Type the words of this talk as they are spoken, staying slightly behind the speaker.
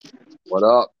What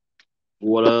up?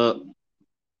 What up?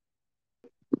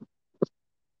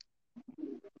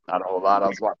 Not a whole lot. I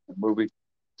was watching a movie.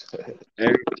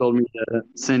 Eric told me to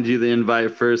send you the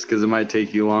invite first because it might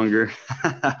take you longer.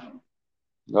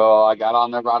 Oh, I got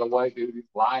on there right away, dude. He's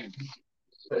lying.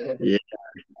 Yeah,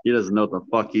 he doesn't know what the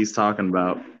fuck he's talking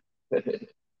about.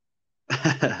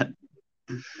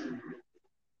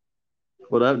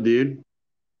 What up, dude?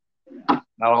 Not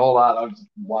a whole lot. I was just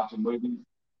watching movies.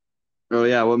 Oh,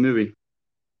 yeah, what movie?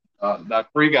 That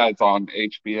Free Guy's on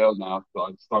HBO now, so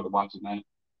I started watching that.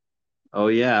 Oh,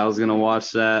 yeah, I was going to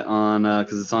watch that on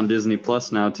because it's on Disney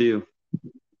Plus now, too.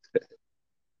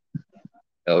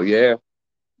 Hell yeah.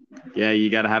 Yeah, you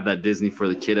got to have that Disney for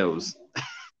the kiddos.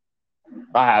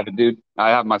 I have it, dude. I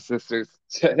have my sisters.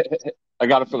 I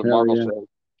got it for the Hell Marvel yeah. show.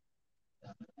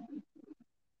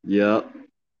 Yep.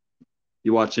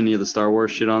 You watch any of the Star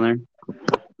Wars shit on there?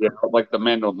 Yeah, like the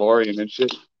Mandalorian and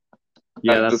shit.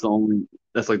 Yeah, I that's just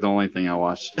like the only thing I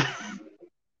watched.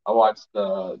 I watched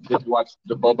did you watch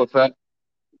the Boba Fett?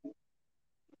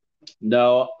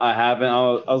 No, I haven't.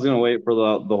 I was gonna wait for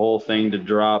the whole thing to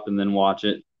drop and then watch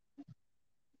it.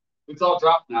 It's all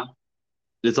dropped now.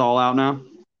 It's all out now.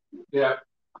 Yeah.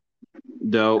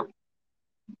 Dope.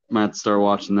 Might have to start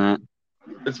watching that.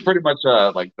 It's pretty much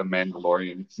like the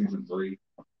Mandalorian season 3.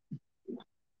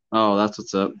 Oh, that's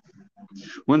what's up.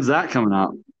 When's that coming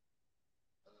out?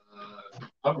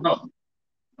 I don't know.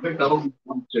 I think the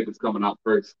Obi-Wan chick is coming out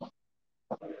first.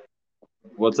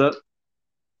 What's up?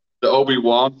 The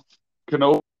Obi-Wan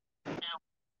Kenobi.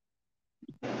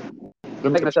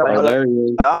 Oh, there he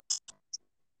is.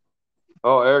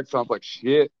 Oh, Eric sounds like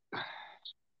shit.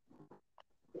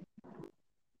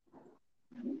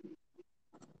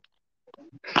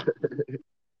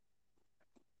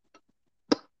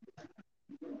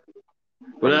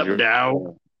 What up,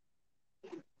 Dow?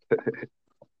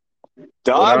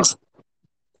 Dogs,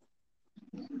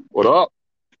 What up?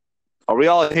 are we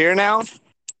all here now?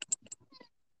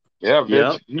 Yeah, bitch.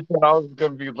 Yep. You said I was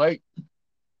gonna be late.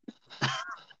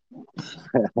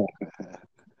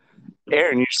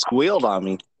 Aaron, you squealed on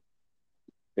me.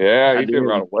 Yeah, I he did did.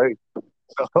 run away.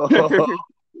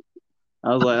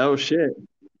 I was like, oh shit.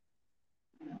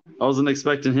 I wasn't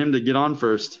expecting him to get on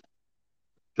first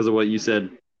because of what you said.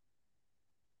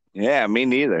 Yeah, me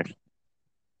neither.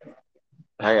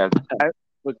 Hey, I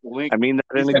clicked the link. I mean that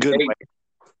in a good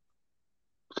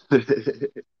way.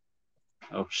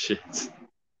 Oh shit.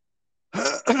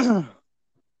 I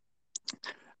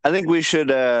think we should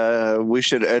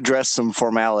address some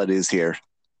formalities here.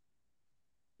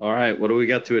 All right, what do we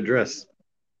got to address?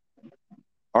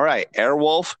 All right,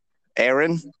 Airwolf,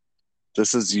 Aaron,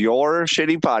 this is your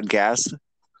shitty podcast.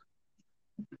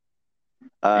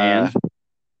 And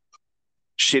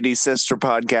shitty sister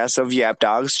podcast of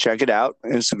Yapdogs. Check it out.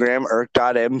 Instagram,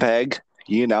 irk.mpeg.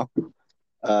 You know.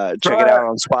 Check it out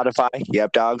on Spotify,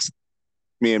 Yapdogs.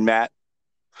 Me and Matt.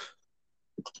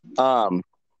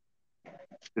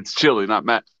 It's Chili, not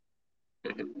Matt.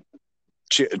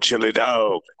 Chili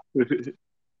dog.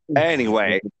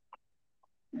 Anyway,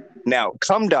 now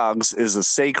Cumdogs is a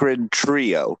sacred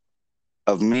trio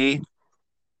of me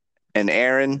and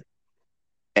Aaron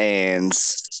and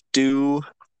Stew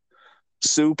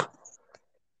Soup.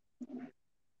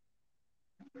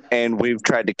 And we've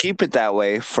tried to keep it that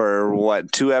way for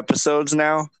what, 2 episodes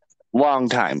now? Long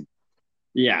time.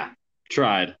 yeah,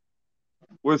 tried.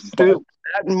 We're still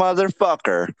That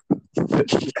motherfucker.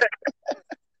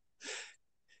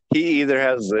 He either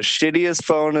has the shittiest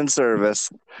phone in service,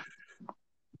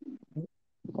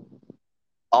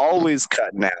 always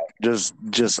cutting out, just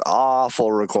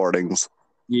awful recordings.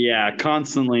 Yeah,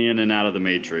 constantly in and out of the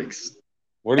Matrix.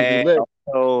 where does he And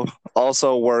live?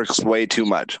 also works way too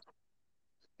much.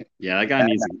 Yeah, that guy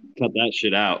needs to cut that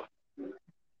shit out.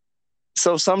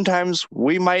 So sometimes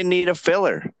we might need a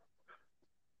filler,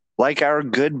 like our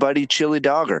good buddy Chili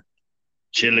Dogger.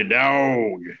 Chili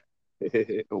dog.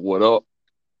 What up?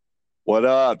 What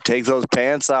up? Take those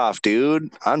pants off,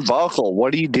 dude. Unbuckle.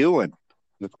 What are you doing?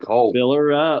 It's cold. Fill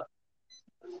her up.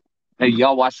 Hey,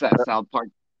 y'all watch that South Park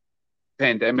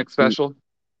pandemic special?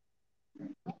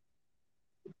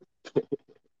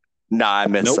 Nah, I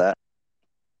missed Nope. that.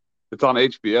 It's on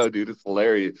HBO, dude. It's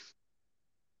hilarious.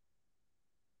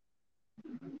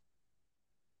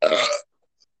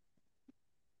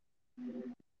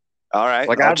 All right,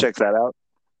 Like, I'll check that out.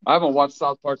 I haven't watched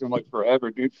South Park in like forever,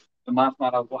 dude. And last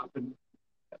night I was watching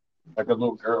like a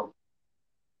little girl.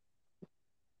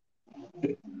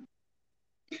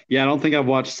 Yeah, I don't think I've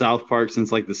watched South Park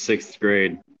since like the 6th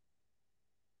grade.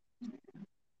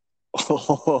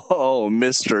 Oh,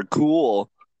 Mr. Cool.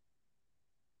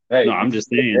 Hey, No, I'm just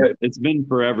saying. It's been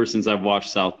forever since I've watched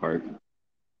South Park.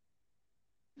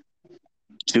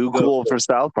 Too cool for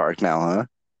South Park now, huh?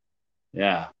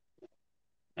 Yeah,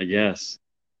 I guess.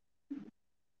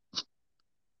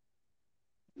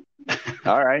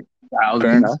 All right. Fair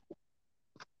Thousands.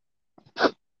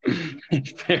 enough.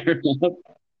 Fair enough.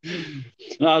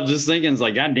 No, I was just thinking, it's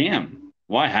like, goddamn,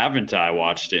 why haven't I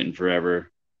watched it in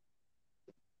forever?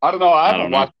 I don't know. I I haven't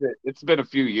don't know. watched it. It's been a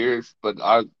few years, but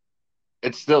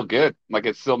it's still good. Like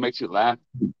it still makes you laugh.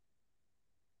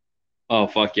 Oh,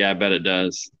 fuck yeah, I bet it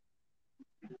does.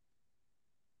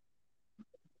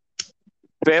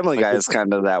 Family Like Guy is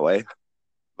kind of that way.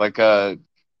 Like the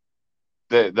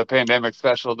pandemic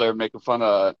special, they're making fun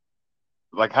of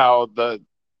like how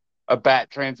a bat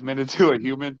transmitted to a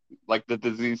human, like the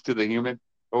disease to the human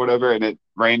or whatever. And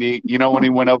Randy, you know when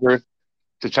he went over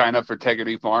to China for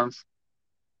Tegrity Farms?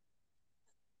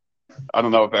 I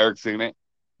don't know if Eric's seen it.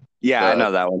 Yeah, I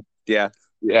know that one. Yeah.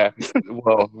 Yeah.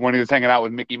 Well, when he was hanging out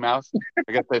with Mickey Mouse,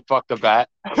 I guess they fucked a bat.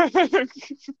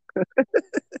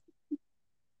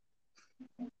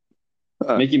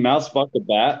 Mickey Mouse fucked a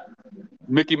bat?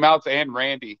 Mickey Mouse and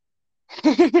Randy.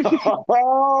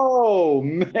 Oh,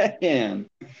 man.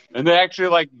 And they actually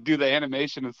like do the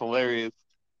animation. It's hilarious.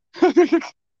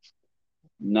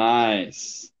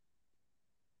 Nice.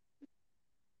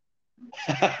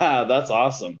 That's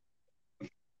awesome.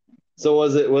 So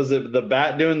was it the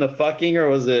bat doing the fucking, or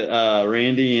was it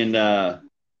Randy and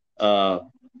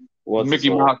what's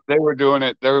Mickey Mouse? They were doing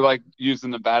it. They were like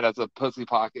using the bat as a pussy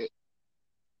pocket.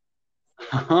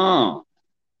 Huh.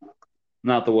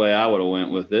 Not the way I would have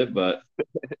went with it, but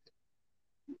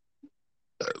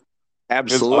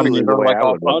Absolutely. The way like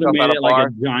I would. I would have up made at a it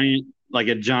bar. like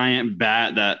a giant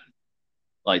bat that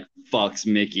like fucks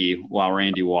Mickey while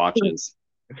Randy watches.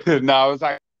 No, it was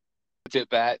like a legit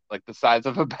bat, like the size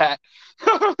of a bat.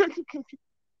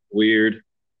 Weird.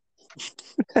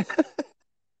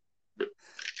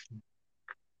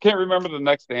 Can't remember the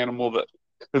next animal that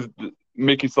because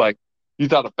Mickey's like, you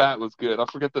thought a bat was good. I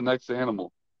forget the next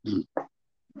animal. It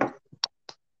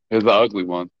was the ugly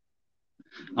one.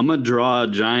 I'm gonna draw a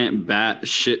giant bat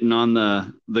shitting on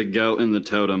the goat and the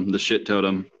totem, the shit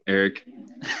totem, Eric.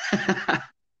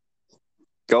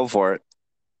 Go for it.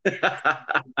 It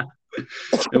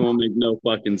won't make no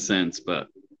fucking sense, but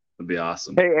it'd be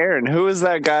awesome. Hey, Aaron, who is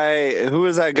that guy? Who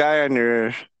is that guy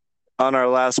on our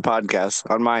last podcast?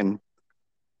 On mine.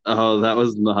 Oh, that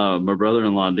was my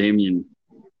brother-in-law, Damien.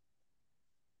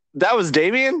 That was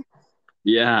Damien?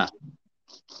 Yeah.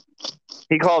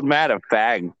 He called Matt a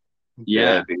fag.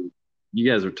 Yeah. Dude. You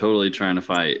guys are totally trying to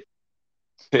fight.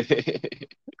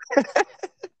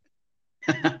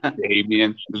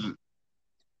 Damien.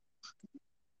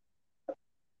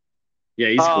 Yeah,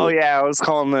 he's cool. Yeah, I was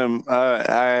calling him.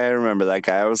 I remember that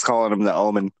guy. I was calling him the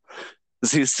Omen.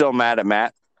 Is he still mad at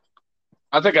Matt?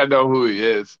 I think I know who he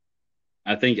is.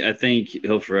 I think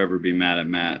he'll forever be mad at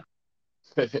Matt.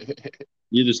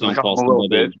 You just don't Like, call I'm a little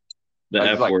somebody the I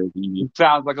was F like, word. He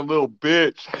sounds like a little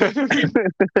bitch.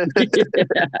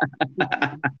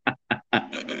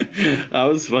 I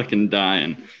was fucking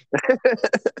dying.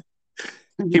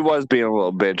 He was being a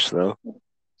little bitch, though.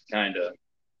 Kind of.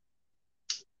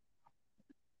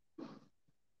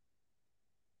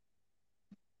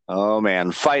 Oh,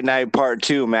 man. Fight Night Part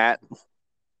 2, Matt.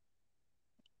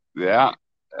 Yeah.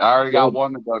 I already got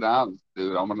one to go down,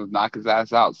 dude. I'm going to knock his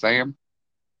ass out. Sam?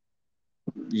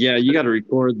 Yeah, you got to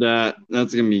record that.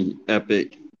 That's going to be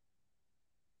epic.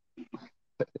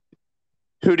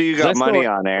 Who do you got money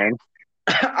on, Aaron?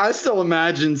 I still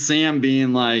imagine Sam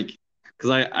being like,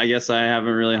 because I guess I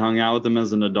haven't really hung out with him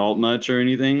as an adult much or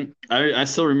anything. I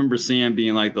still remember Sam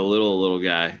being like the little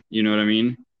guy. You know what I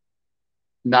mean?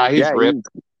 Nah, he's ripped.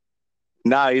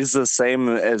 He's the same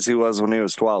as he was when he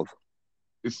was 12.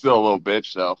 He's still a little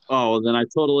bitch, though. Oh, well, then I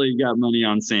totally got money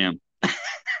on Sam.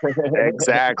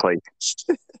 Exactly.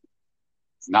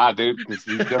 Nah, dude, because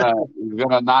he's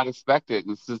gonna not expect it.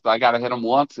 It's just I gotta hit him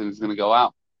once and he's gonna go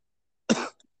out.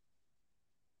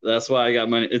 That's why I got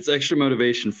money. It's extra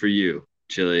motivation for you,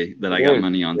 Chili, that I got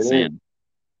money on Sam.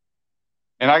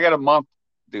 And I got a month,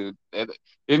 dude. And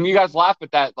you guys laugh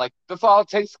at that. Like, that's all it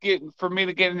takes for me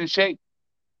to get into shape.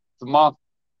 It's a month.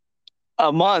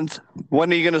 A month?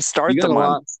 When are you going to start the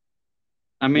month?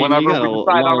 I mean, whenever you got we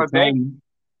decide on a date. time.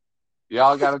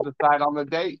 Y'all got to decide on the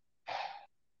date.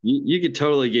 You could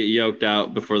totally get yoked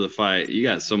out before the fight. You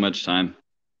got so much time.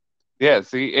 Yeah,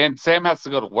 see, and Sam has to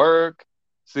go to work.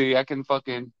 See, I can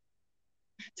fucking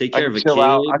take care of a chill kid.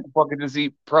 Out. I can fucking just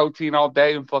eat protein all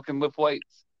day and fucking lift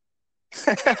weights.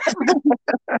 Have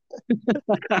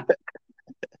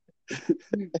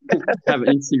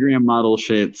Instagram model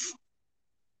shits.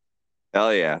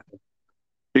 Hell yeah.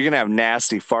 You're going to have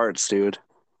nasty farts, dude.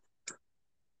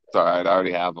 It's all right. I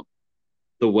already have them.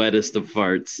 The wettest of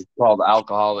farts. It's called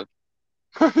alcoholic.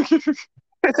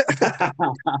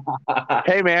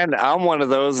 Hey, man, I'm one of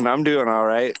those, and I'm doing all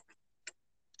right.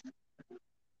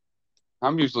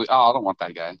 I'm usually. Oh, I don't want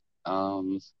that guy.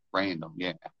 Random.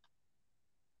 Yeah.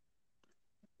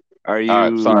 Are All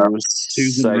right. Sorry. you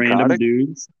Choosing random psychotic?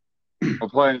 dudes. I'm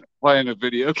playing a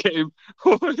video game.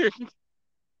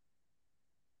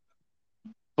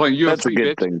 Playing UFC, That's a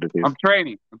good bitch. thing to do. I'm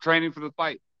training. I'm training for the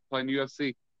fight. Playing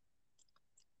UFC.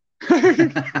 Hey,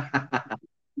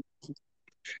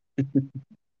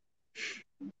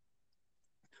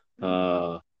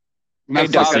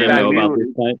 does Dog, Sam Because know about this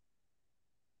fight?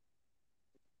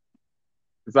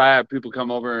 I had people come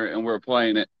over and we were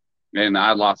playing it, and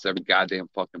I lost every goddamn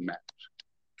fucking match.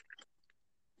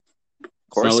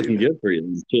 It's not looking good for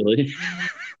you, Chili.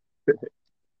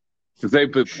 Because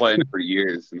they've been playing it for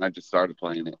years, and I just started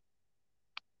playing it.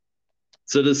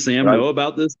 So does Sam know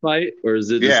about this fight, or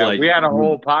is it just like we had a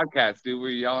whole podcast, dude. We were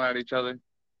yelling at each other,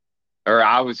 or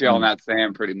I was yelling at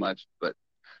Sam pretty much, but.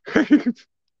 I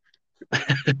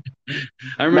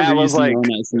remember yelling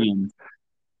at Sam.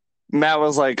 Matt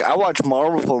was like, I watch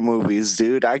Marvel movies,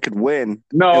 dude. I could win.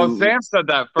 No, And Sam said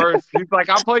that first. He's like,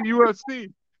 I play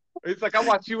UFC. He's like, I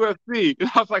watch UFC.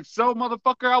 And I was like, so,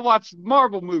 motherfucker, I watch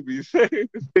Marvel movies.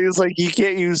 he was like, you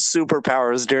can't use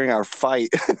superpowers during our fight.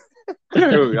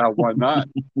 Yeah, why not?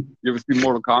 You ever seen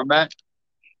Mortal Kombat?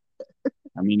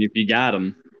 I mean, if you got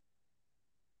him.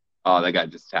 Oh, that guy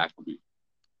just tackled me.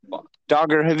 Fuck.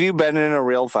 Dogger, have you been in a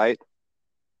real fight?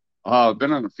 Oh, I've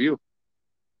been on a few.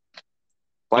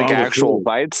 Like actual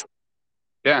fights?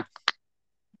 Yeah.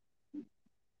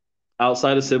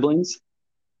 Outside of siblings?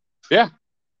 Yeah.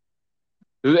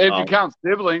 If you count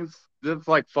siblings, that's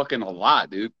like fucking a lot,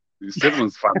 dude. Your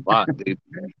siblings fight a lot, dude.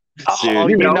 Oh,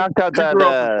 you knocked out that grew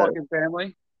up in fucking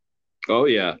family. Oh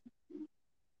yeah.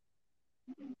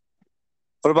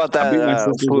 What about that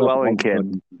Llewellyn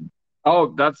kid?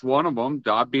 Oh, that's one of them.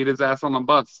 I beat his ass on the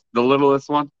bus. The littlest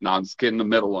one? No, I'm just kidding. The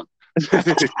middle one.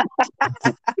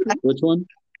 Which one?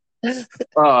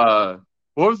 What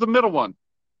was the middle one?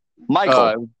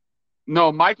 Michael.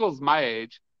 No, Michael's my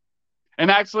age. And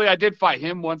actually, I did fight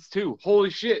him once too. Holy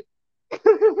shit.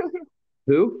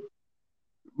 Who?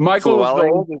 Michael was the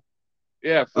oldest.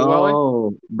 Yeah, Llewellyn.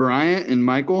 Oh, Bryant and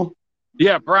Michael?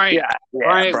 Yeah, Bryant. Yeah,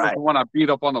 Bryant was the one I beat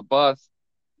up on the bus.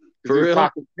 For real?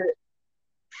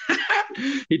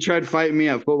 He tried fighting me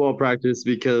at football practice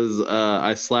because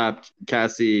I slapped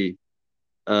Cassie,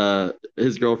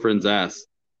 his girlfriend's ass.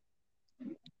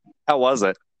 How was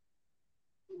it?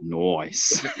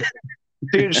 Nice.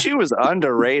 Dude, she was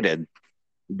underrated.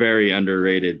 Very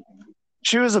underrated.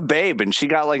 She was a babe and she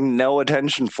got like no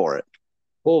attention for it.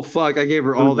 Oh fuck, I gave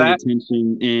her all the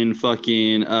attention in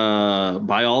fucking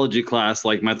biology class,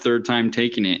 like my third time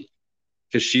taking it.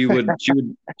 Because she would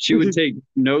take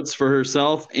notes for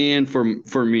herself and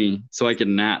for me so I could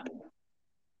nap.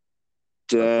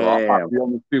 Damn. The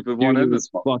only stupid one in this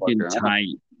fucking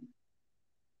tight.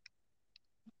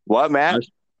 What, Matt?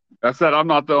 I said I'm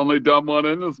not the only dumb one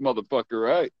in this motherfucker,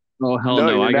 right? Oh hell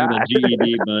no! I got a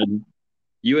GED, bud.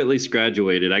 You at least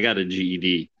graduated. I got a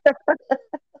GED.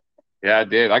 Yeah, I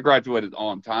did. I graduated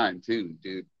on time too,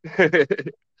 dude.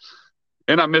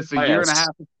 And I missed a year and a half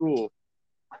of school.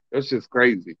 It's just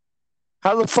crazy.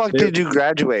 How the fuck did you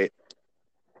graduate?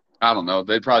 I don't know.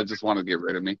 They probably just want to get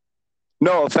rid of me.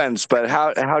 No offense, but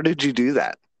how did you do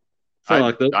that?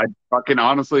 I fucking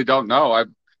honestly don't know. I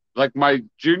like my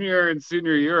junior and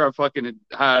senior year, I fucking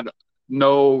had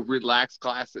no relaxed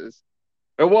classes.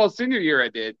 Well, senior year I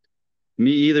did.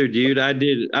 Me either, dude.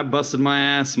 I busted my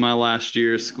ass my last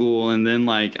year of school, and then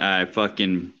like I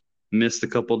fucking missed a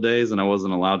couple days, and I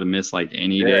wasn't allowed to miss like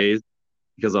any days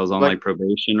because I was on like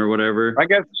probation or whatever. I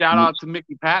guess shout out to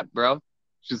Mickey Pat, bro.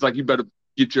 She's like, you better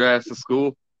get your ass to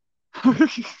school.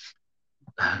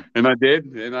 And I did,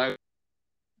 and I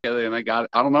got it.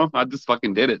 I don't know. I just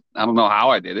fucking did it. I don't know how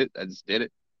I did it. I just did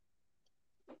it.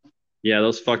 Yeah,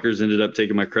 those fuckers ended up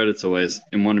taking my credits away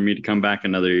and wanted me to come back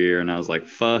another year, and I was like,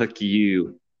 fuck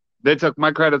you. They took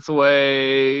my credits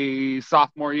away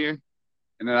sophomore year,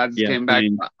 and then I just came back.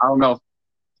 I don't know.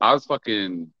 I was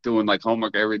fucking doing like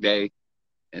homework every day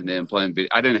and then playing video.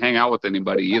 I didn't hang out with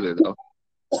anybody either, though.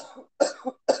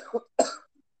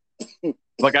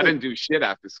 Like, I didn't do shit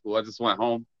after school. I just went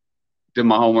home, did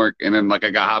my homework, and then like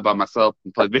I got high by myself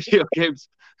and played video games.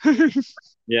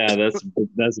 Yeah,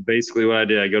 that's basically what I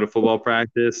did. I go to football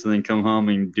practice and then come home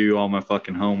and do all my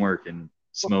fucking homework and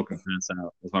smoke and pass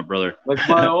out with my brother. Like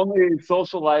my only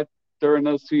social life during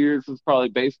those 2 years was probably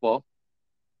baseball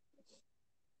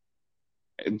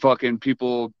and fucking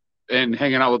people and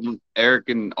hanging out with Eric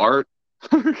and Art.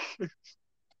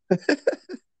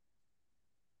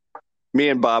 Me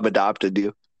and Bob adopted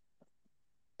you.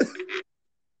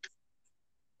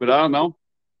 But I don't know.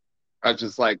 I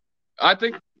just like, I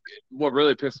think what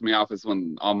really pissed me off is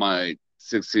when on my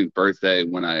 16th birthday,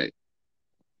 when I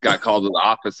got called to the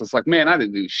office, it's like, man, I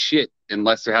didn't do shit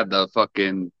unless they had the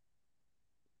fucking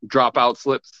dropout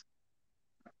slips.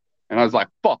 And I was like,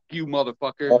 fuck you,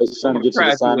 motherfucker. Oh, he's trying to get you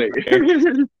to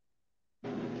sign.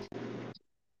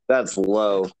 That's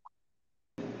low.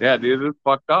 Yeah, dude, it's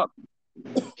fucked up.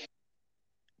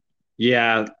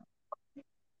 Yeah.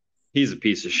 He's a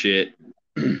piece of shit.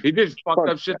 He did fucked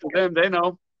up shit to them. They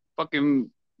know. Fucking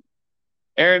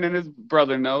Aaron and his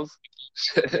brother knows.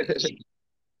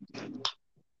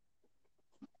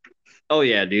 Oh,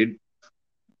 yeah, dude.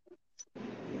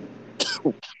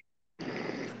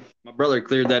 My brother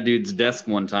cleared that dude's desk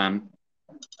one time.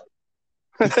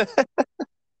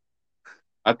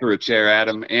 I threw a chair at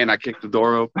him and I kicked the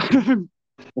door open.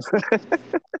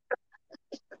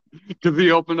 Because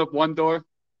he opened up one door.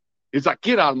 He's like,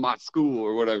 get out of my school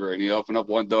or whatever. And he opened up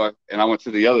one door and I went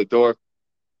to the other door.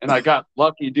 And I got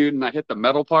lucky, dude, and I hit the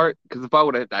metal part. Because if I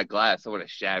would have hit that glass, I would have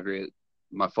shattered it.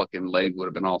 My fucking leg would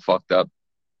have been all fucked up.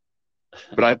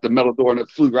 But I hit the metal door and it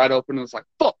flew right open. And it's like,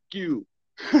 fuck you.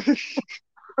 And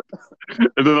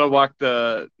then I walked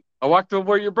to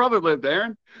where your brother lived,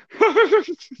 Aaron.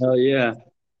 Oh, yeah.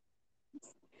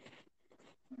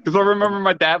 Because I remember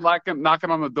my dad knocking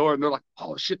on the door, and they're like,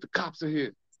 "Oh shit, the cops are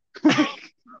here." Was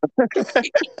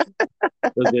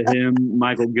it him,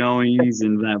 Michael Goings,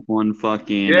 and that one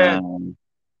fucking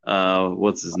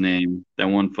what's his name? That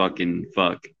one fucking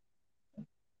fuck.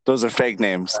 Those are fake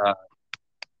names.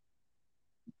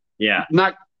 Yeah.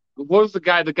 What was the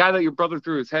guy? The guy that your brother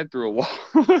threw his head through a wall.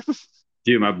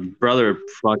 Dude, my brother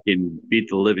fucking beat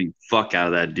the living fuck out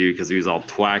of that dude because he was all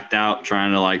twacked out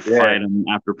trying to fight him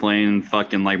after playing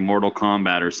fucking Mortal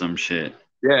Kombat or some shit.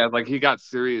 Yeah, he got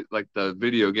serious. The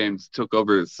video games took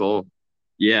over his soul.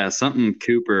 Yeah, something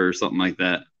Cooper or something like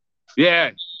that. Yeah,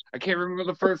 I can't remember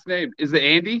the first name. Is it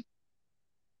Andy?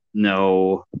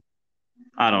 No,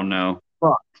 I don't know.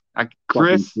 Fuck.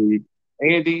 Chris,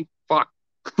 Andy, fuck.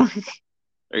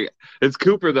 It's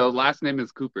Cooper though. Last name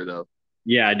is Cooper though.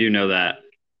 Yeah, I do know that.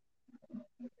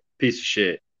 Piece of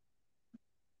shit.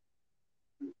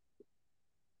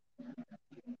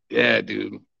 Yeah,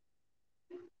 dude.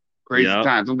 Crazy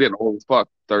times. I'm getting old as fuck.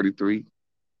 33.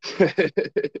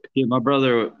 Yeah, my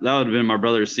brother, that would have been my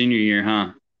brother's senior year,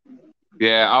 huh?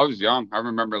 Yeah, I was young. I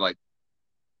remember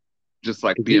just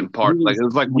being part. It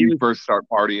was when you first start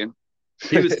partying.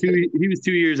 He was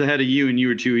 2 years ahead of you, and you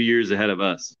were 2 years ahead of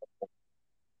us.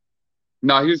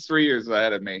 No, he was 3 years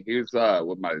ahead of me. He was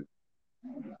with my.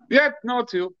 Yeah, no,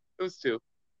 2. It was 2.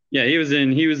 Yeah, he was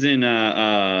in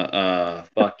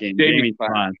fucking Jamie's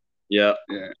class. Yep.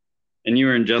 Yeah. And you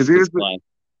were in Jessica's class.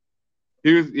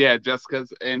 He was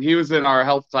Jessica's, and he was in our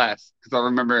health class because I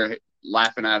remember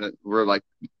laughing at it. We're like,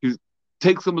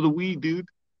 take some of the weed, dude.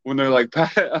 When they're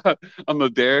on the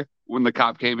dare, when the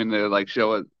cop came in to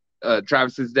show it,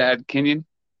 Travis's dad, Kenyon.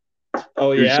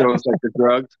 Oh yeah. Show us the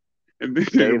drugs. And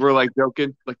we're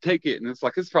joking, take it. And it's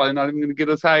it's probably not even going to get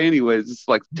us high anyways. It's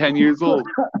 10 years old.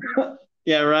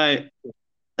 Yeah, right.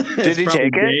 Did he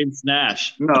take it? Dave's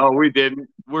Nash. No, we didn't.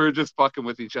 We were just fucking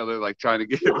with each other, trying to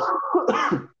get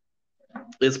it.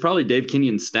 It's probably Dave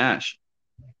Kenyon's stash.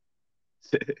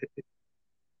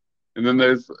 And then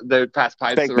they pass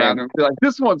pipes Fake around name. and be like,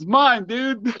 this one's mine,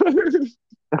 dude.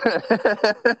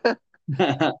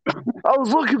 I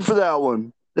was looking for that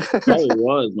one. Probably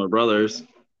was my brother's.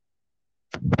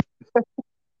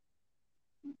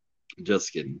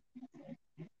 Just kidding.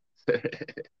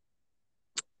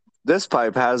 This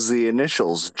pipe has the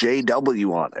initials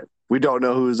JW on it. We don't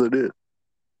know whose it is.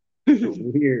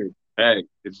 Weird. Hey,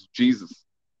 it's Jesus.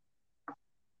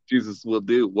 Jesus will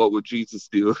do. What would Jesus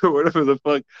do? Or whatever the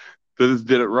fuck. They just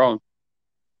did it wrong.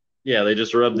 Yeah, they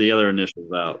just rubbed the other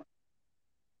initials out.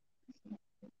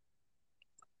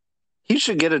 He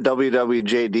should get a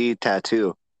WWJD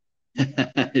tattoo.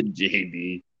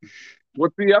 JD.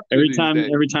 What's he up to Every these time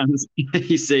days?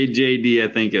 you say JD,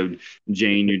 I think of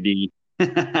Jane or D.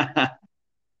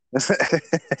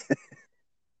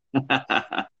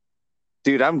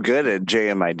 Dude, I'm good at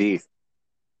JMID.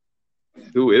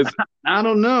 Who is it? I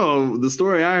don't know. The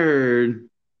story I heard,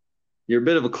 you're a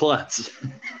bit of a klutz.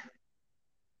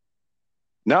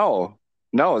 No,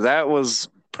 that was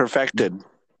perfected.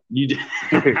 You did.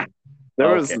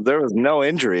 There was no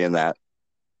injury in that.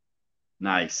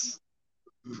 Nice.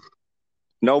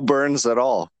 No burns at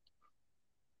all.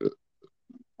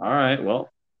 All right. Well,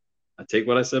 I take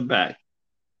what I said back.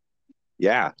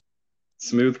 Yeah.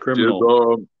 Smooth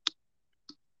criminal.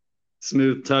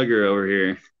 Smooth Tugger over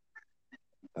here.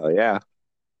 Oh yeah.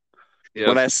 Yes.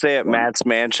 When I stay at Matt's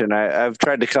mansion, I've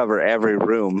tried to cover every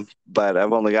room, but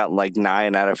I've only gotten like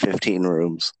 9 out of 15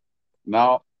 rooms.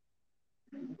 No.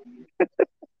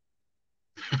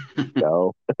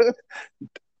 No.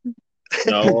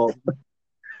 No.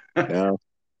 No.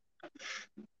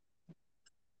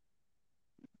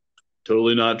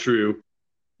 Totally not true.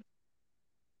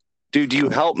 Dude, you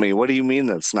help me. What do you mean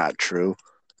that's not true?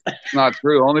 It's not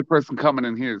true. Only person coming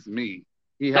in here is me.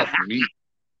 He helped me.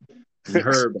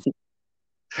 Herb.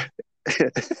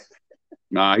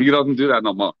 Nah, he doesn't do that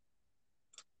no more.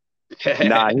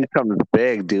 Nah, he comes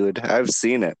big, dude. I've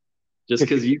seen it. Just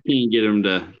because you can't get him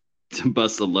to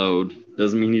bust a load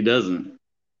doesn't mean he doesn't.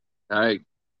 Hey,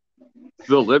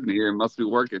 still living here. Must be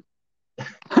working.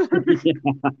 Yeah.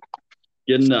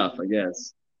 Good enough, I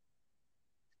guess.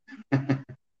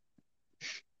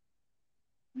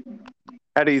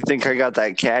 How do you think I got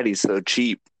that caddy so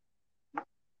cheap?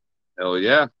 Hell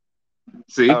yeah.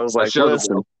 See, I was like, showed the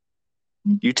listen, world.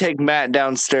 you take Matt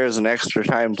downstairs an extra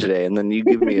time today, and then you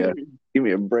give me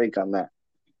a break on that.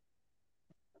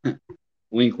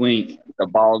 Wink, wink. The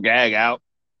ball gag out.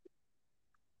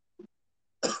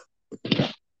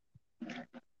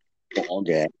 Ball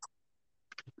gag.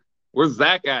 Where's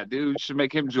Zach at, dude? Should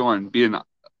make him join.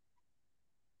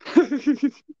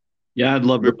 Yeah, I'd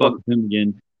love to fuck with him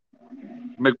again.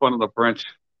 Make fun of the French.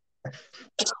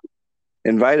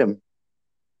 Invite him.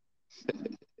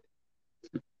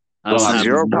 I don't This have is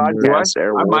your his number. podcast, I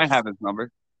Airwolf. might have his number.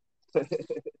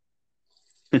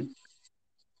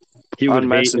 He would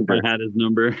On hate if Messenger. I had his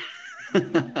number.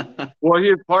 Well,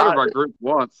 he was part of our group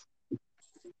once.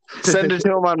 Send it to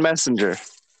him on Messenger.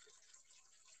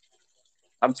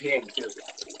 I'm peeing too.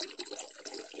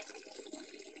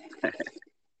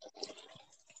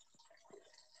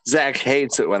 Zach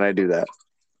hates it when I do that.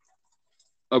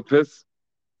 Oh, piss.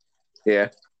 Yeah.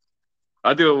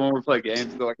 I do it when we play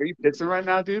games. They're like, "Are you pissing right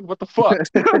now, dude? What the fuck?"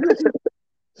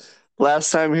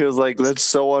 Last time he was like, that's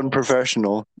so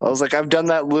unprofessional. I was like, I've done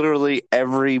that literally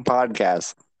every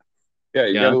podcast. Yeah,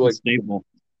 you Yeah, gotta that's like. stable.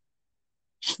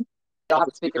 I have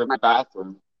a speaker in my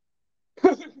bathroom.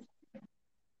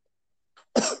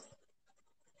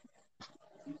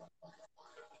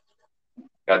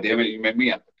 God damn it! You made me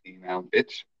have to pee now,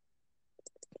 bitch.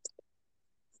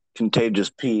 Contagious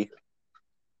pee.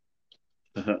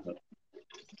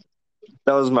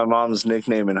 That was my mom's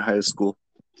nickname in high school.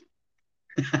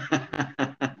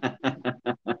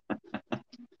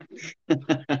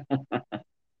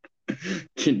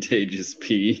 Contagious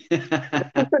pee.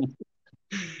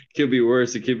 Could be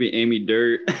worse. It could be Amy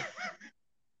Dirt.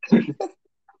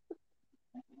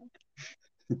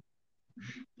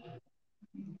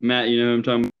 Matt, you know who I'm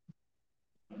talking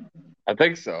about? I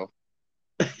think so.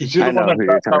 She's I the know one who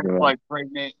that you're got talking about. like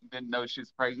pregnant, didn't know she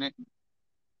was pregnant.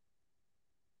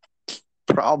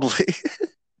 Probably.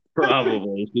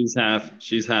 Probably. She's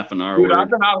half an R Dude, word. I've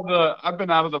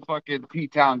been out of the fucking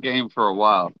P-Town game for a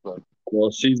while. So.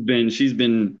 Well, she's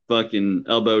been fucking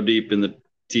elbow deep in the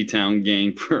T-Town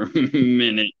gang for a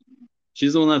minute.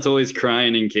 She's the one that's always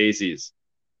crying in Casey's.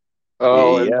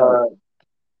 Oh, Yeah.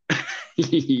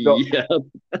 Yeah.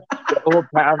 The whole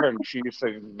tavern, she used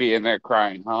to be in there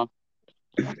crying, huh?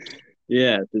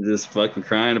 Yeah, she's just fucking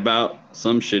crying about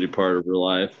some shitty part of her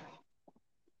life.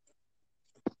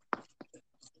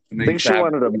 I think she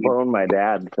wanted to bone my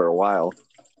dad for a while.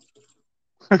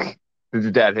 Did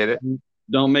your dad hit it?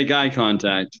 Don't make eye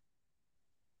contact.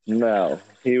 No,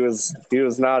 he was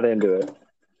not into it.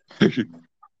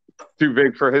 Too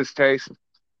big for his taste.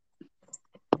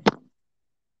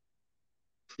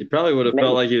 He probably would have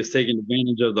felt like he was taking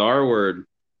advantage of the R word.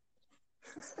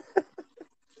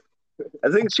 I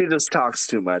think she just talks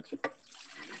too much.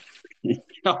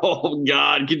 Oh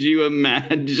God, could you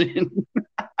imagine?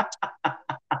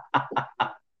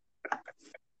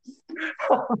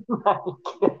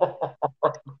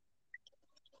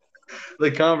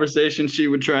 The conversation she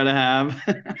would try to have.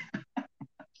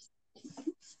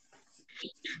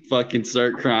 Fucking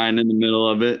start crying in the middle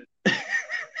of it.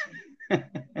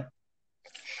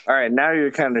 All right, now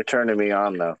you're kind of turning me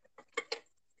on, though.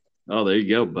 Oh, there you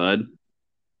go, bud.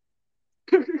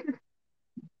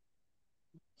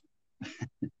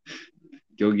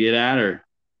 Go get at her.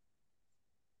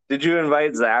 Did you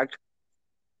invite Zach?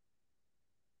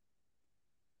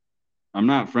 I'm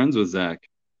not friends with Zach.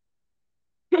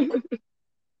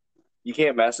 You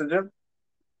can't message him?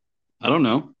 I don't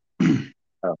know.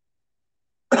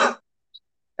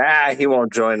 He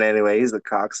won't join anyway. He's a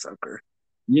cocksucker.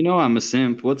 You know I'm a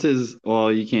simp. What's his...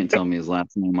 Well, you can't tell me his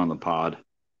last name on the pod.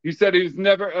 He said he was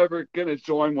never, ever going to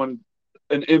join one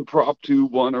an impromptu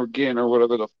one again or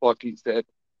whatever the fuck he said.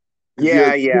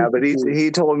 Yeah, but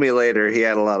he told me later he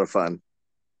had a lot of fun.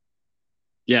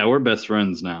 Yeah, we're best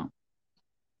friends now.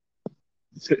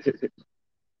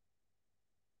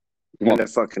 I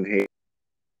fucking hate.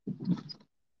 It's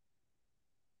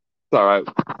all right.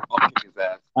 I'll kick his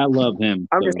ass. I love him.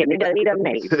 I'm just kidding. He doesn't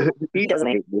hate me. He doesn't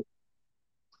hate me.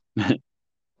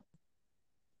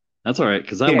 That's all right,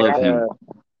 because I love him.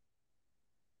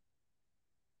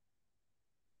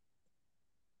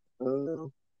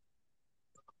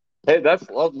 Hey, that's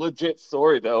a legit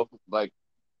story though. Like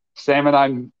Sam and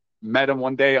I met him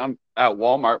one day at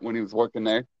Walmart when he was working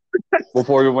there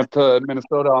before we went to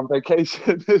Minnesota on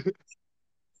vacation.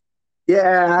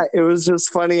 Yeah, it was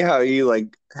just funny how you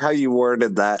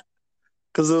worded that,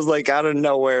 because it was like out of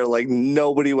nowhere, like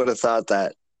nobody would have thought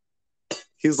that.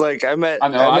 He's like, I met you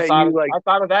like I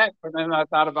thought of that, but then I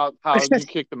thought about how you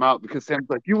kicked him out because Sam's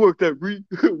like, you worked at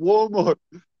Walmart.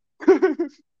 You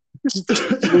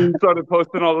started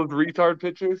posting all those retard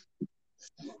pictures.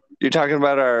 You're talking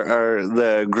about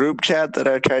the group chat that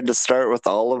I tried to start with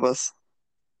all of us?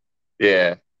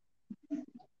 Yeah.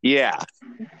 Yeah.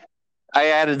 I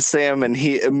added Sam and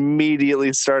he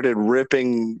immediately started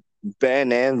ripping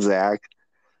Ben and Zach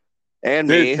and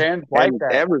me and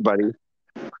everybody.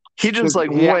 He just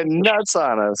went nuts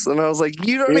on us. And I was like,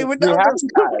 you don't even know this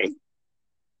guy.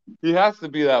 He has to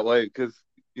be that way because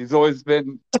he's always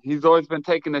been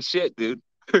taking a shit, dude.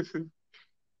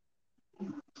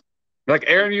 Like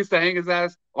Aaron used to hang his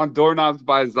ass on doorknobs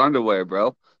by his underwear,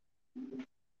 bro.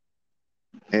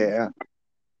 Yeah.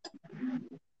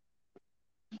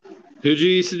 Who'd you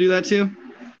used to do that to?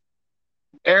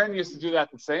 Aaron used to do that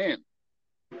to Sam.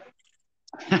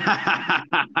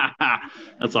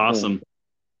 That's awesome.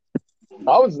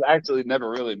 I was actually never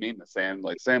really mean to Sam.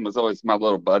 Like Sam was always my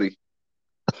little buddy.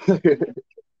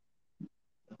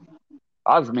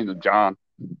 I was mean to John.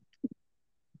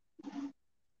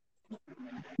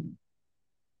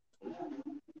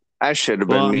 I should have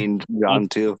been mean to John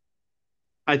too.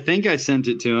 I think I sent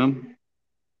it to him.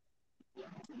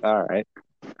 All right.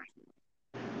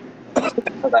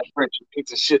 That French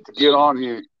piece of shit to get on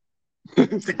here.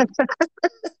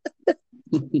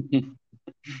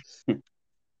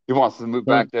 He wants to move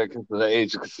back there because of the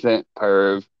age of consent,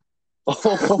 perv. Oh,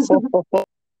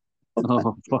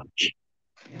 fuck.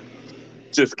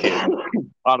 Just kidding.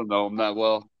 I don't know him that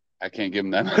well. I can't give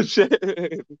him that much shit.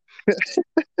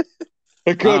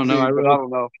 I don't know. I don't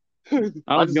know.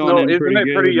 I was going in isn't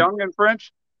it pretty young in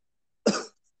French?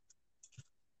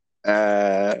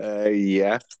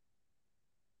 Yeah.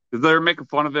 Because they're making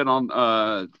fun of it on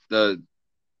the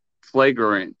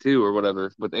Flagrant too, or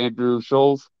whatever, with Andrew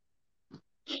Scholes.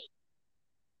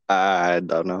 I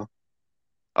don't know.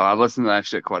 Oh, I listen to that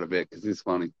shit quite a bit because he's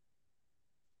funny.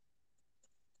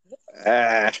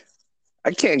 I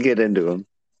can't get into him.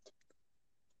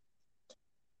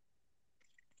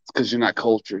 It's because you're not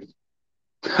cultured.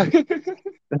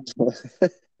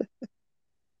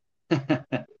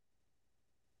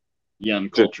 Young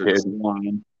cultured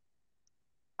swine.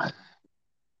 I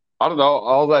don't know.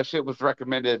 All that shit was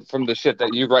recommended from the shit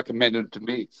that you recommended to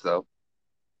me. So,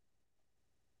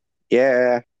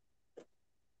 yeah,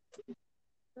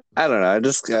 I don't know. I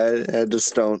just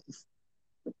don't.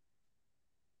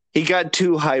 He got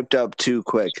too hyped up too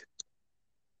quick.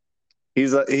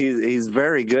 He's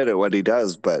very good at what he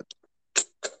does, but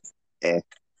You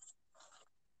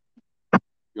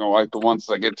don't like the ones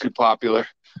that get too popular.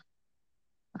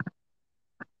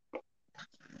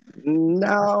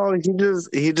 No,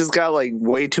 he just got like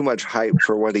way too much hype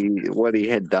for what he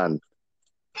had done.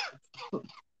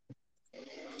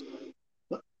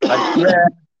 Yeah,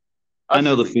 I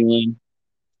know the feeling.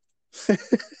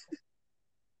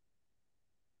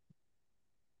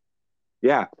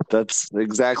 Yeah, that's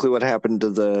exactly what happened to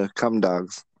the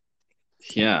Cumdogs.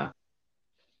 Yeah.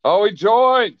 Oh, he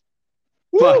joined.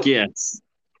 Fuck yes.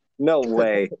 No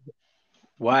way.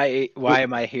 Why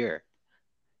am I here?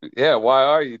 Yeah, why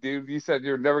are you, dude? You said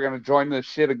you're never gonna join this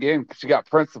shit again because you got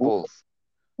principles.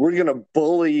 We're gonna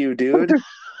bully you, dude.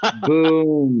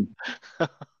 Boom.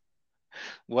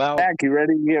 Well, Jack, you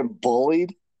ready to get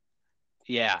bullied?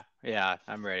 Yeah,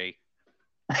 I'm ready.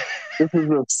 This is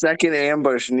the second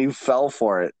ambush and you fell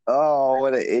for it. Oh,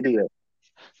 what an idiot.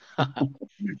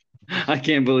 I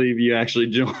can't believe you actually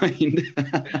joined.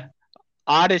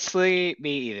 Honestly,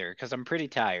 me either, because I'm pretty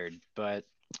tired, but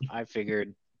I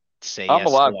figured say I'm yes a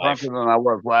lot to life. drunker than I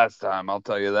was last time, I'll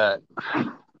tell you that.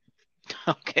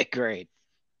 Okay, great.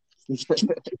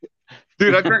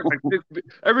 Dude, I drink like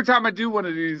every time I do one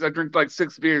of these, I drink like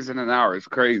 6 beers in an hour. It's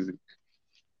crazy.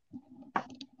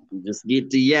 Just get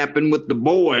to yapping with the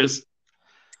boys.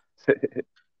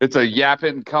 It's a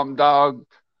yapping Cumdog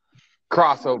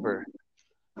crossover.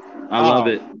 I love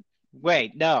it.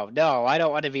 Wait, no, I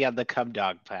don't want to be on the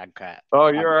Cumdog podcast. Oh,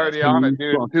 you're already on it,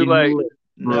 dude. Too Fucking late. lit,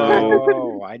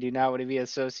 No, I do not want to be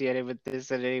associated with this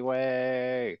in any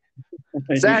way.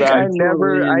 Zach, I I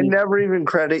never even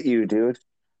credit you, dude.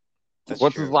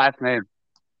 What's his last name?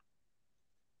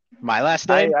 My last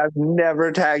name? I've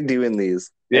never tagged you in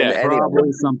these. Yeah,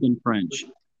 probably something French.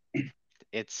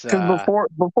 It's because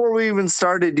before we even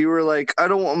started, you were like, "I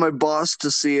don't want my boss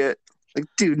to see it." Like,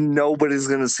 dude, nobody's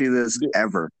gonna see this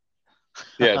ever.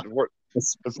 Yeah,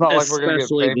 it's not like we're gonna get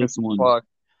Especially famous. this one. Fuck.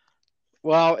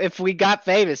 well, if we got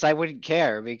famous, I wouldn't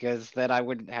care because then I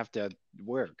wouldn't have to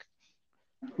work.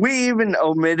 We even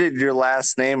omitted your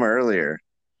last name earlier.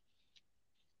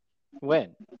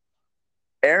 When?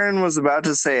 Aaron was about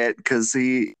to say it because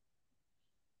he's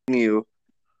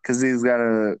got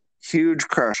a huge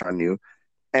crush on you.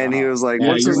 And he was like, Yeah,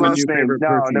 "What's his you're my last new name?" favorite No,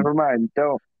 person. never mind.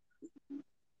 Don't.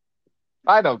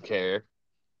 I don't care.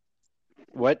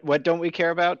 What don't we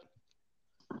care about?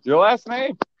 Your last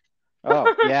name?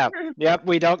 Oh, yeah. Yep,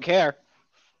 we don't care.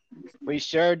 We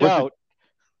sure don't.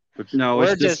 No,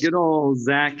 We're it's just just- good old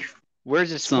Zach. We're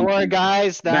just Something. four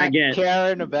guys not Baguette.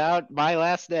 caring about my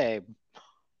last name.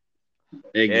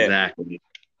 Exactly.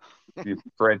 You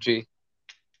Frenchie.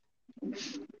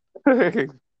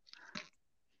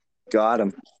 Got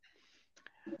him.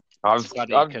 I was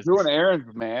funny doing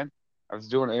errands, man. I was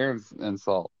doing errands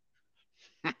insult.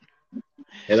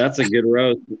 Yeah, that's a good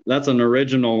roast. That's an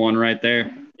original one right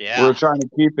there. Yeah. We're trying to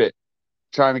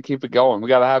keep it going. We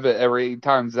got to have it every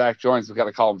time Zach joins. We got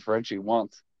to call him Frenchie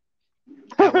once.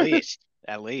 At least.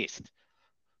 At least.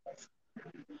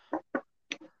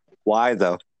 Why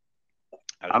though?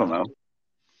 I don't know.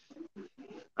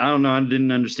 I don't know. I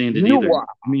didn't understand it You either. are.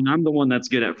 I mean, I'm the one that's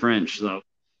good at French, so.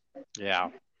 Yeah.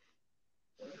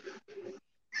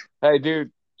 Hey,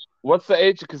 dude, what's the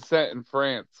age of consent in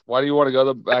France? Why do you want to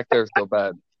go back there so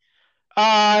bad?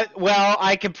 Well,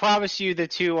 I can promise you the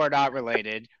two are not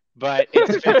related, but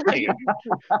it's 15.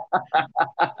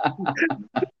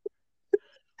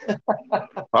 I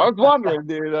was wondering,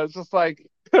 dude. I was just like,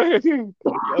 You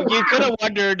could have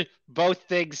wondered both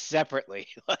things separately.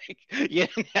 Like you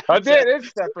didn't have I to, did it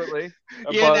separately.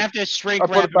 You didn't have to shrink I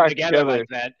put wrap it back them together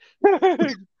together.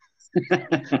 like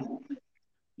that.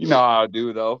 You know how I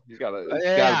do, though. You gotta.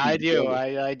 Yeah, I do.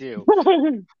 I do.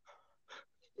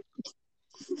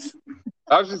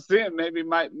 I was just saying, maybe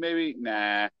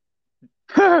nah.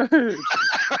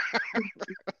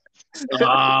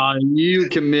 You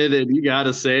committed. You got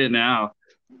to say it now.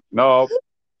 No,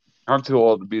 I'm too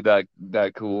old to be that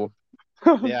cool.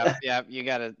 Yeah. You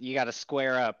gotta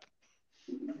square up.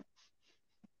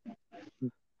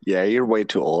 Yeah, you're way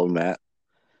too old, Matt.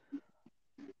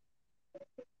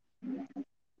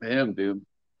 Damn, dude.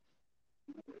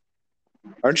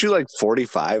 Aren't you like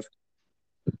 45?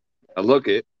 I look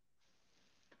it.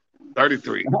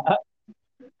 33.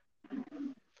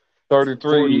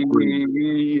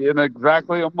 33 in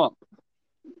exactly a month.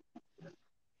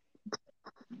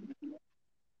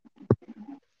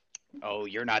 Oh,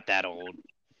 you're not that old.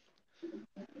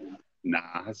 Nah,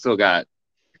 I still got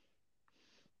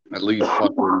at least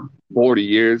fucking 40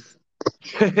 years.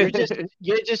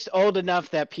 You're just old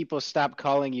enough that people stop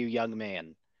calling you young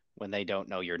man when they don't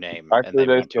know your name. Actually, and they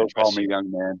they want to still call address me you.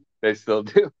 young man. They still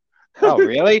do. Oh,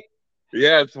 really?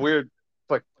 Yeah, it's weird.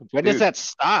 It's like, When dude, does that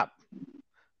stop?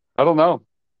 I don't know.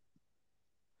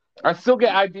 I still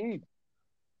get ID'd.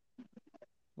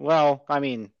 Well, I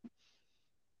mean,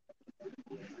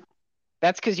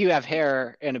 that's because you have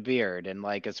hair and a beard, and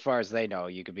like as far as they know,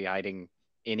 you could be hiding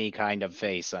any kind of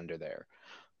face under there.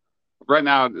 Right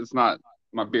now, it's not.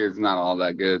 My beard's not all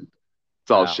that good.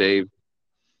 It's all Oh. shaved.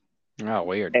 Oh,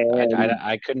 weird. And-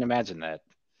 I couldn't imagine that.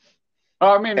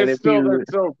 Oh, I mean, And there's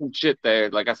still some shit there.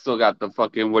 Like I still got the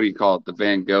fucking what do you call it? The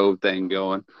Van Gogh thing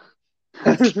going.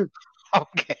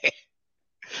 Okay.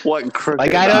 What crooked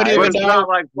Like I don't eye? even It's know not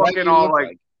like what fucking you all look like.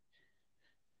 like.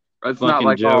 It's Fucking not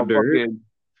like Joe all Dirt. fucking.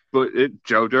 But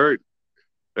Joe Dirt.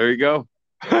 There you go.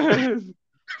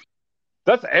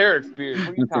 That's Eric's beard. What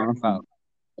are you That's talking awesome. about?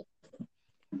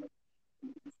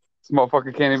 This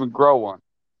motherfucker can't even grow one.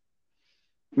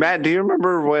 Matt, do you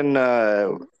remember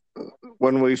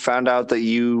when we found out that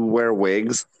you wear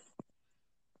wigs?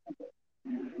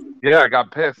 Yeah, I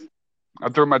got pissed. I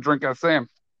threw my drink at Sam.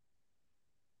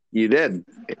 You did.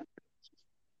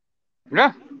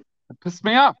 Yeah, it pissed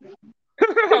me off. I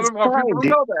don't know if fine, people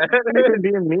dude. know You're that.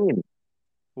 being mean.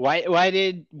 Why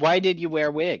did you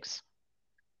wear wigs?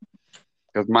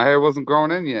 Because my hair wasn't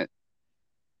growing in yet.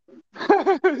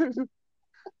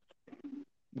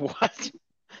 What?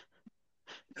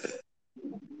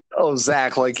 Oh,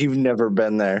 Zach, like you've never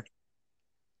been there.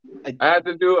 I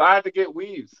had to get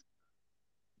weaves.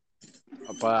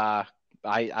 But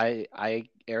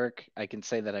Eric, I can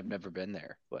say that I've never been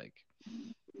there. Like,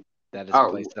 that is a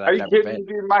place that Are I've you never kidding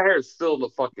been. me, dude? My hair is still the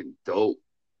fucking dope.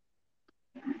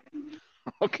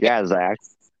 Okay. Yeah, Zach.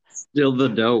 Still the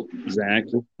dope, Zach.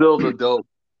 Still the dope.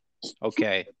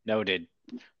 Okay, noted.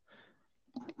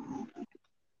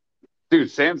 Dude,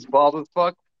 Sam's bald as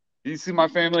fuck. You see my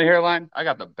family hairline? I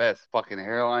got the best fucking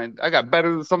hairline. I got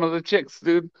better than some of the chicks,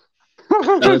 dude.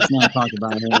 Let's not talk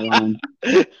about hairline.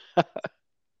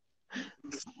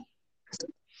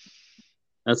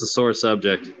 That's a sore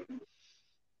subject.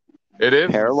 It is.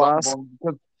 Hair loss?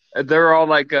 They're all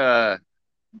like, at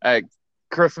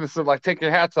Christmas, they're like, take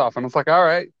your hats off. And it's like, all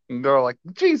right. And they're like,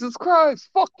 Jesus Christ,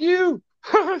 fuck you.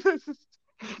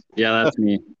 Yeah, that's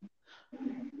me.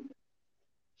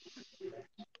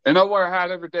 And I wear a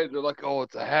hat every day. They're like, oh,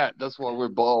 it's a hat. That's why we're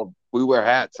bald. We wear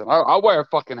hats. And I wear a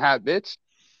fucking hat, bitch.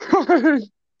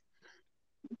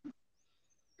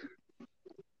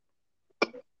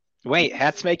 Wait,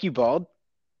 hats make you bald?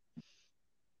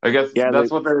 I guess Yeah,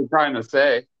 that's what they were trying to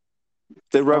say.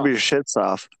 They rub Huh. your shits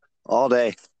off all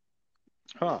day.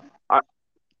 Huh.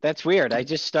 That's weird. I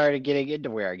just started getting into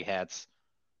wearing hats.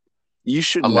 You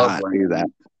should I love not wearing do that.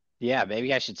 Yeah,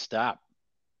 maybe I should stop.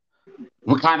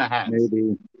 What kind of hats?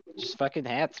 Maybe. Just fucking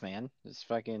hats, man. Just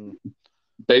fucking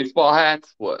Baseball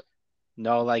hats? What?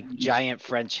 no, like giant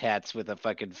French hats with a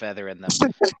fucking feather in them.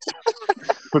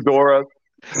 Fedora?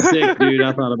 Sick, dude.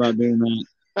 I thought about doing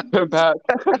that. Pimp hat?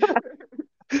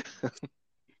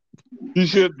 You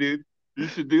should, dude. You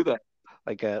should do that.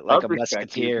 Like a I'd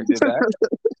respect you musketeer. if you did that.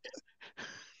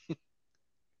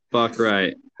 Fuck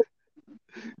right.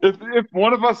 If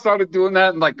one of us started doing that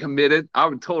and like committed, I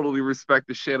would totally respect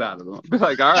the shit out of them. Be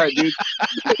like, all right, dude,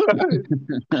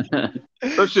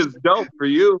 that shit's dope for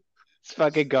you. Let's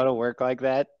fucking go to work like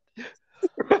that.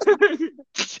 That'd be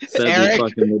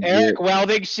fucking legit. Eric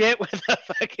welding shit with a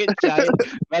fucking giant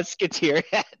musketeer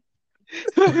hat.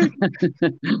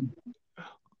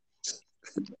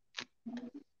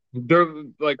 They're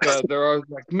like, they're always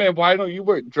like, man, why don't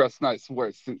you dress nice and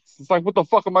wear suits? It's like, what the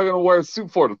fuck am I gonna wear a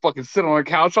suit for? To fucking sit on a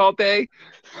couch all day?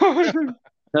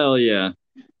 Hell yeah.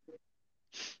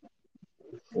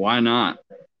 Why not?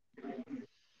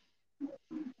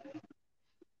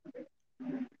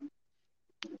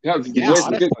 Yeah, it's Yeah, a waste of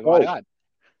honestly, good why clothes. not?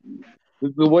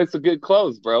 It's a waste of good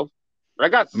clothes, bro. I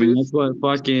got I mean, suits. that's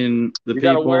what fucking the You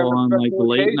gotta people wear them on for like the special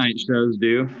late occasions. night shows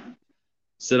do.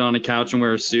 Sit on a couch and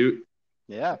wear a suit.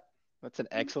 Yeah, that's an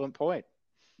excellent point.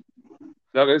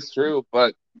 That is true,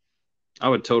 but I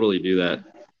would totally do that.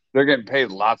 they're getting paid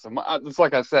lots of money. It's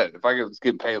like I said, if I was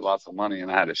getting paid lots of money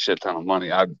and I had a shit ton of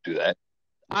money, I'd do that.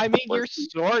 I mean, you're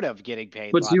sort of getting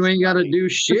paid. But lots you of ain't got to money. do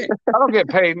shit. I don't get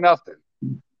paid nothing.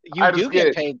 You I do just get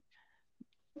get- paid.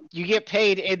 You get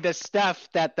paid in the stuff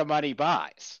that the money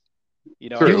buys. You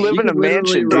know, True. what I You mean? live in a could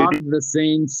literally mansion, rock dude. the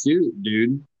same suit,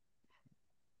 dude.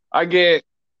 I get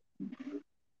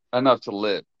enough to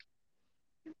live.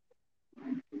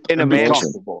 In a And be mansion.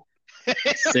 Comfortable.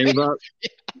 Save up.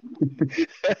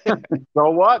 So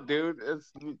what, dude?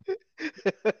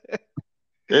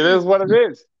 It is what it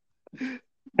is.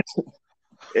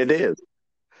 It is.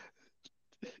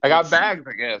 I got bags,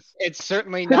 I guess. It's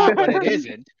certainly not what it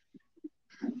isn't.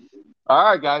 All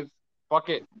right, guys. Fuck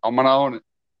it. I'm gonna own it.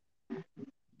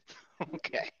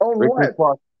 Okay. Oh, Rich as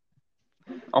fuck.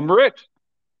 I'm rich.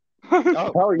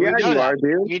 Oh, Hell we yeah, know you that. are,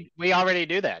 dude. We already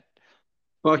do that.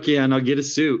 Fuck yeah, and I'll get a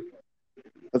suit.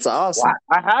 That's awesome.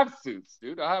 I have suits,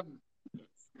 dude. I have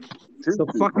two So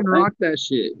suits. fucking rock that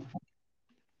shit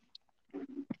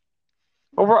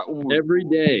every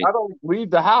day. I don't leave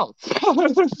the house.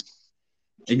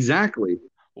 Exactly.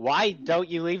 Why don't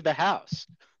you leave the house?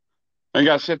 I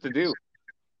got shit to do.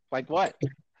 Like what?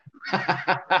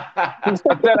 I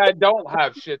said I don't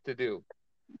have shit to do.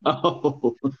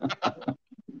 Oh.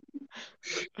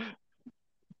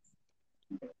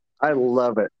 I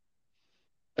love it.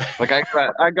 Like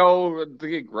I go to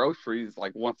get groceries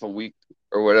like once a week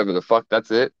or whatever the fuck. That's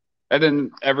it. And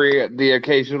then the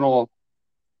occasional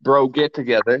bro get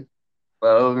together.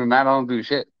 But other than that, I don't do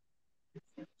shit.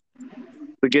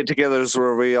 The get-togethers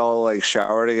where we all like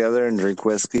shower together and drink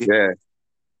whiskey. Yeah,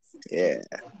 Yeah.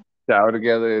 shower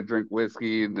together, drink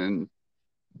whiskey, and then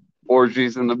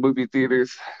orgies in the movie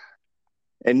theaters.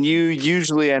 And you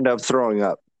usually end up throwing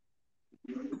up.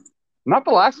 Not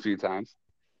the last few times.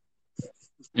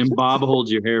 And Bob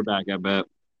holds your hair back, I bet.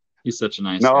 He's such a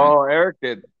nice No, Eric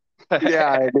did.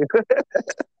 Yeah, I do. guy.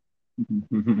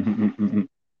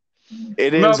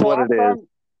 It No, is the what last it is. time-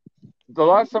 the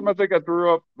last time I think I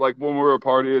threw up, like when we were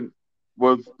partying,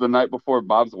 was the night before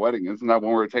Bob's wedding. Isn't that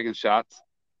when we were taking shots?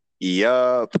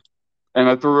 Yup. And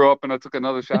I threw up and I took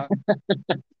another shot.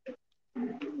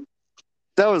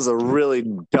 That was a really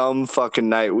dumb fucking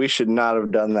night. We should not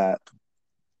have done that.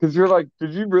 Because you're like,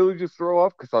 did you really just throw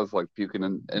up? Because I was like puking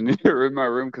and you're in my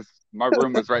room because my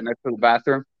room was right next to the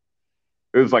bathroom.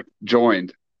 It was like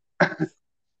joined. And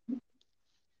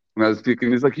I was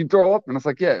puking. He's like, you throw up? And I was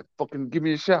like, yeah, fucking give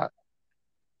me a shot.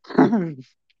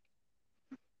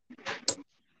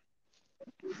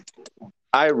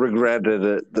 I regretted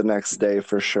it the next day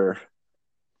for sure.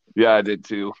 Yeah, I did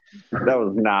too. That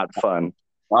was not fun.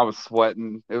 I was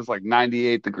sweating. It was like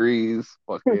 98 degrees.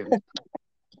 Fucking.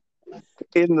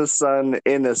 In the sun,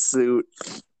 in a suit,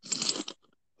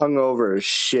 hungover as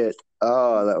shit.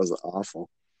 Oh, that was awful.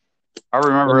 I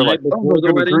remember The like, night I'm before not the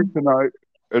gonna wedding? drink tonight.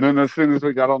 And then as soon as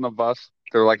we got on the bus,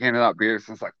 they were like handing out beers.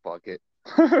 And I was like, fuck it.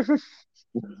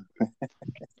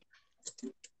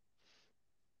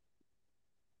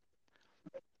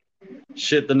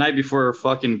 Shit, the night before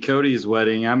fucking Cody's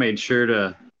wedding, I made sure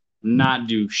to not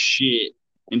do shit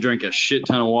and drink a shit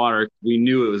ton of water. We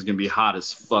knew it was gonna be hot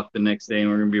as fuck the next day, and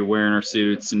we are gonna be wearing our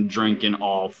suits and drinking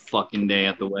all fucking day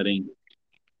at the wedding.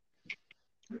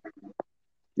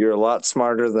 You're a lot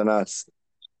smarter than us.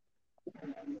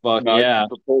 Fuck No, yeah.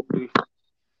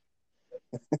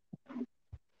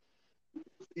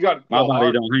 You got My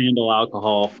body don't handle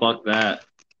alcohol. Fuck that.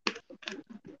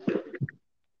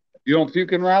 You don't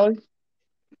puke and rally?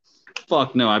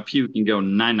 Fuck no, I puke and go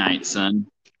night-night, son.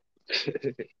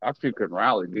 I puke and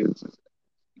rally, dude.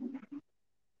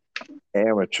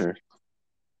 Amateur.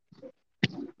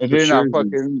 And For then sure, I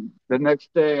fucking the next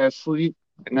day I sleep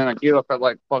and then I get up at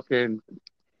like fucking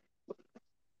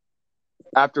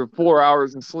after 4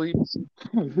 hours of sleep,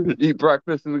 eat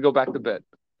breakfast and then go back to bed.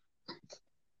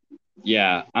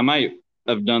 Yeah, I might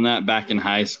have done that back in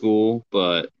high school,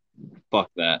 but fuck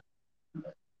that.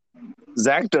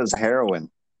 Zach does heroin.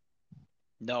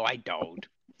 No, I don't.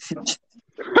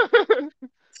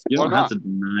 You Why don't have to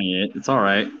deny it. It's all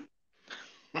right.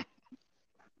 Just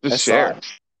I saw share.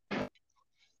 it.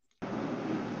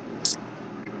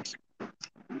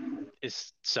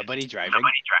 Is somebody driving?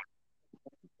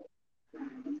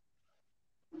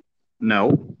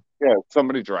 No, Yeah,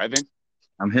 somebody driving.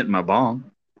 I'm hitting my bong.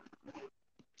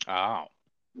 Oh.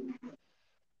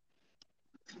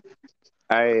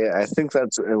 I think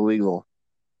that's illegal.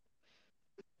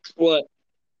 What?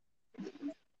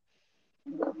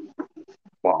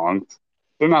 Bongs.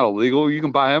 They're not illegal. You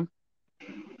can buy them.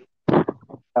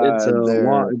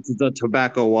 It's a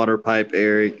tobacco water pipe,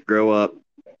 Eric. Grow up.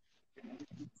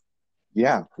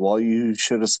 Yeah, well, you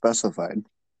should have specified.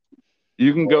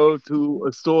 You can go to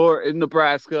a store in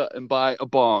Nebraska and buy a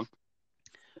bong.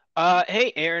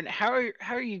 Hey Aaron, how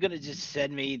are you gonna just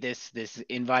send me this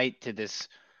invite to this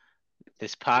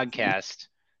podcast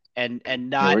and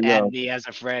not add me as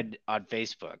a friend on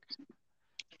Facebook?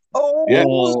 Oh, Yeah.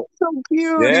 so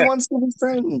cute. Yeah. He wants to be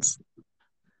friends.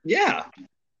 Yeah.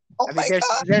 Oh I mean, my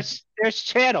God. there's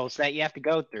channels that you have to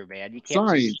go through, man. You can't.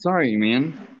 Sorry,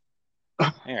 man.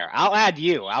 Here, I'll add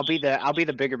you. I'll be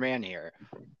the bigger man here.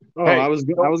 Oh, Hey, I was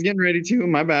getting ready to.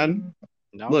 My bad.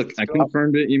 No, Look, I it's cool.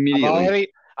 confirmed it immediately.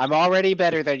 I'm already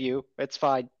better than you. It's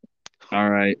fine. All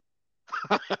right.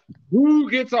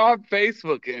 Who gets on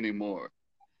Facebook anymore?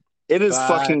 It is But-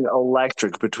 fucking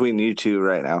electric between you two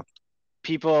right now.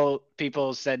 People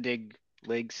sending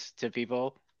links to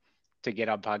people to get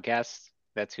on podcasts.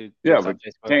 That's who Yeah, gets but on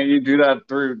Facebook. can't you do that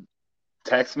through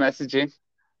text messaging?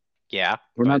 Yeah.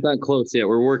 We're not that close yet.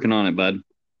 We're working on it, bud.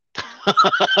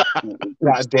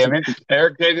 God damn it.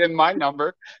 Eric gave in my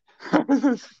number.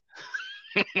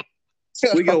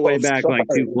 We go way Oh, back sorry. like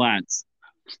two flats.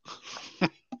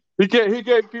 He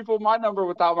gave people my number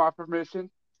without my permission.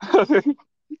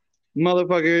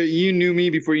 Motherfucker, you knew me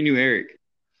before you knew Eric.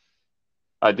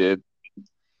 I did.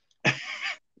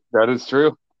 That is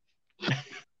true.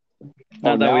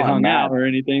 Not that we now I'm hung mad. out or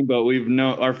anything, but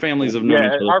our families have known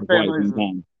Yeah, each other for quite some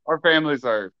time. our families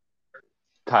are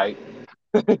tight.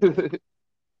 Ew.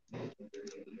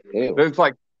 It's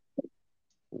like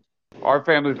our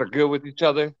families are good with each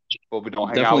other, but we don't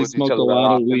hang out Definitely with each smoked other a that lot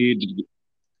of often. weed.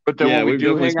 But then Yeah, when we we've do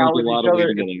definitely hang out smoked a with lot each of weed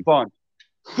other,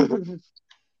 it's fun.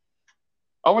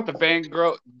 I went to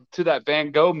that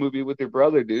Van Gogh movie with your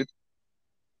brother, dude.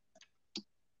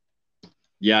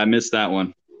 Yeah, I missed that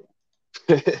one.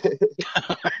 You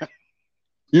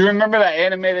remember that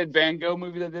animated Van Gogh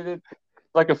movie that they did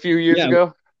like a few years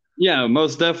ago? Yeah,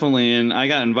 most definitely. And I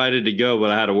got invited to go, but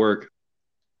I had to work.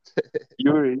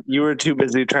 You were too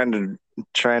busy trying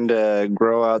to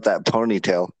grow out that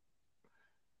ponytail.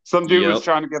 Some dude was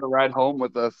trying to get a ride home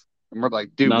with us, and we're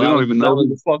like, dude, No, we don't even know who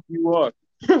the fuck you are.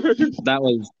 That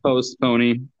was post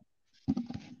Pony.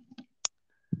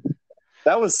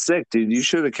 That was sick, dude. You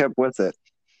should have kept with it.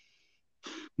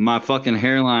 My fucking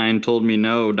hairline told me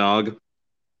no, dog.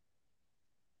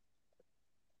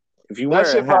 If you wear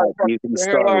a hat, you can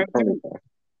start a pony.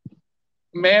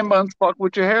 Man buns fuck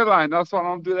with your hairline. That's why I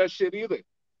don't do that shit either.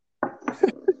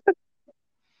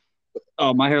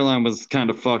 Oh, my hairline was kind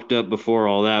of fucked up before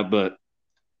all that, but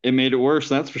it made it worse,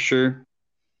 that's for sure.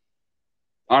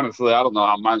 Honestly, I don't know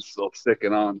how mine's still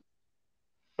sticking on,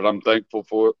 but I'm thankful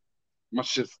for it. My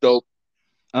shit's dope.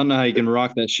 I don't know how you can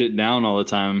rock that shit down all the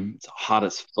time. It's hot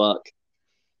as fuck.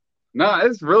 No,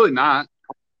 it's really not.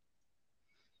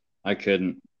 I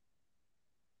couldn't.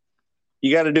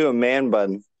 You got to do a man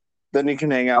bun. Then you can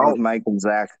hang out with Mike and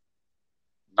Zach.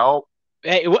 Nope.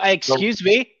 Hey, excuse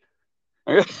me?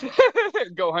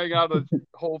 Go hang out at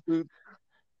Whole Foods.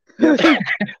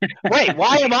 Wait,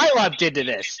 why am I lumped into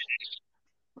this?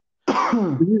 Zach, I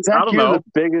don't you're know. the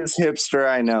biggest hipster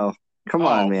I know. Come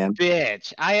on, man.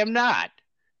 Bitch, I am not.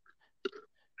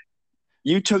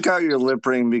 You took out your lip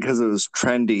ring because it was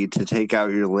trendy to take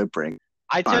out your lip ring.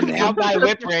 I took out my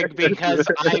lip ring because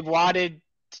I wanted,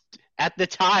 at the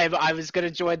time, I was going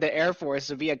to join the Air Force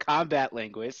and be a combat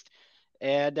linguist,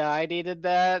 and I needed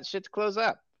that shit to close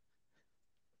up.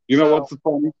 You know what's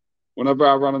funny? Whenever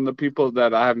I run into people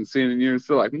that I haven't seen in years,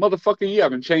 they're like, motherfucker, you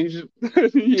haven't changed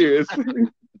in years.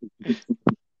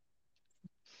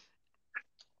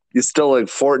 You're still like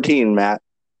 14, Matt.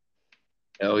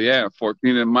 Hell yeah,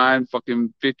 14 in mind,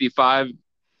 fucking 55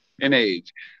 in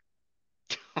age.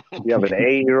 You have an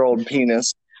 8-year-old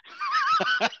penis.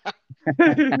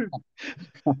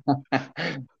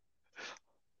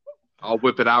 I'll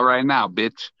whip it out right now,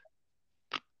 bitch.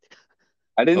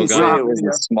 I didn't say it was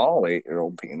a small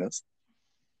 8-year-old penis.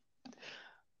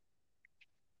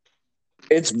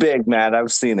 It's big, Matt.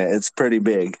 I've seen it. It's pretty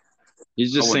big.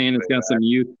 He's just saying it's got some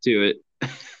youth to it.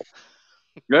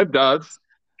 It does.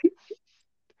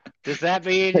 Does that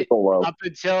mean up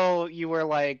until you were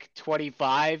like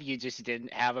 25, you just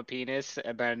didn't have a penis,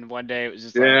 and then one day it was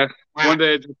just like... Yeah, one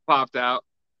day it just popped out.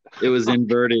 It was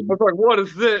inverted. I was like, what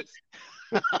is this?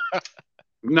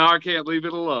 Now I can't leave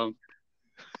it alone.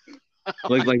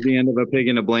 Looked like the end of a pig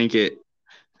in a blanket.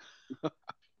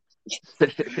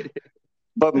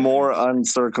 But more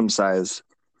uncircumcised.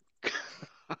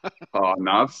 Oh,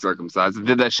 no, I'm circumcised. I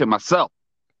did that shit myself.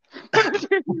 Oh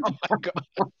my God.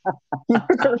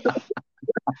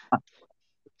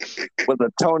 With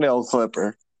a toenail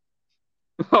clipper.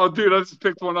 Oh, dude, I just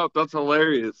picked one up. That's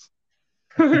hilarious.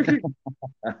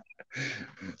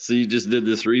 So you just did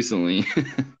this recently?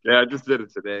 Yeah, I just did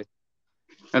it today.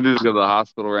 I need to go to the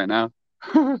hospital right now.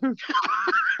 Oh my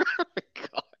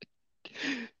God.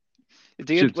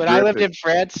 Dude, when I lived in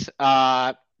France,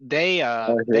 they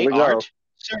aren't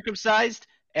circumcised,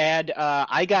 and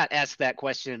I got asked that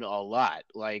question a lot.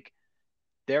 Like,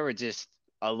 there were just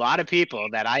a lot of people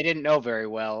that I didn't know very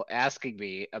well asking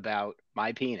me about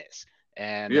my penis.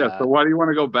 And yeah, so why do you want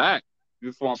to go back? You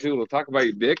just want people to talk about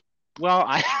your dick? Well,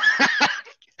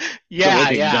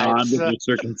 yeah. God with your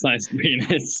circumcised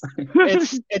penis.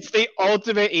 It's the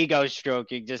ultimate ego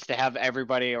stroking, just to have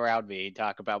everybody around me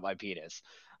talk about my penis.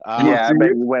 Yeah, I bet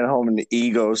you went home and the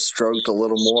ego stroked a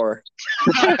little more.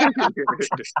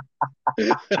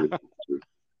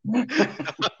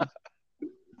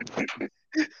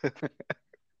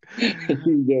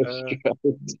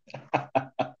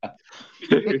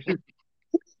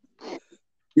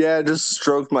 Yeah, I just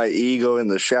stroked my ego in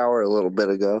the shower a little bit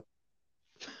ago.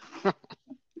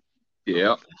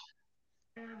 Yeah.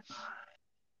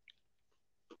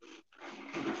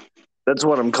 That's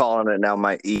what I'm calling it now,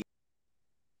 my ego.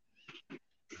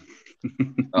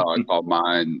 Oh, I called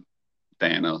mine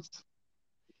Thanos.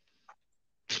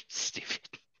 Stupid.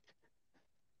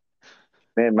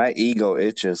 Man, my ego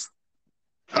itches.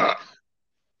 Why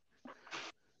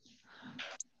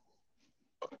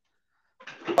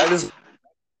does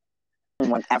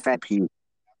one FFP?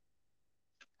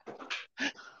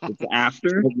 It's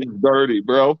after? It's dirty,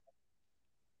 bro.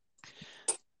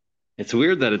 It's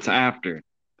weird that it's after.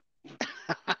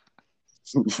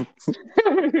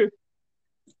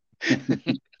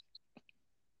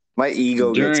 My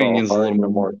ego gets all hard in the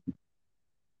morning.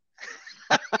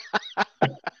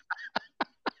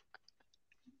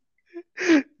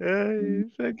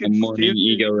 A morning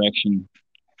ego erection.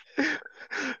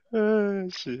 Oh,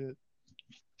 shit.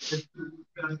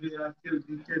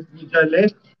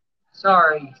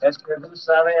 Sorry, est-ce que vous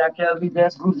savez à quelle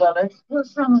vitesse vous allez? We're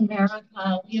from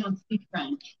America. We don't speak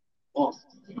French. What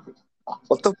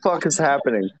the fuck is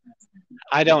happening?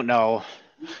 I don't know.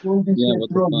 What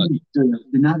the fuck?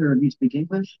 Neither of you speak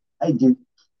English? I do.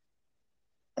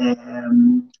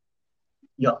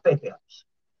 Your papers.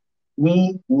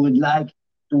 We would like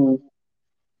to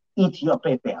eat your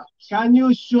papers. Can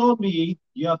you show me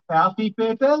your party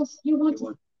papers?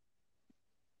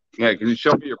 Yeah, can you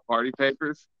show me your party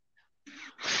papers?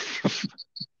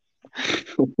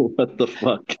 What the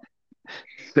fuck?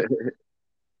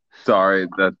 Sorry,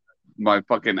 that my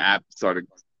fucking app started.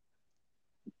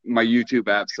 My YouTube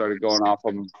app started going off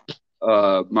on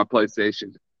my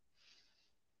PlayStation.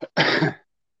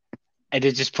 And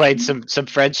it just played some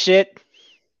French shit.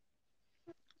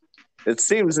 It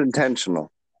seems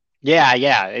intentional. Yeah.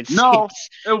 It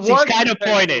was kind of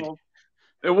pointed.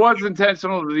 It was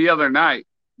intentional the other night.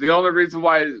 The only reason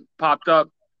why it popped up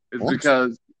is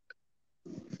because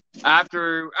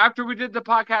after we did the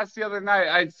podcast the other night,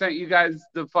 I sent you guys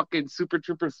the fucking Super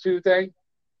Troopers 2 thing.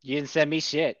 You didn't send me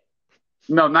shit.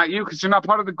 No, not you, because you're not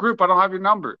part of the group. I don't have your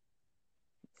number.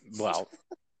 Well.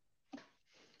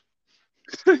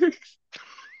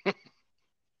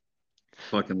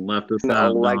 Fucking left us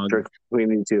out. Electric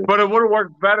between you two. But it would have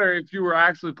worked better if you were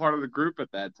actually part of the group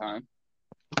at that time.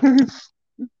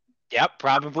 Yep,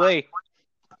 probably.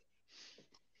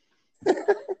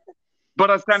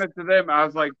 But I sent it to them. I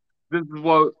was like, this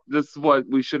is what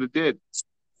we should have did.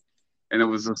 And it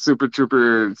was a Super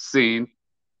Trooper scene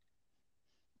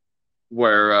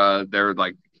where they're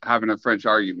like having a French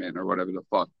argument or whatever the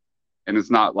fuck. And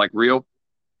it's not like real.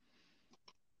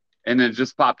 And it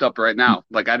just popped up right now.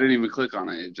 Like I didn't even click on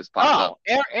it. It just popped up.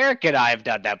 Eric and I have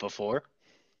done that before.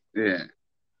 Yeah.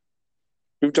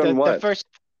 You've done what?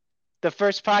 The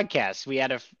first podcast, we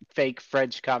had a fake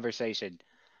French conversation.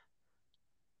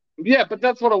 Yeah, but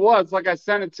that's what it was. Like I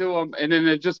sent it to him, and then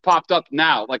it just popped up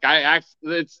now. Like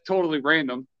it's totally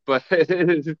random, but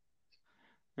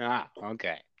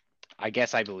okay. I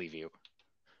guess I believe you.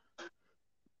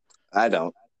 I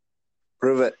don't.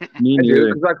 Prove it. Me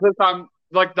neither. Because I clicked on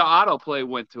like the autoplay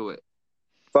went to it.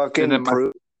 Fucking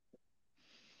prove.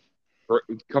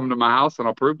 Come to my house and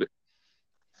I'll prove it.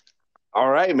 All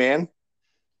right, man.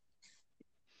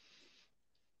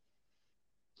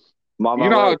 Mama, you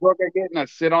know how drunk I get and I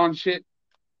sit on shit?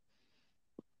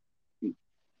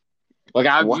 Like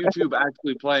I have YouTube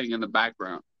actually playing in the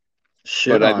background.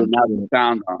 But I didn't have the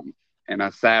sound on. And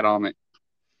I sat on it.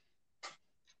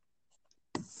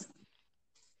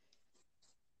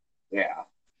 Yeah.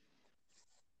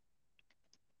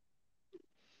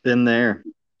 Been there.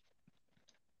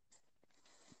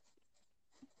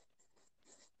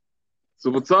 So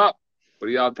what's up? What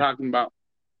are y'all talking about?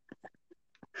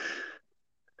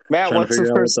 Matt, what's the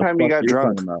first time you got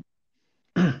drunk?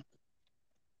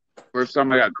 First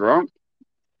time I got drunk?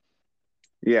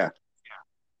 Yeah.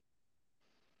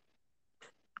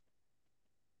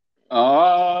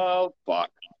 Oh,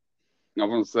 fuck. I'm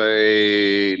going to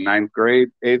say 9th grade,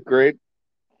 8th grade.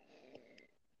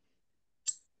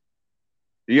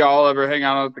 Do y'all ever hang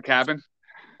out at the cabin?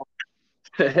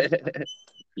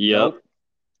 Yep.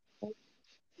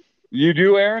 You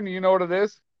do, Aaron? You know what it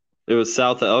is? It was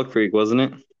south of Elk Creek, wasn't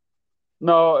it?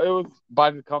 No, it was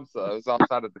by Tecumseh. It was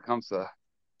outside of Tecumseh.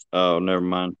 Oh, never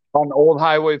mind. On Old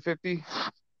Highway 50?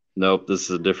 Nope, this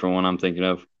is a different one I'm thinking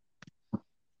of.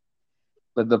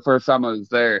 But the first time I was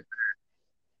there,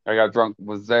 I got drunk,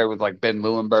 was there with like Ben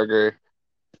Lewinberger.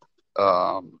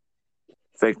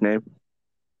 Fake name.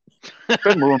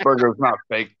 Ben Lewinberger is not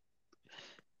fake.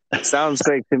 Sounds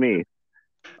fake to me.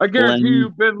 I guarantee you,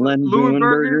 Ben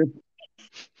Lewinberger.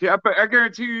 Yeah, but I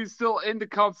guarantee you he's still in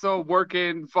Tecumseh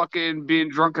working, fucking being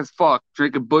drunk as fuck,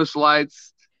 drinking Busch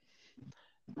Lights.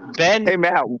 Ben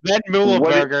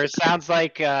Muhlenberger What sounds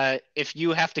like if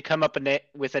you have to come up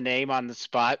with a name on the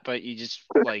spot, but you just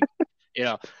like, you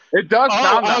know. It does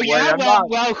sound that way. Yeah,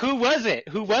 well, who was it?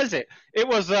 It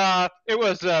was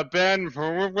Ben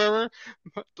Muhlenberger.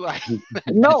 Like,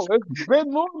 no, it's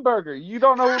Ben Muhlenberger. You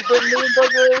don't know who Ben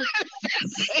Muhlenberger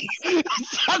is?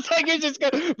 Sounds like you just go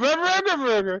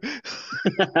Muhlenberger.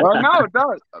 Oh no, it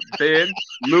does. Ben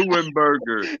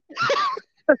Muhlenberger.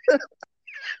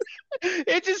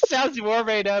 It just sounds more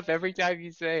made up every time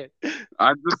you say it.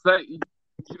 I'm just saying, you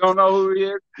don't know who he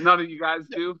is? None of you guys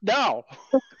do? No.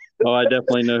 Oh, I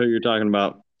definitely know who you're talking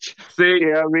about. See?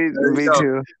 Yeah, me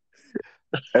too.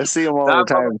 I see him all the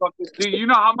time. Do you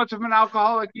know how much of an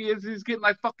alcoholic he is? He's getting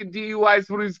like fucking DUIs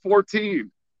when he's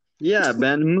 14. Yeah,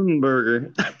 Ben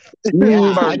Muhlenberger.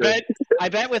 Yeah, I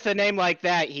bet with a name like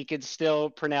that, he could still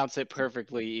pronounce it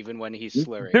perfectly even when he's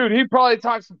slurring. Dude, he's probably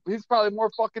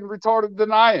more fucking retarded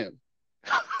than I am.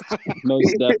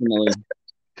 Most definitely.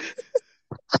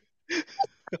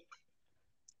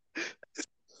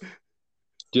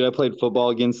 Dude, I played football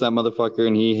against that motherfucker,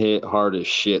 and he hit hard as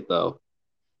shit, though.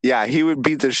 Yeah, he would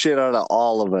beat the shit out of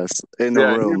all of us in the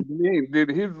room. He's mean, dude.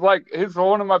 He's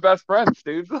one of my best friends,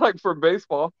 dude. Like for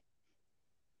baseball.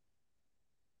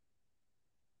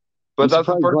 But that's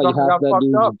the first time I got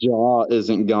fucked up. Jaw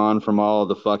isn't gone from all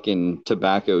the fucking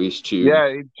tobacco he's chewed.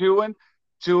 Yeah, he's chewing.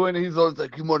 He's always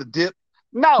like, "You want a dip?"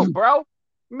 No, bro.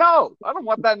 No, I don't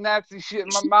want that nasty shit in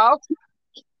my mouth.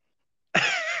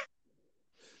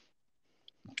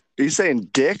 Are you saying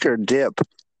dick or dip?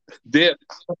 Dip.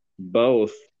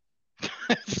 Both.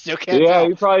 Still can't tell.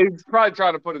 He's probably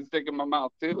trying to put his dick in my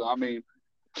mouth too. I mean,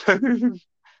 you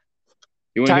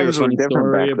want to hear a funny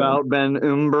story about Ben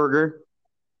Umberger?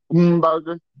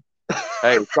 Umberger.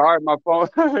 Hey, sorry, my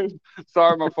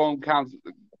phone counts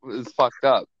is fucked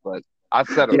up, but I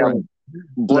said it right.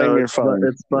 Blame your phone.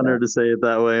 It's funner to say it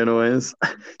that way, anyways.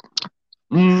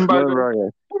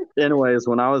 Anyways,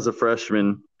 when I was a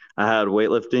freshman, I had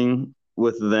weightlifting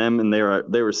with them, and they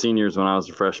were seniors when I was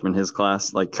a freshman. His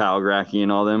class, like Kyle Gracky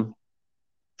and all them.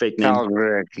 Fake name. Kyle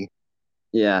Gracky.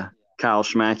 Yeah, Kyle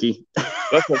Schmacky.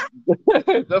 That's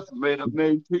a made up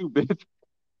name too, bitch.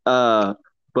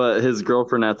 But his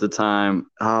girlfriend at the time,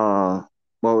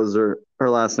 what was her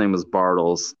last name was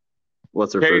Bartles.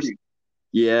 What's her Katie. first?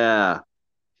 Yeah.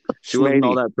 She wasn't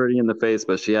all that pretty in the face,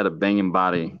 but she had a banging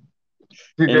body.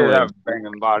 She did have a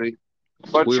banging body.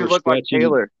 But she looked like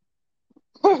Taylor.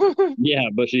 Yeah,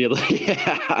 but she looked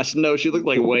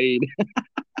like Wade.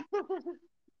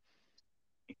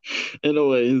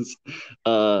 Anyways,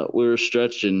 we were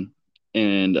stretching,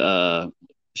 and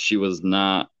she was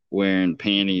not wearing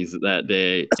panties that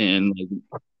day, and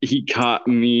he caught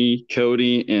me,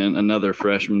 Cody, and another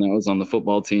freshman that was on the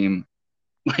football team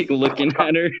looking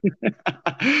at her.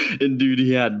 And dude,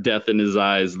 he had death in his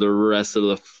eyes the rest of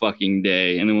the fucking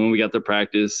day. And then when we got to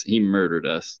practice, he murdered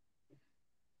us.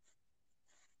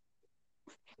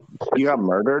 You got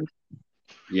murdered?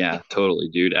 Yeah, totally,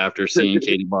 dude. After seeing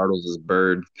Katie Bartles'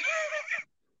 bird.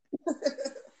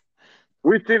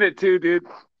 We've seen it too, dude.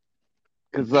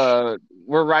 Because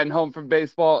we're riding home from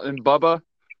baseball, and Bubba,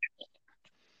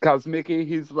 Kosmicki,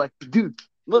 he's like, dude,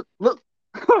 look.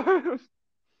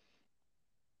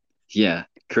 Yeah,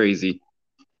 crazy.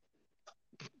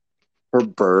 Her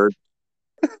bird.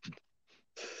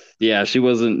 Yeah, she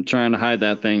wasn't trying to hide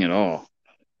that thing at all.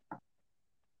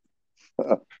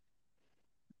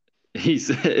 He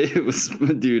said it was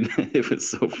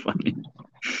so funny.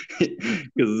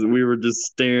 Because we were just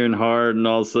staring hard, and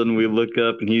all of a sudden we look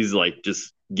up, and he's like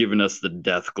just giving us the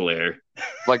death glare.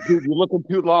 Like, dude, you're looking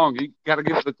too long. You gotta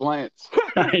give it a glance.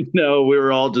 I know. We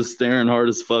were all just staring hard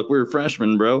as fuck. We were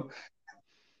freshmen, bro.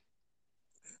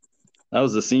 That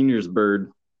was a senior's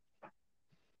bird.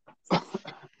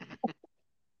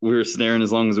 We were staring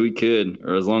as long as we could,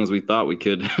 or as long as we thought we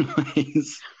could.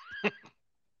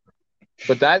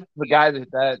 But that's the guy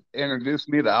that introduced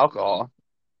me to alcohol.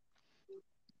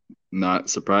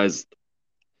 Not surprised.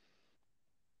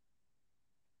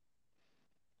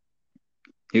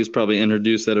 He was probably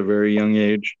introduced at a very young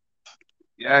age.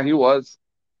 Yeah, he was.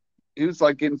 He was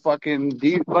like in fucking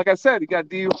like I said, he got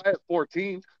DUI at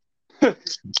 14.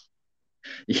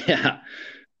 Yeah.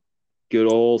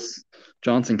 Good old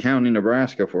Johnson County,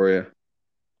 Nebraska for you.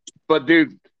 But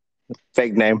dude,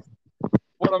 fake name.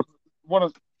 What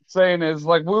I'm saying is,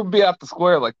 like, we would be at the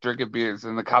square like drinking beers,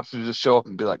 and the cops would just show up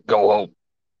and be like, "Go home."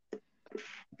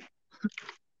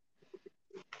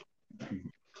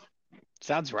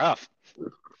 Sounds rough.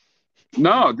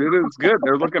 No, dude, it was good.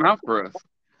 They're looking out for us.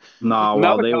 Nah,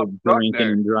 while they were drinking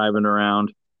and driving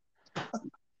around.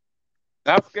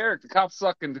 That's scary. The cops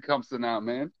suck in Tecumseh now,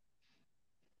 man.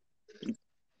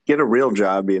 Get a real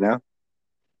job, you know?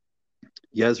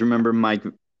 You guys remember Mike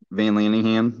Van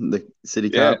Lanningham, the city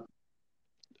cop?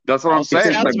 That's what I'm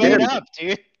saying. Sounds made up,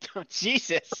 dude. Oh,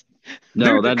 Jesus.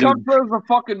 No, dude, Tecumseh is a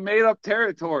fucking made-up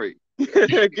territory.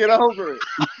 Get over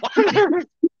it.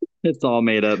 It's all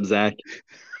made up, Zach.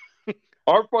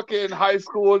 Our fucking high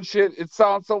school and shit, it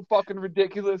sounds so fucking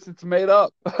ridiculous. It's made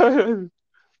up.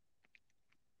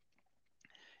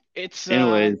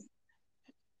 Anyways.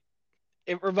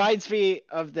 It reminds me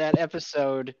of that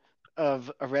episode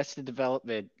of Arrested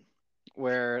Development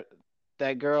where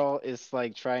that girl is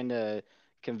like trying to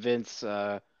convince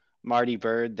Marty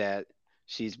Bird that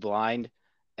she's blind,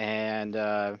 and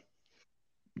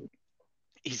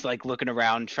he's like looking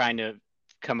around trying to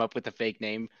come up with a fake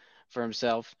name for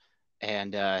himself,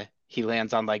 and he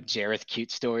lands on like Jareth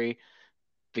Cute Story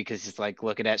because he's like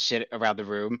looking at shit around the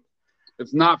room.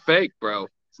 It's not fake, bro.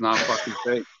 It's not fucking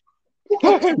fake.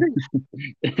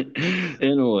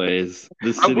 Anyways,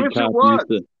 the city cop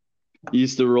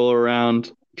used to roll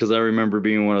around because I remember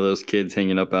being one of those kids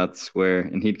hanging up at the square,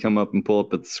 and he'd come up and pull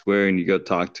up at the square, and you go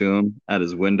talk to him at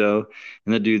his window,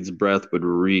 and the dude's breath would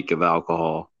reek of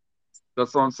alcohol.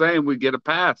 That's what I'm saying. We get a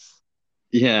pass.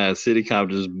 Yeah, city cop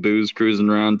just booze cruising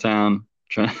around town.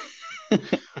 Trying.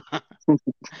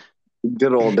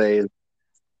 Good old days.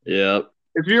 Yep.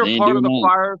 If you're part of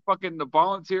the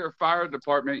volunteer fire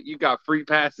department, you got free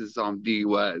passes on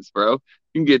DUIs, bro. You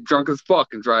can get drunk as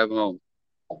fuck and drive home.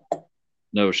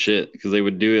 No shit, because they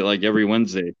would do it like every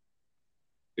Wednesday.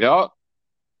 Yep.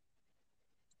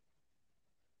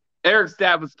 Eric's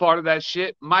dad was part of that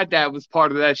shit. My dad was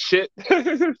part of that shit.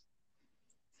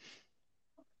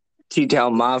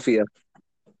 T-Town Mafia.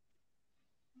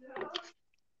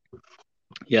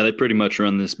 Yeah, they pretty much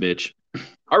run this bitch.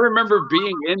 I remember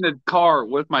being in the car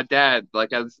with my dad,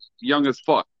 like as young as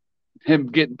fuck. Him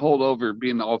getting pulled over,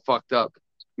 being all fucked up.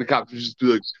 The cops would just be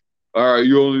like, all right,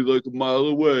 you're only like a mile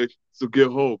away, so get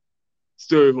home.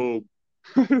 Stay home.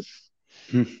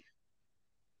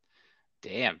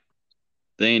 Damn.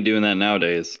 They ain't doing that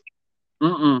nowadays.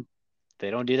 Mm-mm. They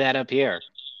don't do that up here.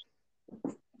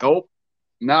 Nope.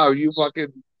 No, you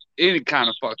fucking any kind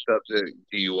of fucked up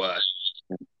DUI.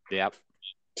 Yep.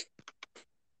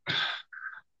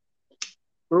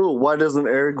 Ooh, why doesn't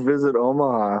Eric visit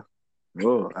Omaha?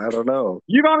 Oh, I don't know.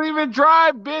 You don't even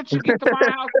drive, bitch. You get to my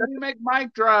house and you make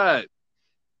Mike drive.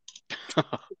 I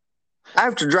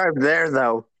have to drive there,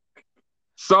 though.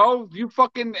 So, you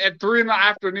fucking at 3 in the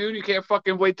afternoon, you can't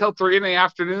fucking wait till 3 in the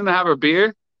afternoon to have a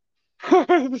beer?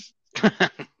 Hey,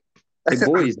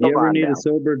 boys, do you ever need a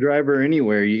sober driver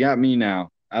anywhere? You got me now.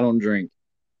 I don't drink.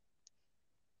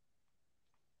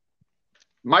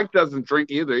 Mike doesn't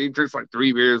drink either. He drinks like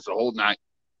 3 beers the whole night.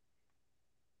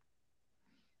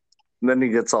 And then he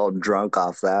gets all drunk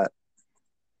off that.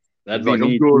 That'd He's be like,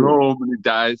 me I'm going too. home, and he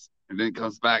dies, and then he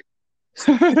comes back.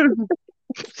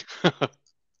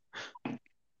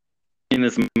 And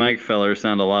this Mike feller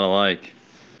sound a lot alike.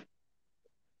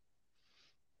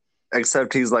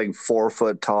 Except he's like 4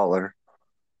 foot taller.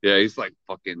 Yeah, he's like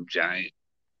fucking giant.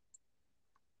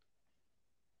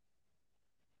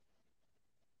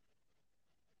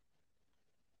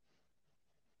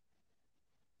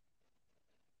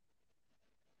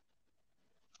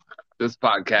 This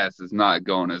podcast is not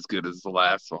going as good as the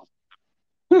last one.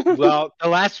 Well, the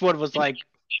last one was like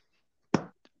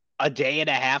a day and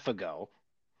a half ago.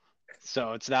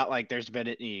 So it's not like there's been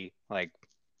any like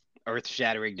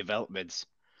earth-shattering developments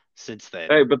since then.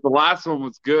 Hey, but the last one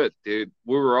was good, dude.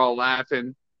 We were all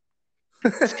laughing.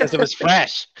 Because it was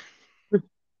fresh.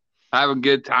 Having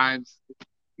good times.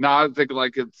 No, I think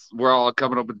like we're all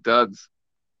coming up with duds.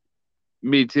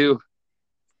 Me too.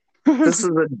 This is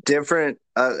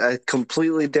a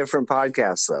completely different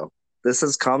podcast, though. This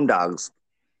is Cumdogs.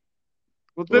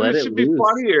 Well, then it should be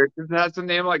funnier because it has a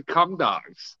name like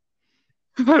Cumdogs.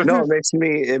 No,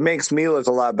 it makes me look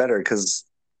a lot better because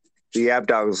the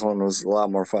Yapdogs one was a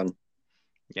lot more fun.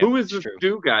 Yep, who is this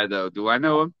Stu guy though? Do I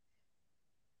know him?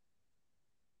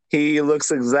 He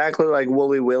looks exactly like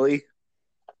Wooly Willy,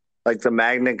 like the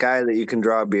magnet guy that you can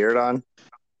draw a beard on.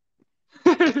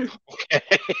 Okay.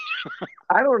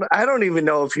 I don't even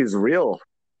know if he's real.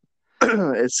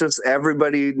 It's just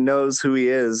everybody knows who he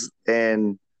is,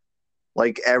 and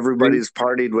like everybody's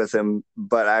partied with him,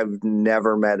 but I've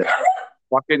never met him.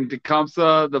 Fucking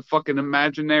Tecumseh, the fucking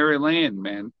imaginary land,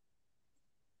 man.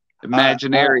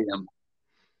 Imaginarium.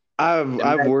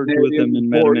 I've worked with him and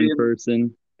met him in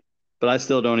person, but I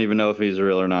still don't even know if he's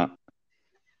real or not.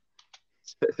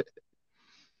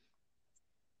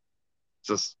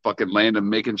 Just fucking land and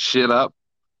making shit up.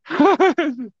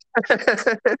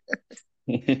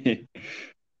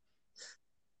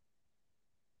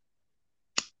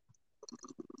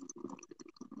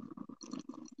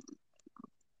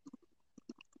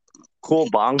 Cool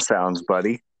bong sounds,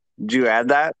 buddy. Did you add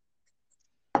that?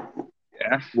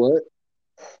 Yeah. What?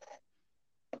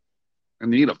 I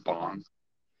need a bong.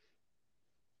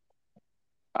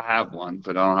 I have one,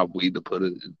 but I don't have weed to put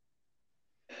it in.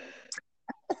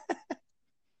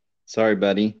 Sorry,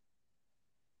 buddy.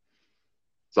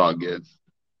 It's all good.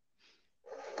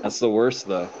 That's the worst,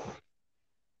 though.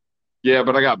 Yeah,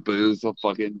 but I got booze. I'll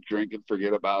fucking drink and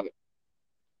forget about it.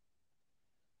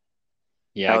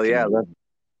 Yeah. Hell yeah.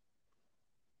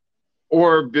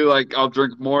 Or be like, I'll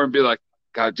drink more and be like,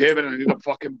 God damn it, I need a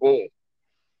fucking bowl.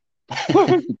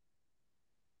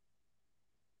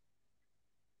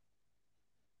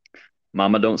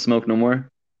 Mama don't smoke no more?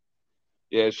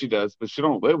 Yeah, she does, but she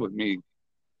don't live with me.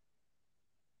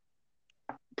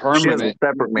 Permanent. She has a Permanent.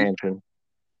 separate mansion.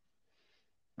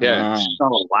 Yeah, she's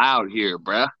not allowed here,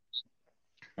 bruh.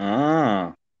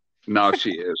 Ah. No,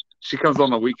 she is. She comes on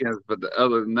the weekends, but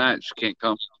other than that, she can't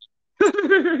come.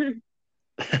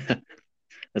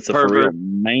 That's a for real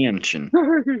mansion.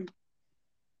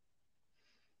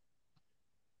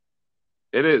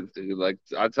 It is, dude. Like,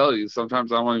 I tell you,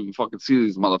 sometimes I don't even fucking see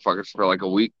these motherfuckers for like a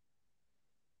week.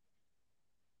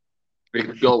 They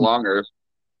could go longer,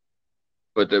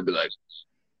 but they'd be like,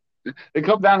 they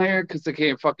come down here because they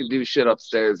can't fucking do shit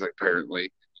upstairs,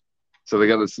 apparently. So they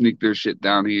got to sneak their shit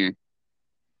down here.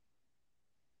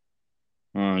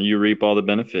 You reap all the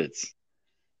benefits.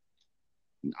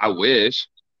 I wish.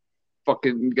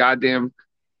 Fucking goddamn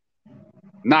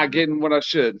not getting what I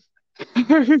should.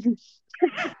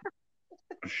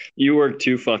 You work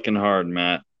too fucking hard,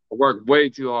 Matt. I work way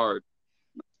too hard.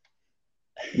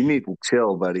 You need to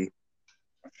chill, buddy.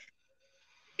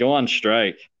 Go on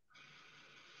strike.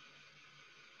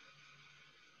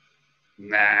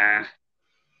 Nah.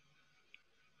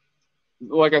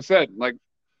 Like I said, like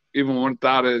even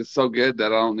without it, it's so good that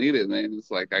I don't need it, man.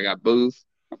 It's like I got booze.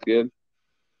 I'm good.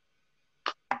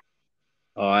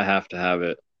 Oh, I have to have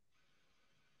it.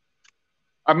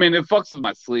 I mean, it fucks with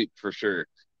my sleep for sure.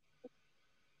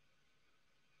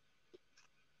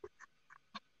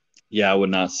 Yeah, I would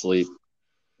not sleep.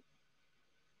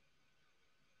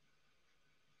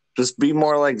 Just be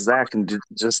more like Zach and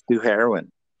just do heroin.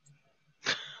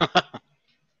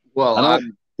 Well, I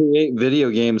don't create video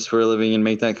games for a living and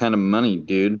make that kind of money,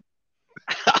 dude.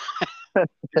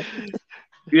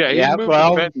 Yeah,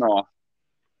 well, fentanyl.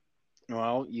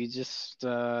 Well, you just,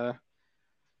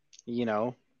 you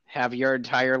know, have your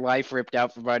entire life ripped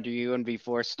out from under you and be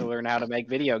forced to learn how to make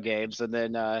video games, and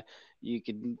then you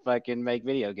can fucking make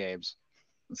video games.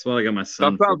 That's why I got my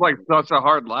son. That sounds like such a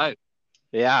hard life.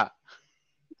 Yeah.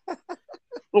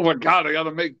 Oh my god, I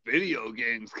gotta make video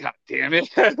games. God damn it.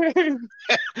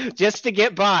 Just to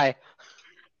get by.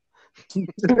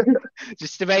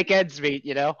 Just to make ends meet,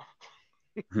 you know?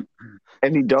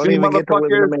 And you don't even get to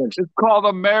live in a mansion. It's called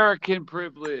American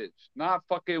privilege, not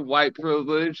fucking white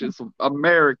privilege. It's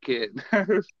American.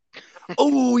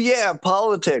 Oh, yeah,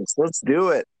 politics. Let's do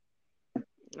it.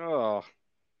 Oh.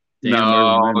 Damn,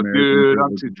 no, dude,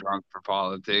 I'm too drunk for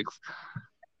politics.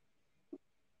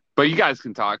 But you guys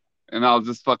can talk, and I'll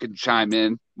just fucking chime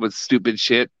in with stupid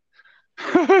shit.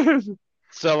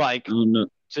 So, like,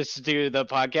 just do the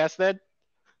podcast then?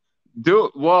 Do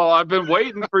it. Well, I've been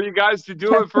waiting for you guys to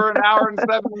do it for an hour and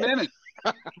 7 minutes.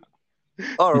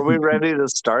 Oh, are we ready to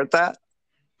start that?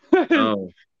 Oh.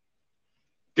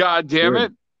 God damn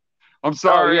it. I'm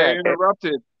sorry I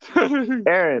interrupted.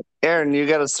 Aaron, you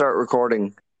got to start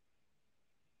recording.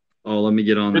 Oh, let me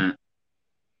get on that.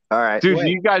 All right. Dude, do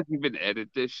you guys even edit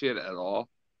this shit at all?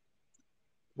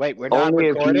 Wait, we're not Only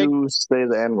recording? if you say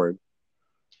the N-word.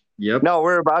 Yep. No,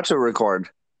 we're about to record.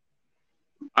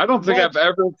 I don't think I've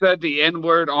ever said the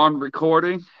N-word on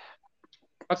recording.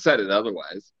 I've said it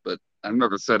otherwise, but I've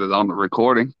never said it on the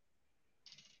recording.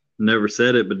 Never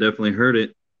said it, but definitely heard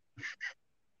it.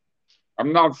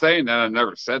 I'm not saying that I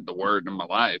never said the word in my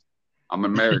life. I'm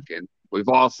American. We've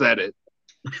all said it.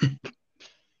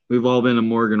 We've all been to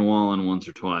Morgan Wallen once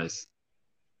or twice.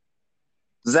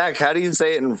 Zach, how do you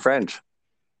say it in French?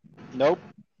 Nope.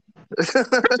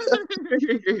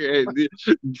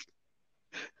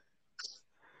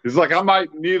 He's like, I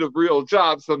might need a real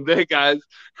job someday, guys.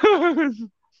 I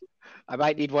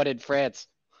might need one in France.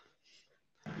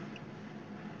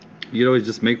 You could always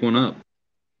just make one up.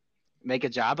 Make a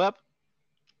job up?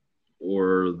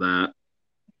 Or that.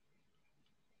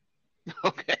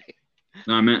 Okay.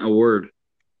 No, I meant a word.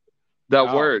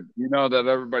 That word, you know, that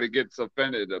everybody gets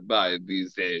offended by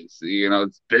these days. You know,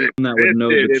 it's been that would know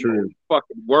the truth. The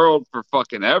fucking world for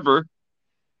fucking ever.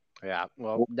 Yeah,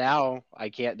 well, now I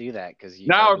can't do that because you.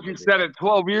 Now, if you said it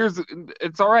 12 years,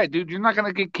 it's all right, dude. You're not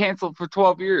gonna get canceled for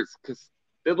 12 years because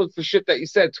they look for shit that you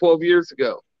said 12 years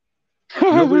ago.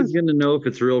 Nobody's gonna know if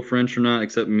it's real French or not,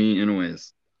 except me,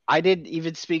 anyways. I didn't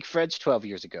even speak French 12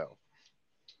 years ago.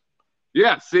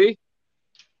 Yeah, see,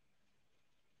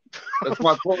 that's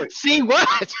my point. See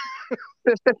what?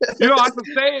 You don't have to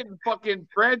say it in fucking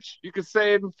French. You can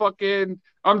say it in fucking.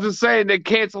 I'm just saying they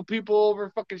cancel people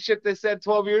over fucking shit they said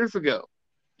 12 years ago.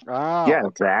 Oh. Yeah,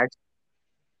 Zach.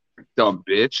 Dumb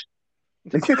bitch.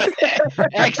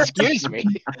 Excuse me.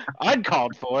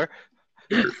 Uncalled for.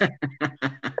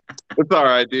 It's all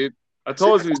right, dude. I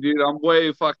told you, dude, I'm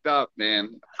way fucked up,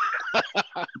 man.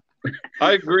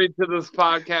 I agreed to this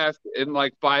podcast in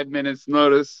like 5 minutes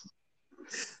notice.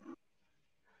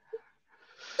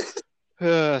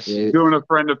 Doing a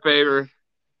friend a favor.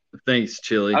 Thanks,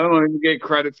 Chili. I don't even get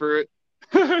credit for it.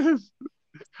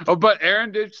 Oh, but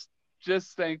Aaron did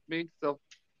just thank me, so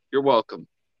you're welcome.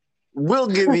 We'll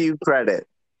give you credit.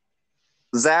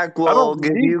 Zach will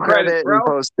give you credit and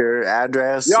post your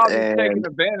address. Y'all just taking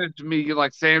advantage of me. You're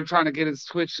like Sam trying to get his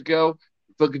Twitch to go.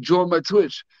 Fucking join my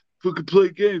Twitch. Fucking play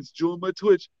games. Join my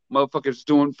Twitch. Motherfuckers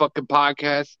doing fucking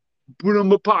podcasts. Put on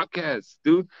my podcast,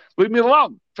 dude. Leave me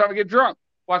alone. I'm trying to get drunk.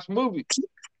 Watch movies.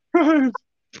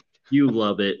 You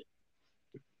love it.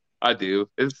 I do.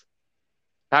 It's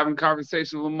having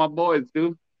conversations with my boys,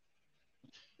 dude.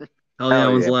 Hell yeah.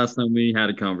 When's the last time we had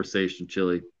a conversation,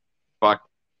 Chili? Fuck.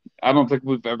 I don't think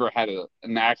we've ever had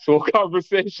an actual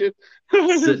conversation.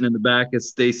 Sitting in the back of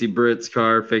Stacy Britt's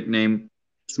car, fake name,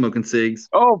 smoking cigs.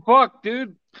 Oh, fuck,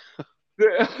 dude.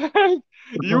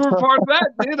 You were part of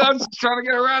that, dude. I was just trying to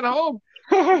get around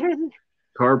home.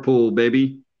 Carpool,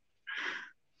 baby.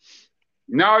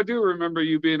 Now I do remember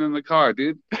you being in the car,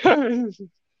 dude.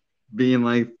 Being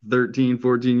like 13,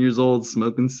 14 years old,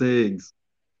 smoking cigs.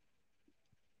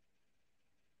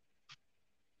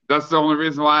 That's the only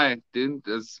reason why I didn't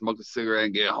just smoke a cigarette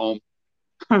and get home.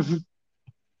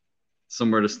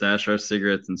 Somewhere to stash our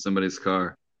cigarettes in somebody's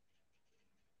car.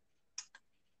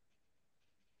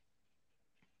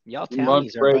 Y'all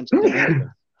townies are a bunch of developers.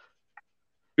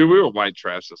 Dude, we were white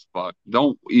trash as fuck.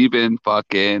 Don't even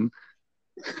fucking.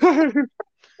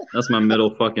 That's my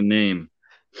middle fucking name.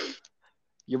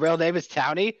 Your real name is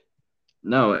Townie?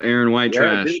 No, Aaron White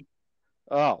Trash. Dude.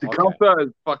 Oh, okay. Tecumseh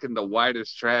is fucking the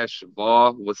whitest trash of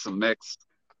all with some mix.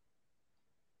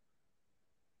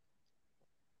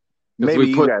 Maybe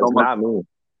you guys, not me.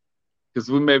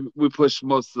 Because we pushed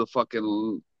most of the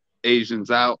fucking Asians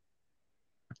out.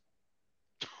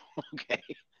 Okay.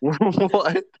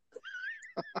 What?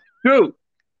 Dude.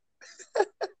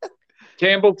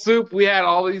 Campbell soup, we had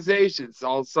all these Asians.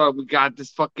 All of a sudden, we got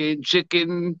this fucking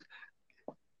chicken,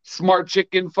 smart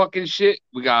chicken fucking shit.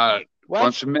 We got a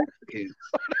bunch of Mexicans.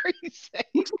 What are you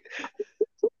saying?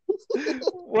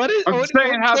 I'm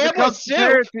saying how the Cumdog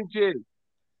heritage is,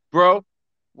 bro.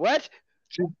 What?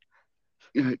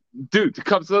 Dude, the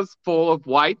Cumdog's full of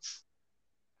whites.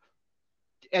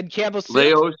 And Campbell soup?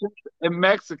 Laotians and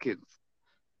Mexicans.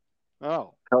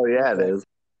 Oh. Oh, yeah, it is.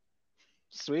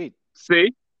 Sweet.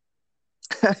 See?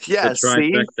 Yeah,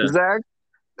 see, Zach?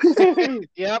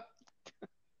 Yep.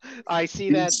 I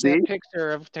see that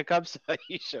picture of Tecumseh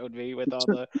you showed me with all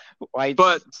the whites.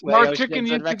 But smart chicken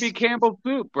used to be Campbell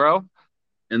soup, bro.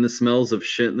 And the smells of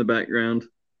shit in the background.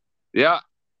 Yeah.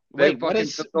 Wait, what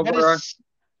is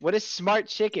smart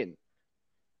chicken?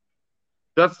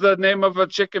 That's the name of a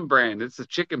chicken brand. It's a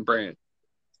chicken brand.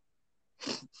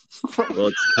 Well,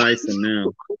 it's Tyson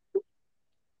now.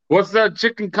 What's the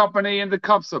chicken company in the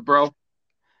Tecumseh, bro?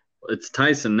 It's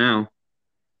Tyson now.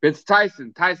 It's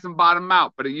Tyson. Tyson bought him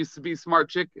out, but it used to be Smart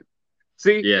Chicken.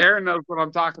 See, yeah. Aaron knows what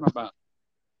I'm talking about.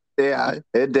 Yeah,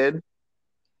 it did.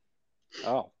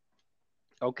 Oh,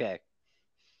 okay.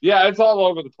 Yeah, it's all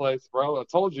over the place, bro. I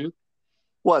told you.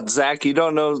 What, Zach? You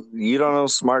don't know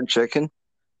Smart Chicken?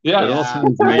 Yeah, it all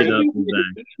sounds made up,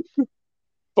 Zach.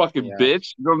 Fucking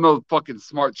bitch! You don't know fucking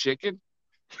Smart Chicken?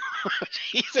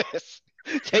 Jesus,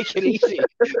 take it easy.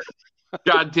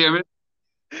 God damn it!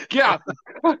 Yeah.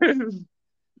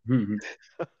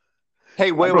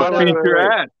 Hey, wait, your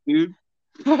ass, dude.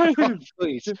 Oh,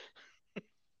 please.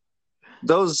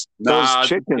 Those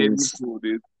chickens, cool,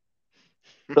 dude.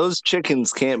 Those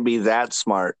chickens can't be that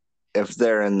smart if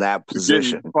they're in that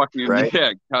position, right?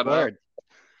 Yeah, cut up.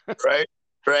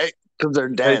 Right, because they're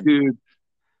dead. Hey, dude,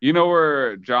 you know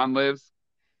where John lives?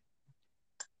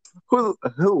 Who?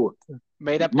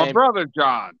 Made up My name. brother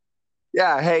John.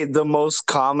 Yeah, hey, the most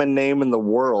common name in the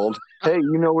world. Hey,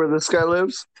 you know where this guy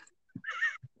lives?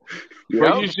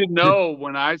 Well, you should know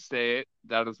when I say it,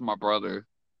 that is my brother.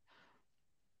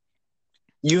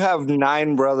 You have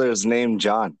 9 brothers named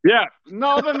John. Yeah.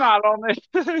 No, they're not on it.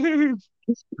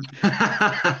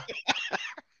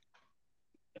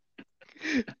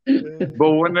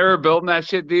 But when they were building that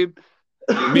shit, dude,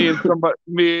 me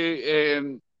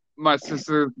and my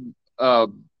sister's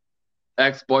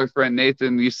ex-boyfriend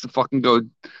Nathan used to fucking go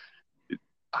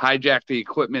hijack the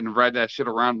equipment and ride that shit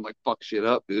around and like fuck shit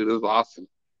up, dude. It was awesome.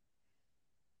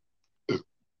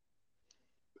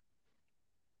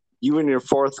 You and your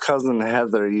 4th cousin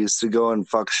Heather used to go and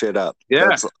fuck shit up. Yeah,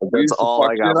 that's all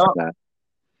I got from that.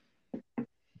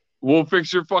 We'll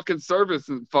fix your fucking service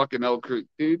in fucking Elk Creek,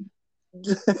 dude.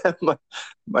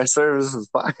 my service is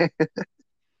fine.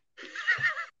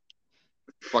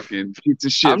 Fucking piece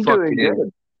of shit. I'm doing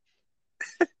good.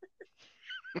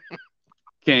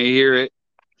 Can't hear it.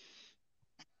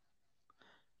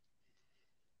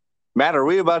 Matt, are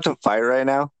we about to fight right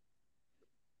now?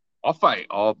 I'll fight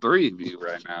all 3 of you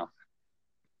right now.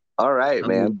 All right,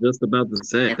 man. I was just about to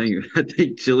say, I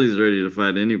think Chili's ready to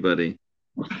fight anybody.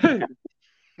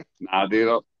 Nah,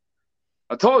 dude.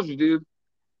 I told you, dude.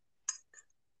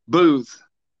 Booze.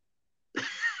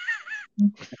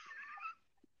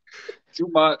 Too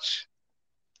much.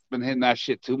 Been hitting that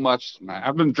shit too much.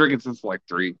 I've been drinking since like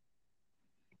 3.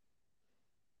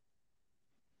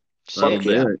 That'll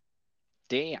do it.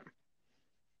 Damn.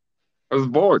 I was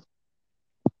bored.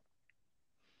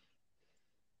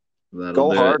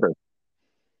 Go harder.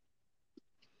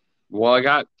 Well, I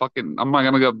got fucking. I'm not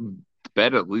gonna go to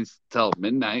bed at least till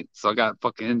midnight, so I got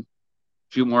fucking a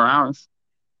few more hours.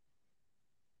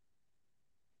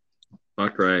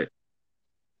 Fuck right.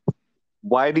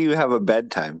 Why do you have a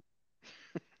bedtime?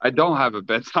 I don't have a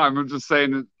bedtime. I'm just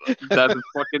saying that it's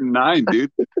fucking 9,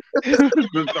 dude.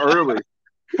 It's early.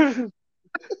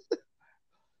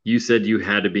 You said you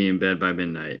had to be in bed by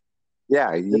midnight.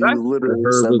 Yeah, you literally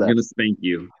Herb said was that. gonna spank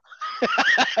you.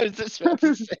 I was just about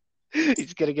to say,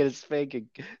 he's gonna get a spanking.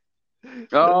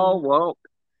 Oh well,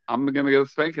 I'm gonna get a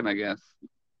spanking, I guess.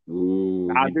 Ooh,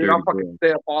 Nah, dude, I'll fucking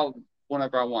stay up all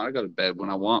whenever I want. I go to bed when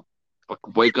I want.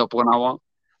 Fucking wake up when I want.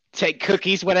 Take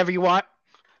cookies whenever you want.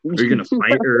 Are you gonna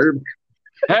fight Herb?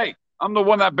 Hey, I'm the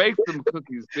one that bakes them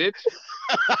cookies, bitch.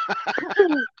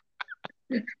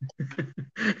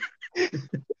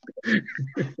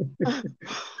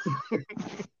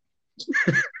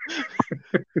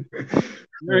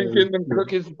 You ain't getting them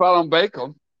cookies if I don't bake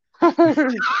them.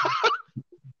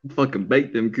 Fucking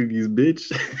bake them cookies,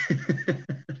 bitch.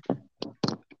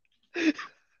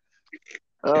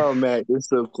 Oh man, you're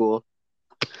so cool.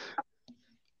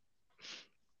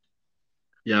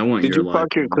 Yeah, I want Did your you life.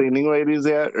 fuck your cleaning ladies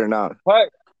yet or not? Hey,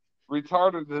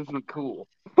 retarded isn't cool.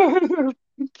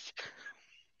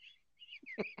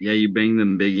 Yeah, you bang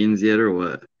them biggins yet or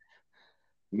what?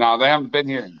 No, they haven't been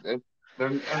here. They're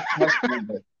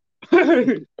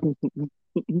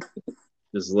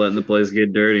Just letting the place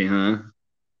get dirty, huh?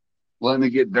 letting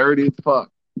it get dirty as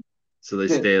fuck. So they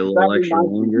stay a little extra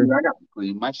longer. I got to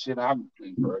clean my shit. I haven't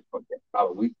cleaned for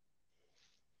about a week.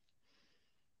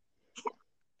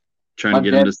 Trying to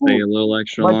get them to stay a little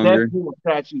extra longer. My Deadpool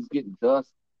statue's getting dust.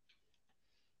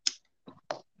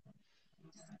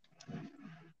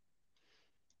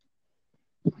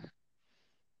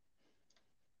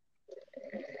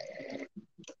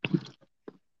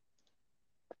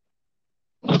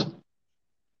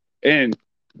 And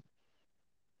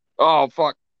oh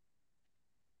fuck,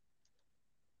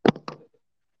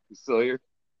 you still here?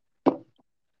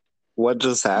 What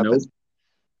just happened?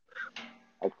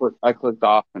 Nope. I clicked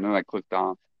off and then I clicked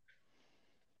on.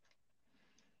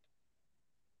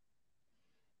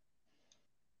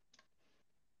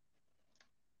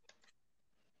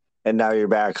 And now you're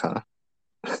back, huh?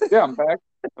 Yeah, I'm back.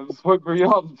 I was waiting for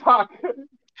y'all to talk.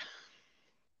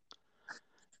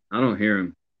 I don't hear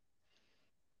him.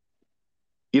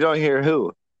 You don't hear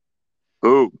who?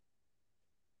 Who?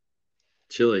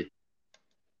 Chili.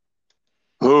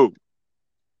 Who?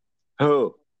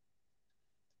 Who?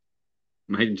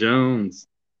 Mike Jones.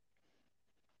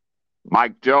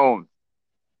 Mike Jones.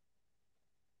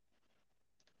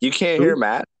 You can't hear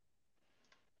Matt?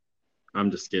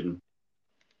 I'm just kidding.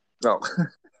 No.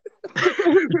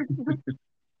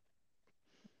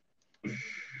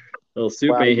 Well,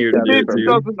 Soup ain't here to do it, He too.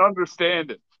 doesn't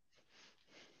understand it.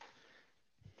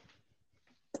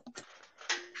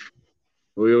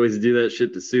 We always do that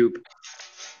shit to Soup.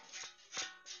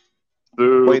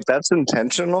 Wait, that's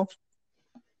intentional?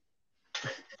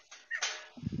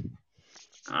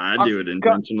 I do it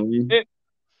intentionally.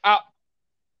 Out.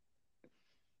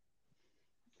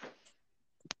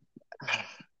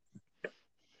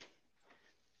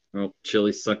 Oh,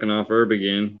 Chili's sucking off Herb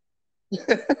again.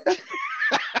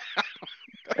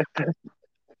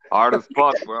 Hard as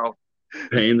fuck, bro.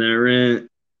 Paying that rent.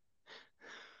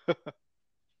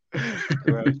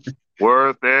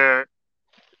 Worth it.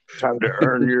 Time to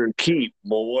earn your keep,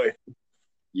 boy.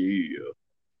 Yeah.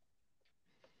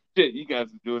 Shit, you guys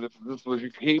are doing it. This was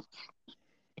your keep.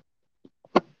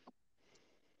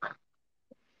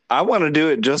 I want to do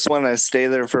it just when I stay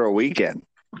there for a weekend.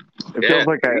 It feels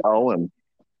like I owe him.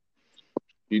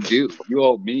 You do. You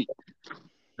owe me.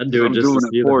 I'd do it just to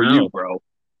see for the you, bro.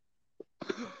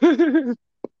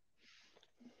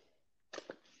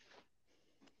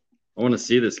 I want to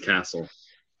see this castle.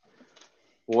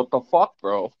 What the fuck,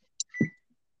 bro?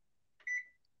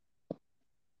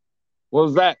 What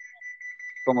was that?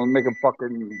 Someone making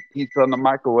fucking pizza in the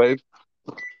microwave.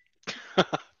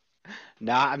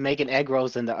 Nah, I'm making egg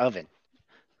rolls in the oven.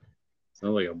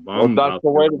 Sounds like a bomb. Well, that's the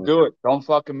way to do it. Don't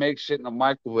fucking make shit in the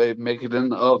microwave. Make it in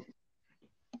the oven.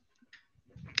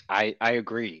 I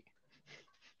agree.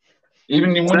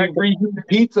 Even when you reheat the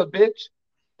pizza, bitch,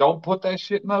 don't put that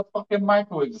shit in the fucking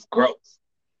microwave. It's gross.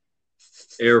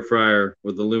 air fryer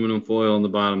with aluminum foil on the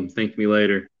bottom. Thank me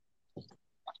later.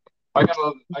 I got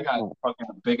a fucking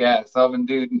big ass oven,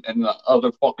 dude, and the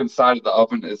other fucking side of the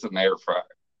oven is an air fryer.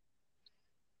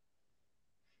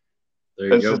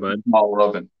 There you go, bud. A small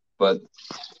oven, but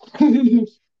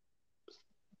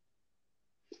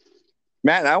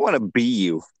Matt, I want to be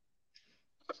you.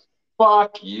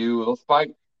 Fuck you, little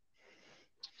Spike.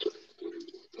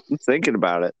 I'm thinking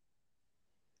about it.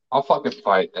 I'll fucking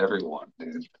fight everyone,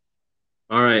 dude.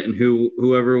 All right, and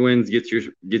whoever wins gets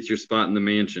your spot in the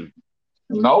mansion.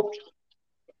 Nope.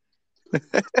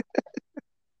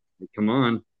 Come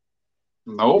on.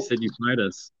 Nope. You said you fight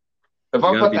us. If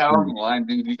I put that on the line,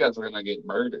 dude, you guys are gonna get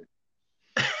murdered.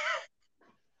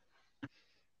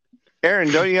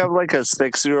 Aaron, don't you have like a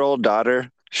 6-year-old daughter?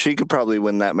 She could probably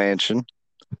win that mansion.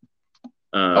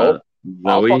 Nope.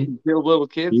 I'll Zoe, fucking kill little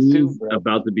kids too, bro.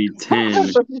 About to be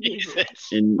 10,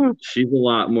 and she's a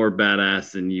lot more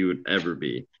badass than you would ever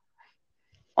be.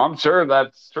 I'm sure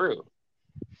that's true.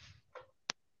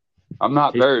 I'm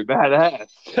not very badass.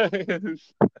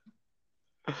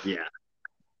 Yeah.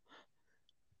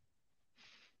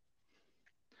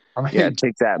 Yeah,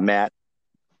 take that, Matt.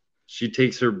 She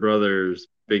takes her brother's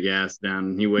big ass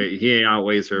down, and he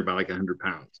outweighs her by like 100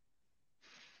 pounds.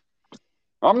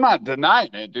 I'm not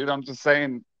denying it, dude. I'm just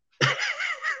saying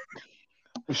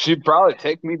she'd probably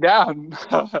take me down.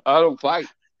 I don't fight.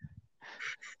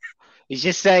 He's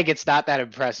just saying it's not that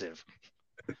impressive.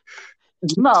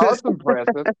 No, it's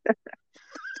impressive.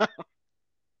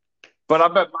 But I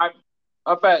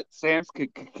bet Sam's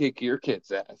could kick your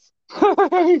kid's ass.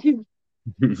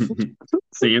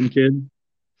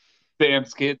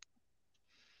 Sam's kid.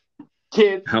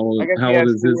 Kid. How old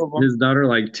is his daughter?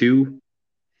 Like 2?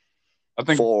 I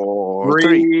think 4,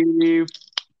 3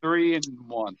 and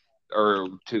 1 or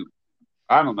 2.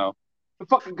 I don't know. The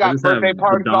fucking got birthday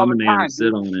parties all the time.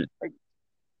 Sit on it.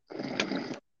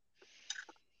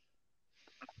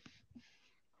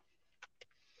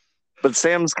 But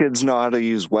Sam's kids know how to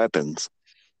use weapons.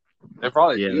 They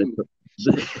probably do.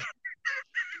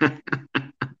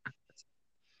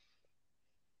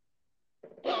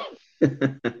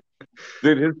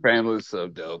 Dude, his family is so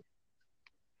dope.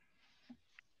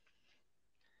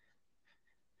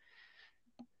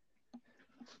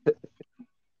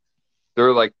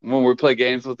 They're like, when we play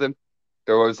games with them,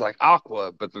 they're always like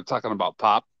Aqua, but they're talking about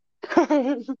Pop.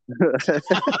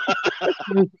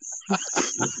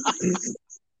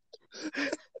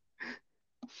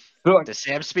 Does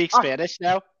Sam speak Spanish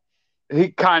now?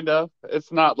 He kind of.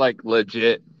 It's not like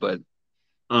legit, but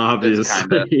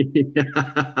obviously.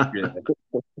 Yeah.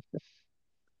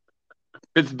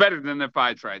 It's better than if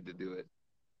I tried to do it.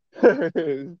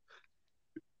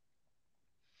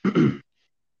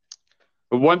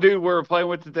 But one dude we were playing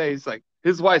with today, he's like,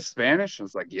 his wife's Spanish? I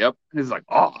was like, yep. He's like,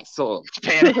 oh, so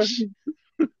Spanish.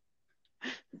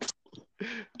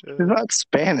 They're not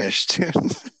Spanish, dude.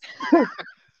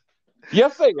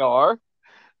 Yes, they are.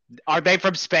 Are they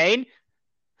from Spain?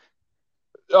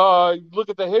 Look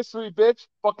at the history, bitch.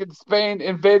 Fucking Spain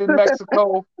invaded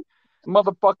Mexico,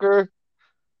 motherfucker.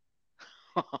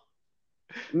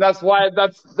 And that's why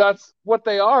that's what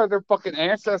they are. Their fucking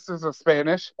ancestors are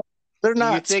Spanish. They're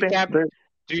not.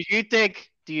 Do you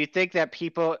think that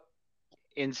people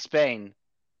in Spain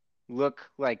look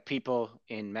like people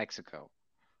in Mexico?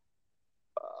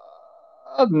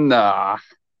 Nah,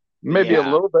 maybe a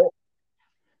little bit.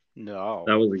 No,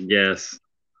 that was a guess.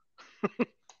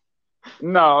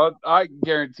 No, I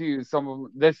guarantee you, some of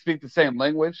them, they speak the same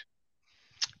language.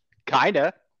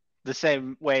 Kinda, the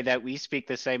same way that we speak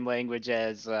the same language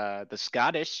as the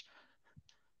Scottish.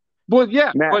 Well,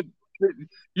 yeah, Matt, but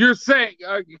you're saying,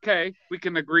 okay, we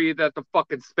can agree that the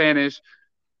fucking Spanish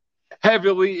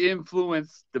heavily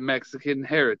influenced the Mexican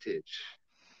heritage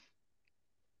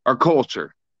or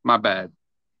culture. My bad.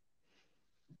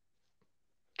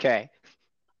 Okay.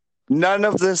 None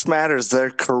of this matters.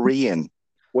 They're Korean.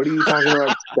 What are you talking about?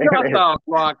 Shut the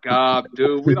fuck up,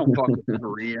 dude. We don't fuck with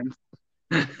Koreans.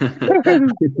 We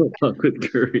don't fuck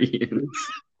with Koreans.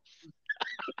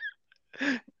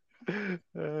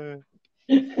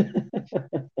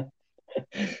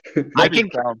 I can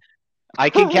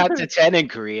count to 10 in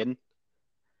Korean.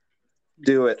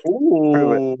 Do it. Ooh,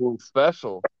 do it.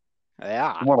 Special.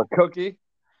 Yeah. You want a cookie?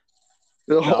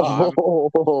 No,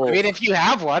 I mean, if you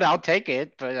have one, I'll take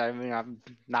it. But I mean, I'm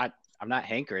not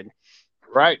hankering.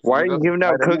 Right. Why are you giving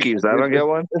out cookies? I don't get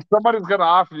one. If somebody's gonna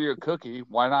offer you a cookie,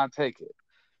 why not take it?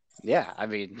 Yeah, I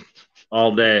mean,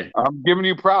 all day. I'm giving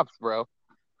you props, bro.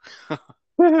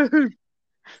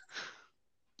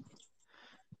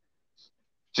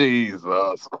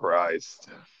 Jesus Christ.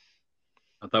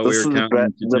 I thought we were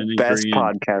counting to the best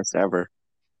podcast ever.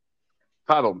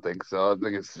 I don't think so. I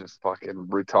think it's just fucking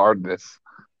retardedness.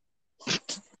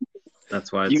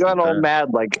 That's why you got all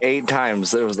mad like 8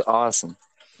 times. It was awesome.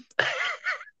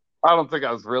 I don't think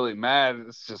I was really mad.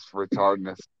 It's just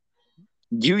retardedness.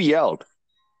 You yelled.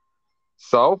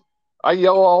 So? I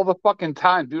yell all the fucking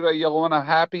time, dude. I yell when I'm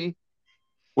happy.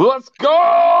 Well, let's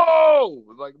go!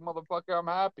 Like, motherfucker, I'm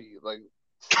happy. Like,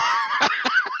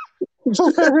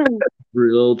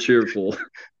 real cheerful.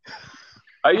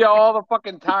 I yell all the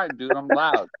fucking time, dude. I'm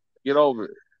loud. Get over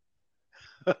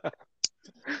it.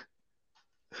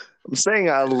 I'm saying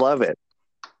I love it.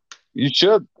 You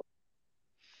should.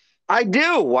 I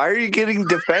do. Why are you getting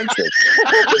defensive?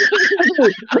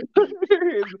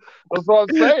 That's what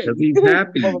I'm saying. Because he's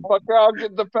happy. Motherfucker, I'll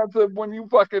get defensive when you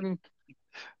fucking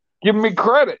give me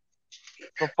credit.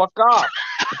 So fuck off.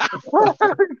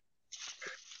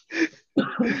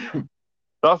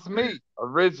 That's me.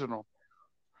 Original.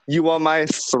 You want my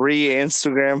 3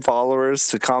 Instagram followers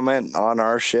to comment on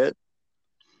our shit?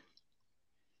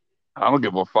 I don't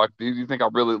give a fuck, dude. You think I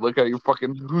really look at your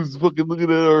fucking who's fucking looking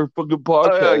at our fucking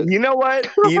podcast? You know what?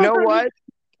 You know what?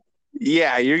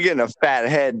 Yeah, you're getting a fat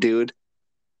head, dude.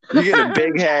 You're getting a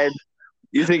big head.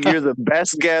 You think you're the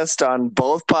best guest on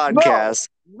both podcasts?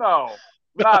 No,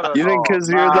 not at You think because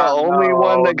you're the only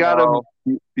one that got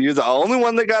you're the only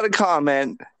one that got a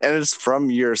comment, and it's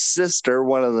from your sister,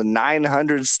 one of the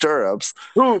 900 stirrups.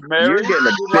 Who, Mary? You're getting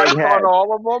a big head. On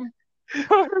all of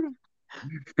them.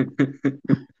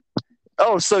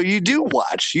 Oh, so you do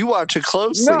watch? You watch it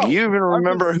closely. No, you even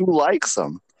remember who likes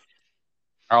them.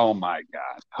 Oh my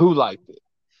god, who liked it?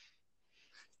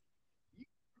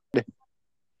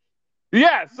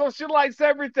 Yeah, so she likes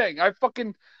everything.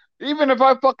 Even if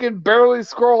I fucking barely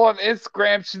scroll on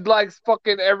Instagram, she likes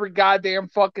fucking every goddamn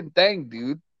fucking thing,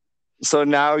 dude. So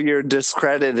now you're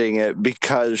discrediting it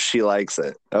because she likes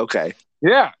it. Okay.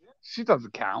 Yeah, she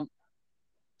doesn't count.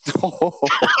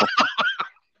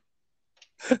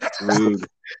 Rude.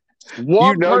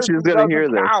 You know she's gonna hear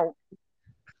this.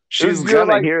 She's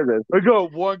gonna hear this. I go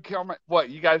one comment. What?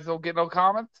 You guys don't get no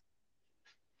comments?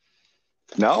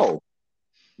 No.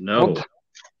 No.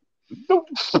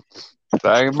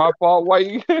 That ain't my fault. Why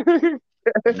you?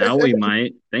 Now we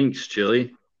might. Thanks,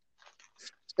 Chili.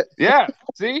 Yeah.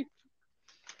 See?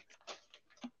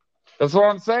 That's what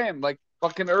I'm saying. Like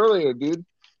fucking earlier, dude.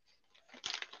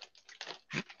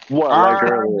 What? Like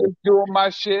earlier? I'm just doing my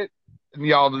shit, and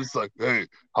y'all just like, hey,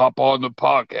 hop on the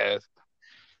podcast.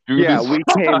 Yeah, we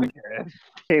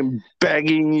came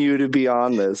begging you to be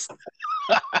on this.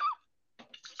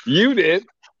 You did.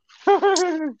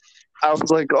 I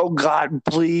was like, oh God,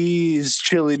 please,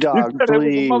 Chili Dog,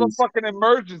 please. It was a motherfucking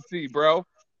emergency, bro.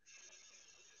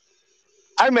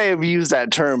 I may have used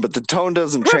that term, but the tone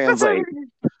doesn't translate.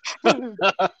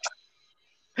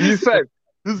 You said,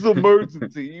 this is an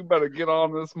emergency. You better get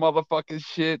on this motherfucking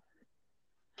shit.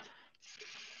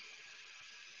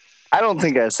 I don't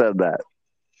think I said that.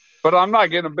 But I'm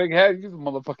not getting a big head. You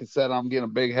motherfucking said I'm getting a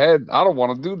big head. I don't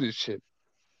want to do this shit.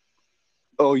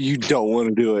 Oh, you don't want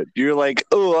to do it. You're like,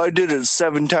 oh, I did it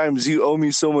 7 times. You owe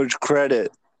me so much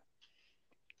credit.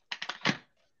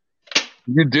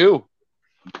 You do.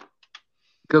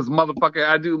 Because, motherfucker,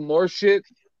 I do more shit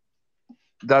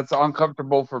that's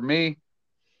uncomfortable for me,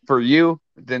 for you,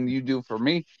 than you do for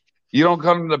me. You don't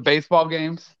come to the baseball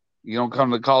games. You don't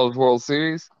come to the College World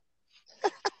Series.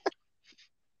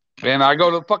 And I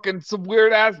go to fucking some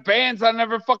weird-ass bands I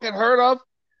never fucking heard of.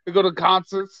 I go to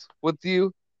concerts with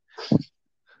you.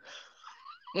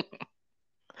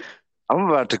 I'm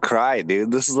about to cry,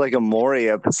 dude. This is like a Maury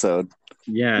episode.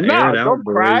 Yeah, air it out,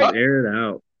 boys. Cry. Air it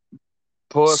out.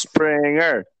 Puss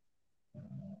Springer.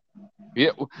 Yeah,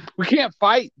 we can't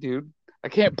fight, dude. I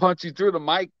can't punch you through the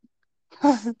mic.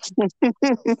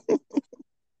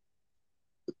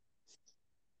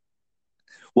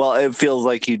 Well, it feels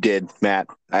like you did, Matt.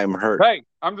 I'm hurt. Hey,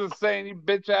 I'm just saying you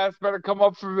bitch ass better come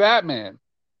up for that, man.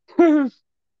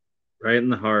 Right in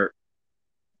the heart.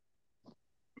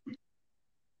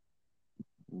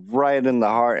 Right in the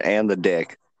heart and the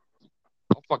dick.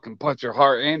 I'll fucking punch your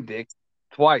heart and dick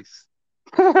twice.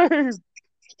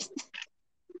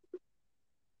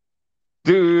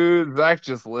 Dude, Zach's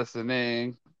just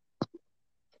listening.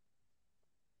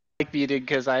 I muted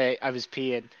because I was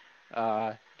peeing.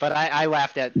 But I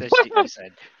laughed at the shit you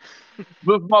said. This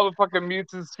motherfucker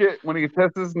mutes his shit when he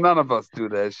tests. None of us do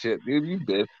that shit, dude. You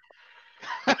bitch.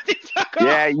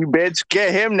 Yeah, you bitch.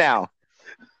 Get him now.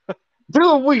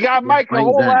 Dude, we got Mike the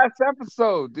whole last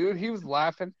episode, dude. He was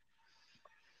laughing.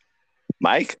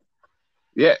 Mike?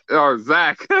 Yeah, or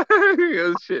Zach.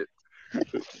 Oh, shit.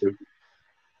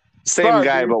 Same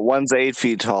guy, dude. But one's 8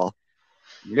 feet tall.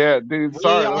 Yeah, dude.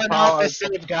 Sorry, we are not the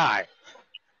same guy.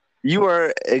 You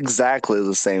are exactly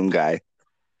the same guy.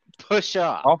 Push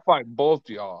up. I'll fight both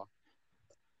y'all.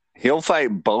 He'll fight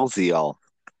both of y'all.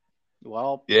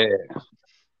 Well, yeah.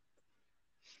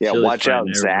 Yeah, watch out,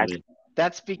 Zach.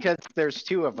 That's because there's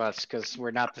 2 of us, because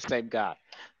we're not the same guy.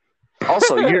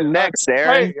 Also, you're next,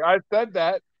 Aaron. Hey, I said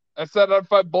that. I said I'd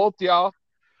fight both y'all.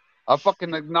 I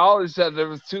fucking acknowledged that there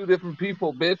was 2 different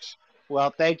people, bitch.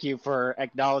 Well, thank you for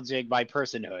acknowledging my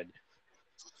personhood.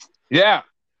 Yeah.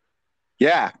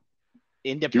 Yeah.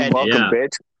 Independent. You're welcome,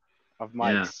 bitch. Of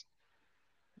Mike's.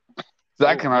 Yeah.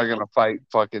 Zach and I are going to fight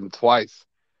fucking twice.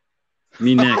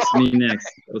 Me next. Me next.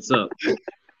 What's up?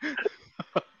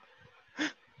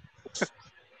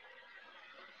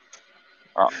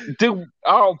 Dude,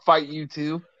 I'll fight you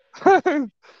 2.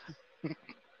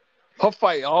 I'll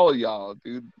fight all of y'all,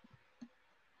 dude.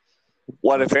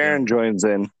 What if Aaron joins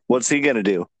in? What's he going to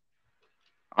do?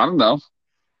 I don't know.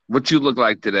 What you look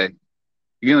like today?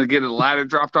 You going to get a ladder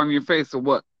dropped on your face or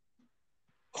what?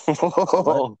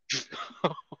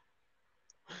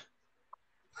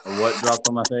 What dropped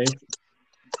on my face?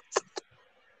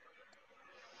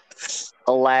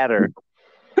 A ladder.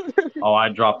 Oh, I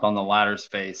dropped on the ladder's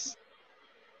face.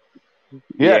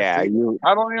 Yeah, I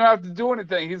don't even have to do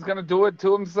anything. He's going to do it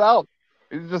to himself.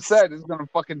 He just said he's going to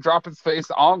fucking drop his face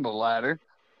on the ladder.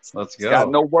 Let's go. Got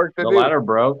no work to do. The ladder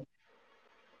broke.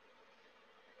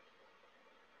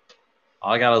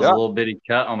 All I got is a little bitty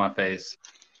cut on my face.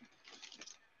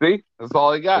 See? That's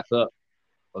all he got.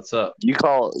 What's up? You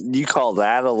call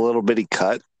that a little bitty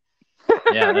cut?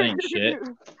 Yeah, that ain't shit.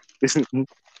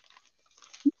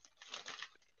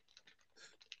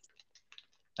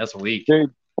 That's weak.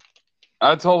 Dude,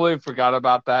 I totally forgot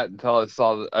about that until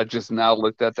I just now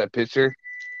looked at that picture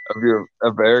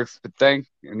of Eric's thing,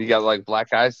 and you got like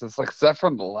black eyes. It's like, is that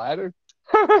from the ladder?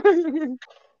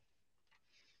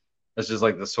 That's just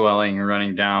like the swelling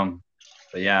running down.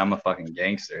 But yeah, I'm a fucking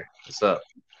gangster. What's up?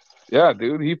 Yeah,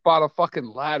 dude, he fought a fucking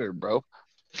ladder, bro.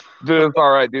 Dude, it's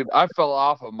all right, dude. I fell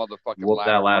off a motherfucking Whoop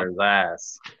ladder. That ladder's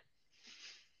ass.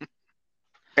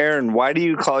 Aaron, why do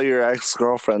you call your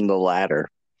ex-girlfriend the ladder?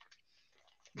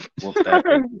 Whoop that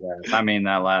ass. I mean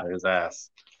that ladder's ass.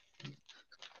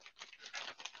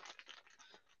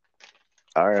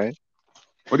 All right.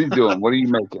 What are you doing? What are you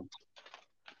making?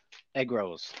 Egg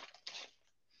rolls.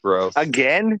 Gross.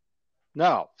 Again?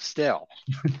 No, still.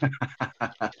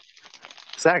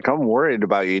 Zach, I'm worried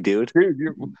about you, dude.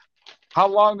 Dude, how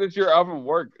long does your oven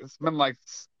work? It's been like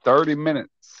 30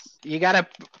 minutes. You gotta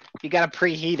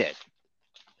preheat it.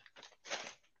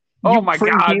 Oh my God!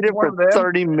 Preheat it for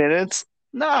 30 minutes?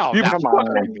 No, not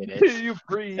 30 minutes. You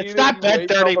preheat it. It's not been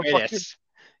 30 minutes.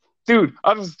 Dude,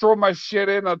 I just throw my shit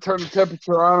in, I turn the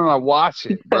temperature on, and I watch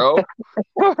it, bro.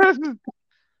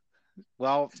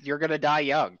 Well, you're gonna die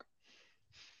young.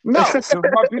 No, because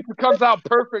my pizza comes out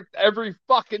perfect every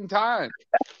fucking time.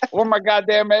 Or my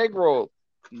goddamn egg rolls.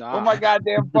 Nah. Or my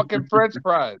goddamn fucking French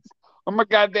fries. Or my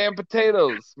goddamn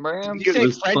potatoes, man. You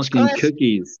say French fucking fries?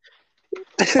 Cookies.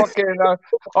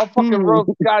 I'll fucking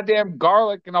roast goddamn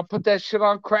garlic and I'll put that shit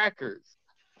on crackers.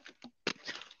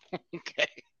 Okay.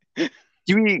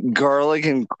 You eat garlic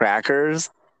and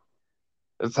crackers?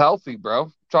 It's healthy, bro.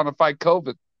 I'm trying to fight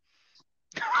COVID.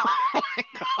 Oh my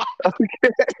God.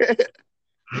 Okay.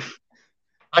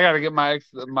 I gotta get my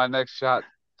next shot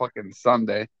fucking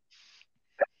Sunday.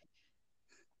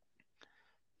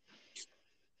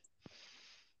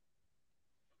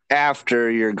 After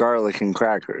your garlic and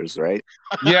crackers, right?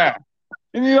 Yeah.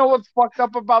 And you know what's fucked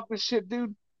up about this shit,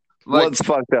 dude? Like, What's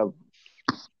fucked up?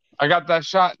 I got that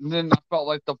shot and then I felt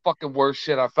like the fucking worst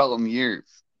shit I felt in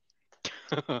years.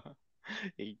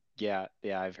 Yeah,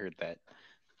 I've heard that.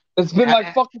 It's been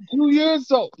like fucking 2 years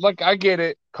though. Like, I get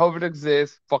it. COVID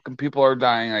exists. Fucking people are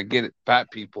dying. I get it.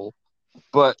 Fat people.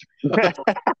 But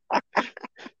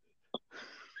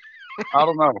I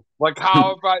don't know. Like,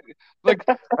 how if I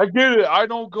get it. I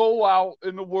don't go out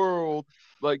in the world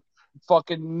like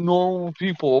fucking normal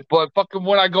people. But fucking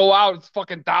when I go out, it's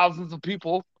fucking thousands of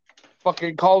people.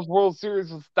 Fucking Calls World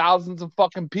Series with thousands of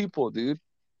fucking people, dude.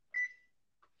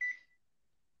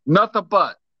 Not the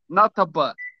butt.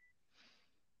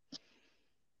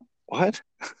 What?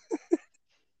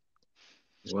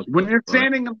 When you're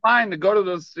standing in line to go to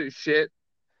those shit,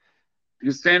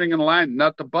 you're standing in line,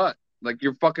 not the butt. Like,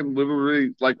 you're fucking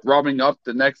literally like rubbing up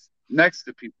the next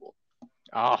to people.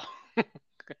 Oh.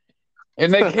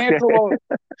 And they cancel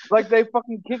like they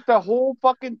fucking kicked the whole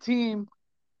fucking team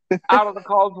out of the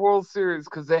College World Series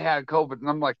because they had COVID. And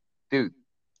I'm like, dude,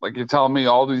 like, you're telling me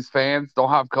all these fans don't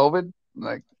have COVID?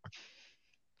 Like,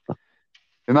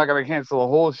 You're not gonna cancel the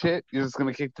whole shit. You're just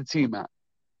gonna kick the team out.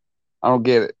 I don't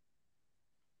get it.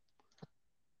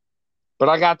 But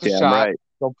I got the shot. Right.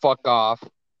 So fuck off.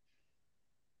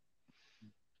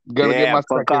 Gonna get my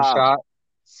second shot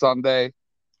Sunday.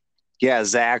 Yeah,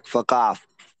 Zach, fuck off.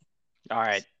 All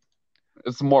right.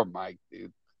 It's more Mike,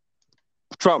 dude.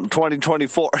 Trump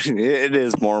 2024. It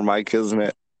is more Mike, isn't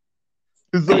it?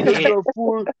 It's like I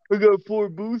got four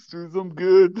boosters. I'm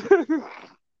good.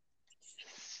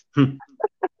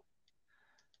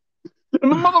 And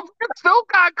the motherfucker still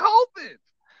got COVID.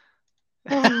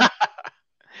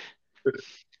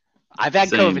 I've had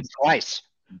COVID twice.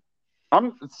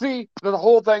 The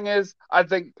whole thing is, I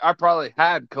think I probably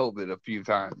had COVID a few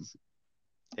times.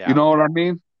 Yeah. You know what I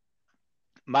mean?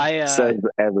 Says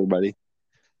everybody.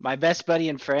 My best buddy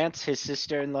in France, his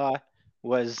sister-in-law,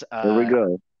 was Here we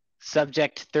go.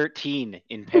 subject 13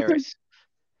 in Paris.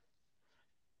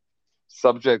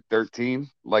 Subject 13?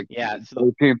 Like, yeah,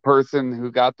 13th person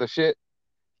who got the shit?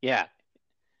 Yeah.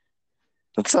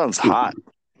 That sounds hot.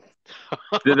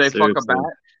 Did they fuck a bat?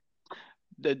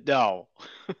 No.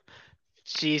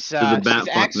 She's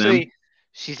actually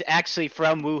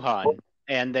from Wuhan,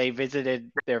 and they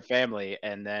visited their family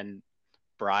and then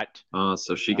brought. Oh,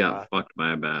 so she got fucked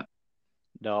by a bat.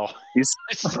 No. Did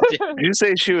you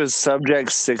say she was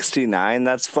subject 69?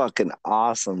 That's fucking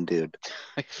awesome, dude.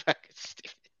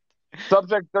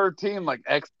 Subject 13, like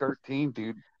X13,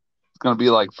 dude. It's gonna be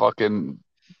like fucking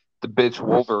the bitch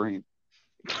Wolverine.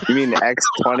 You mean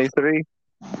X23?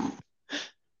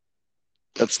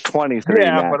 That's 23.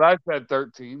 Yeah, Matt. but I said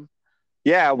 13.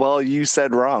 Yeah, well, you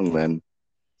said wrong then.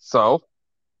 So?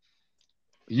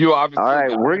 You obviously. All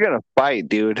right, we're going to fight,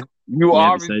 dude. You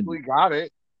obviously got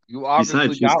it. You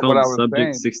obviously got what I was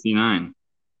subject saying. 69.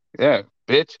 Yeah,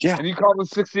 bitch. Yeah. And you called him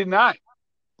 69.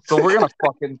 So we're going to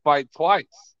fucking fight twice.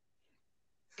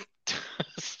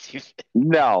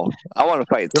 No, I want to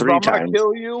fight 3 times. I'm going to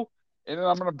kill you, and then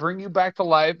I'm going to bring you back to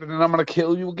life, and then I'm going to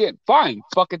kill you again. Fine.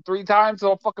 Fucking 3 times, and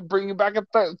I'll fucking bring you back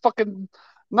fucking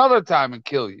another time and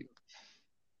kill you.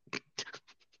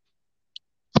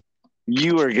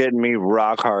 You are getting me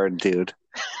rock hard, dude.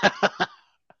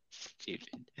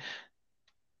 Stupid.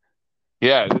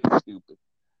 Yeah, it is stupid.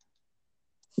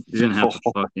 You're going to have to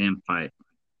fucking fight.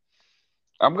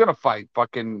 I'm going to fight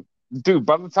fucking... Dude,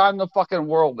 by the time the fucking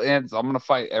world ends, I'm going to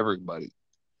fight everybody.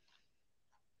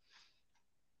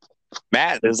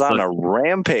 Matt is on a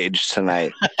rampage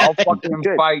tonight. I'll fucking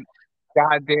fight.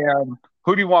 Goddamn.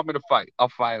 Who do you want me to fight? I'll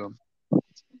fight him.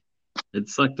 It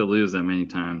sucked to lose that many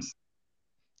times.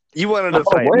 You wanted to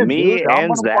fight me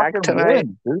and Zach tonight?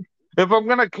 Win, if I'm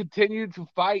going to continue to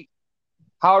fight,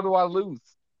 how do I lose?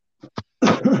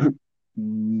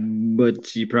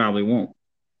 But you probably won't.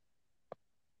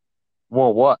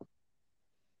 Well, what?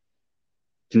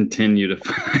 Continue to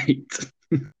fight.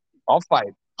 I'll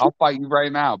fight. I'll fight you right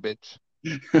now, bitch.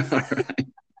 All right.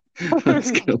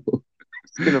 Let's go.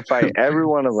 He's going to fight every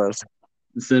one of us.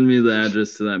 Send me the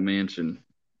address to that mansion.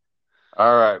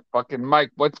 All right, fucking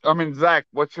Mike. Zach.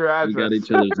 What's your address? We got each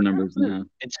other's numbers now.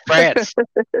 It's France.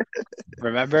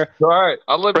 Remember? All right,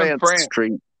 I live in France.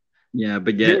 Street. Yeah,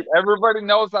 baguette. Dude, everybody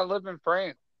knows I live in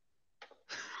France.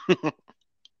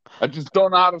 I just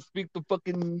don't know how to speak the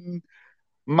fucking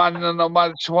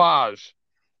malchouage.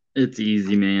 It's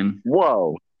easy, man.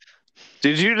 Whoa!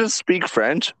 Did you just speak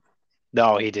French?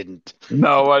 No, he didn't.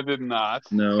 No, I did not.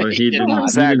 No, he did not.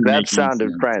 Zach, that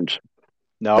sounded French.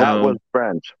 No, that was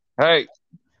French. Hey,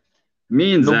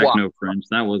 me and Zach know French.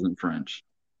 That wasn't French.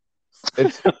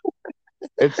 It's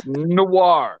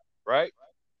noir, right?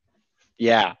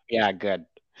 Yeah, good.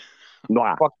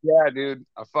 Noir. Fuck yeah, dude!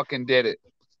 I fucking did it.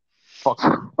 Fuck.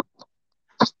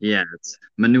 Yeah, it's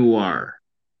manure.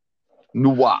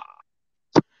 Manure.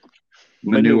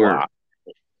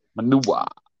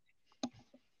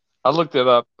 I looked it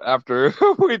up after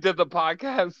we did the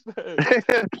podcast.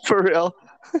 For real?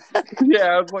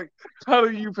 Yeah, I was like, how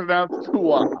do you pronounce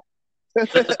Tua?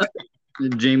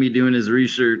 Jamie doing his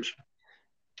research.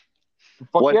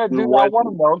 Fuck yeah, dude, I want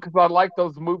to know because I like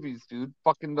those movies, dude.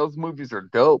 Fucking those movies are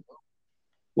dope.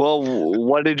 Well,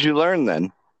 what did you learn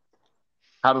then?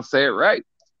 How to say it right.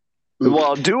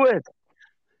 Well, do it.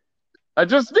 I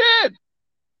just did.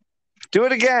 Do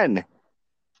it again.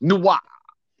 Noir.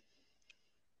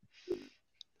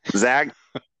 Zach?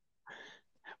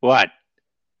 What?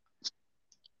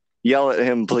 Yell at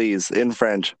him, please, in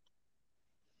French.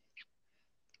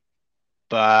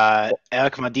 Bah,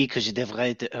 Eric m'a dit que je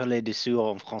devrais hurler dessus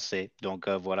en français. Donc,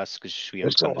 voilà ce que je suis en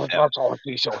train de faire.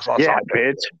 Yeah,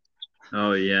 bitch.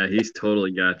 Oh, yeah, he's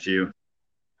totally got you.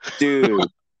 Dude.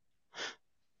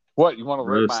 What, you want to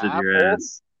rip my roasted your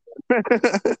ass?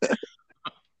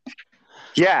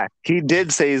 Yeah, he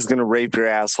did say he's gonna rape your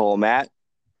asshole, Matt.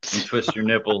 And twist your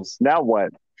nipples. Now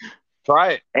what?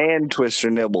 Try it. And twist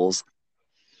your nibbles.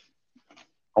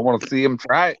 I want to see him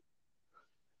try it.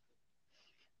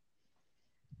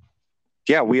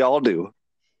 Yeah, we all do.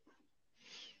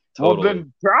 Well, Totally.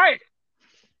 then try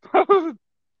it.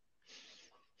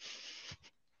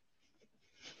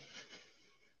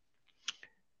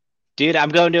 Dude, I'm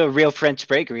going to a real French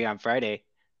bakery on Friday.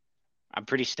 I'm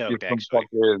pretty stoked, actually.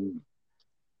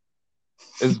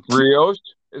 Is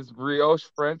brioche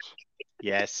French?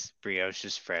 Yes, brioche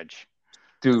is French.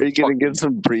 Dude, are you gonna get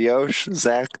some brioche,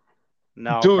 Zach?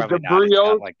 No, dude, probably the not. It's brioche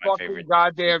not like my fucking favorite.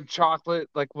 goddamn chocolate,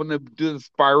 like when they do the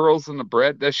spirals in the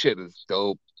bread, that shit is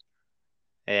dope.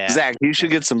 Yeah. Zach, you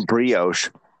should get some brioche.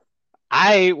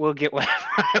 I will get whatever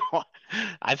I want.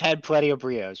 I've had plenty of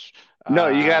brioche. No,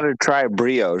 you gotta try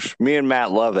brioche. Me and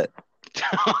Matt love it.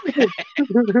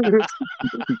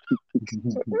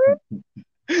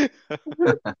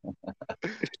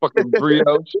 Fucking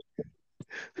brioche.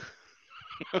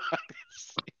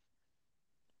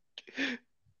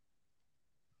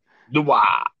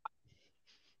 Wow.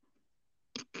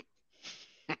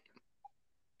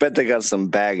 Bet they got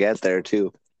some baguette there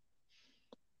too.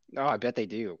 Oh, I bet they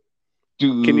do.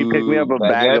 Dude, can you pick me up a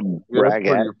bag of baguette?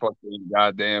 For your fucking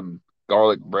goddamn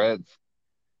garlic breads.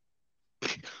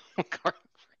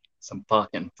 Some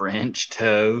fucking French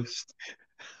toast.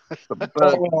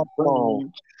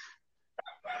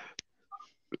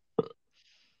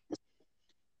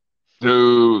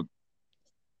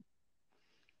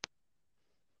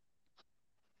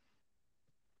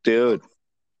 Dude.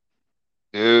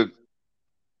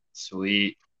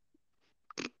 Sweet.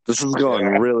 This is going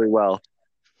really well.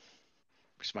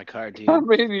 Where's my card, dude? I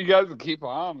mean, you guys will keep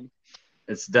on.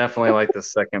 It's definitely like the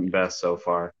second best so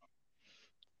far.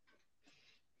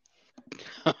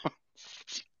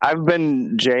 I've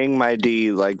been Jing my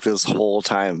D like this whole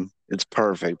time. It's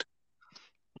perfect.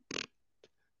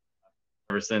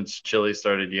 Ever since Chili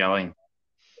started yelling.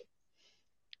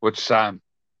 Which time?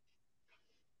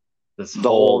 This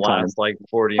whole last like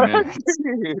 40 minutes.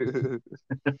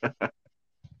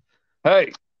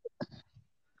 Hey.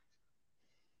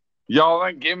 Y'all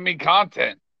ain't giving me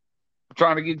content. I'm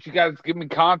trying to get you guys to give me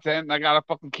content, and I gotta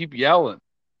fucking keep yelling.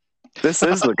 This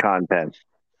is the content.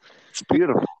 It's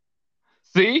beautiful.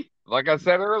 See? Like I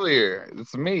said earlier,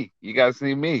 it's me. You guys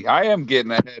need me. I am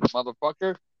getting ahead,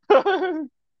 motherfucker.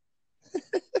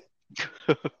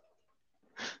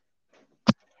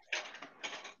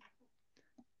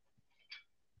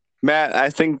 Matt, I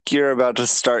think you're about to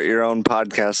start your own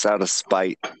podcast out of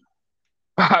spite.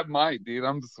 I might, dude.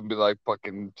 I'm just gonna be like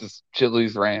fucking just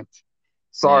Chili's rants.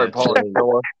 Sorry, Paul.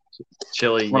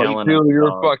 Chili yelling at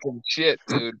your fucking shit,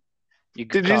 dude.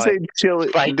 Did you say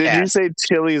chili? Did you say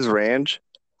Chili's Ranch?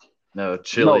 No,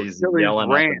 Chili's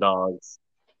yelling at the dogs.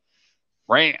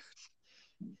 Rants.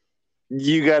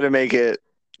 You got to make it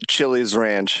Chili's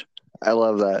Ranch. I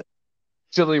love that.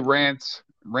 Chili rants,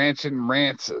 ranching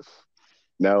rances.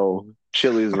 No,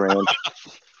 Chili's Ranch.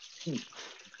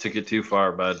 Took it too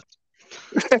far, bud.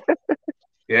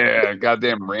 Yeah,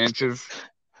 goddamn ranches.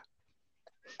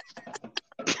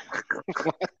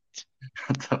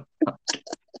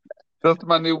 That's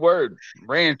my new word.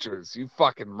 Ranchers. You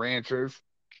fucking ranchers.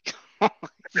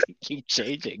 Keep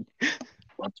changing.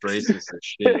 That's racist as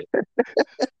shit.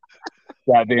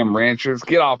 Goddamn ranchers.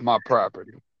 Get off my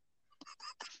property.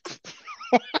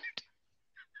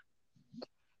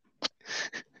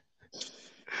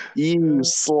 You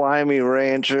slimy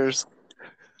ranchers.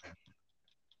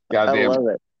 Goddamn I love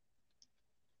it.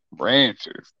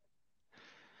 Ranchers.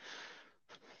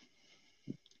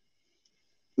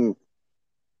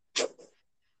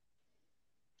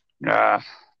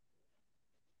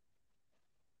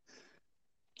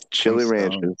 Chili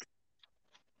ranchers.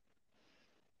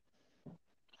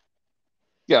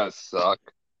 You guys suck.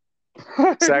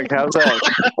 Zach, how's that?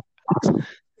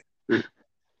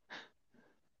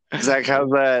 Zach,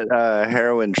 how's that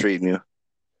heroin treating you?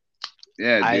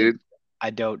 Yeah, dude. I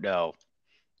don't know.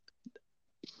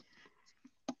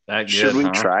 That good, Should we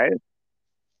try it?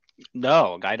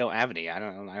 No, I don't have any. I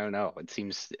don't know. It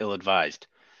seems ill-advised.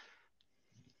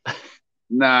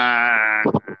 Nah.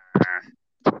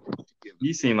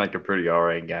 You seem like a pretty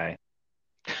alright guy.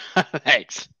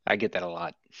 Thanks. I get that a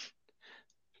lot.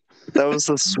 That was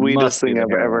the sweetest thing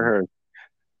I've ever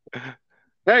heard.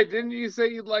 Hey, didn't you say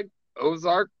you'd like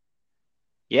Ozark?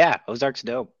 Yeah, Ozark's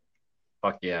dope.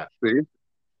 Fuck yeah. See?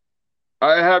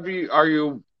 Are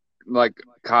you like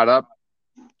caught up?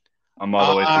 I'm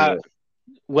all the way through it.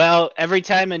 Well, every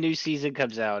time a new season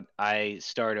comes out, I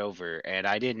start over, and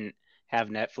I didn't have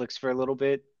Netflix for a little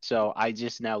bit, So I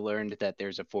just now learned that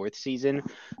there's a 4th season.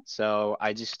 So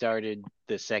I just started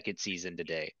the 2nd season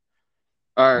today.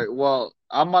 All right. Well,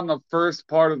 I'm on the first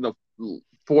part of the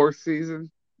 4th season.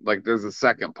 Like, there's a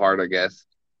second part, I guess.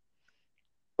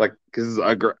 Like, because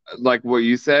like what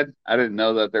you said, I didn't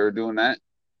know that they were doing that.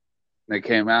 They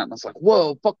came out, and I was like,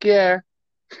 "Whoa, fuck yeah!"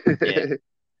 Yeah.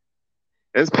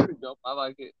 It's pretty dope. I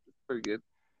like it. It's pretty good.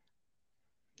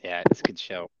 Yeah, it's a good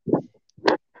show.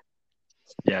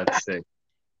 Yeah, it's sick.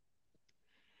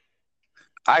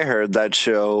 I heard that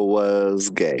show was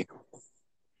gay.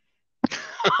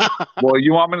 Well,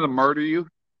 you want me to murder you?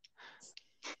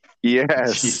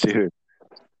 Yes, Jeez. dude.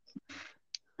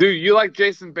 Dude, you like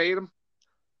Jason Bateman?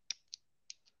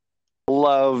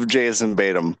 Love Jason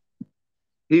Bateman.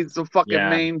 He's the fucking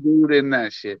main dude in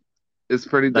that shit. It's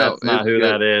pretty dope. That's not it's who good.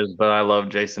 that is, but I love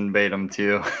Jason Bateman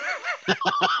too. It's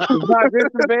not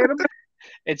Jason Bateman?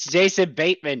 It's Jason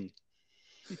Bateman.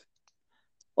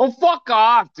 Oh, fuck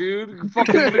off, dude. You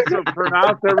fucking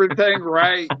mispronounce everything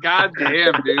right. God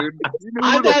damn, dude. You knew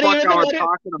who the fuck I was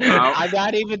talking about. I'm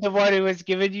not even the one who was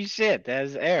giving you shit.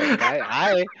 That's Eric.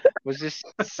 I was just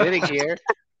sitting here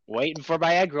waiting for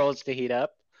my egg rolls to heat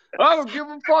up. I don't give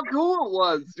a fuck who it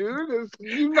was, dude.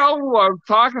 You know who I'm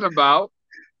talking about.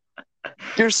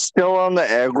 You're still on the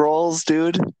egg rolls,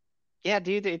 dude? Yeah,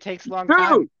 dude, it takes a long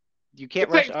time. You can't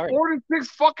rush takes art.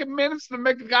 46 fucking minutes to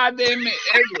make a goddamn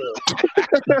egg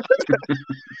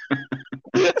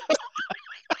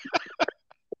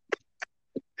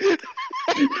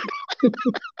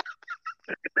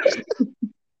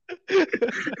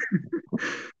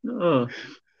Oh,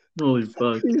 holy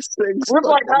fuck. We're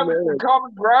like having some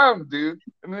common ground, dude.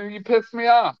 And then you piss me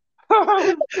off.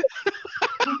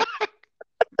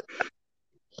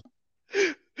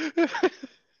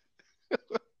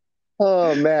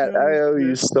 Oh, Matt, I owe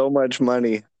you so much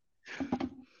money.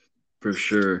 For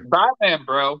sure. Batman,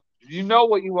 bro. You know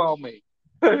what you owe me.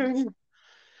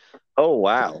 Oh,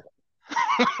 wow.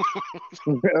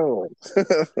 No. I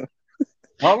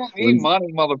don't need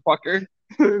money, motherfucker.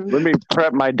 Let me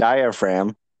prep my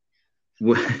diaphragm.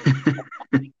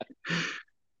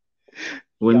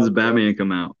 When's Batman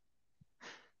come out?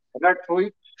 Next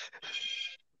week.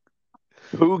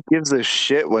 Who gives a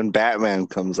shit when Batman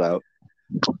comes out?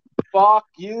 Fuck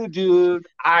you, dude.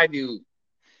 I do.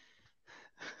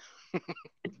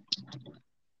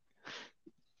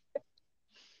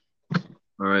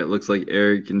 All right, looks like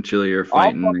Eric and Chili are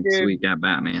fighting next week at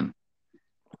Batman.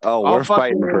 Oh, we're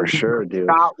fighting for sure, dude.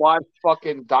 Not watch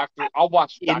fucking Doctor. I'll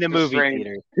watch in the movie Strange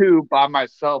theater 2 by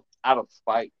myself out of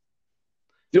spite.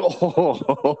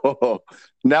 Oh,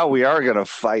 now we are gonna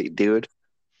fight, dude.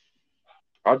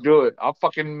 I'll do it. I'll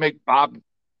fucking make Bob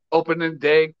opening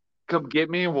day come get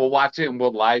me, and we'll watch it, and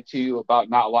we'll lie to you about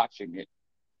not watching it.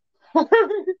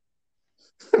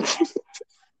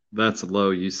 That's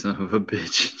low, you son of a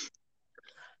bitch.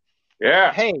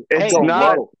 Yeah. It's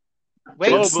not.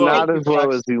 Wait, it's not as low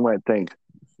as you might think.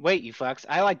 Wait, you fucks.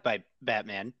 I like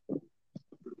Batman.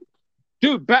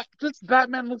 Dude, this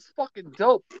Batman looks fucking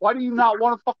dope. Why do you not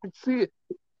want to fucking see it?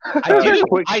 I do.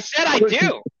 I said I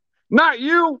do. Not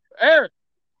you, Eric.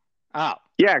 Oh.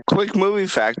 Yeah, quick movie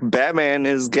fact. Batman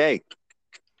is gay.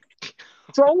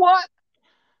 So what?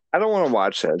 I don't want to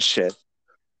watch that shit.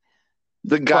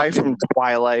 The guy from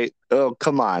Twilight. Oh,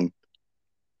 come on.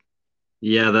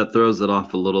 Yeah, that throws it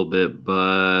off a little bit,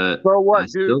 but so what, I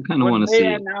still kind of want to see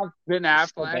it. Ben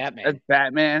Affleck as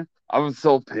Batman, I was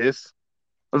so pissed.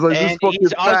 I was like, and this fucking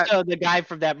he's fat. also the guy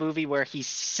from that movie where he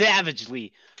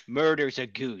savagely murders a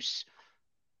goose.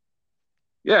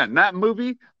 Yeah, in that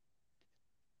movie,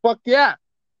 fuck yeah.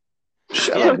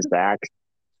 Shut up, Zach.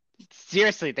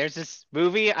 Seriously, there's this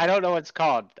movie. I don't know what it's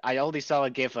called. I only saw a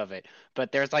gif of it.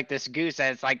 But there's like this goose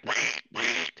and it's like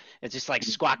it's just like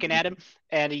squawking at him,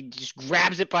 and he just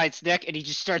grabs it by its neck and he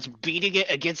just starts beating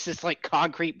it against this like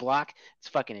concrete block. It's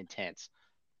fucking intense.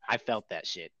 I felt that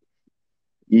shit.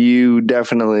 You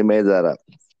definitely made that up.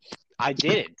 I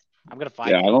did. I'm gonna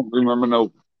find it. I don't remember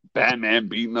no Batman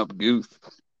beating up goose.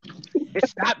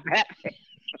 It's not Batman.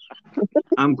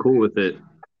 I'm cool with it.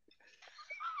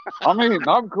 I mean,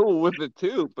 I'm cool with it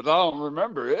too, but I don't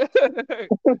remember it.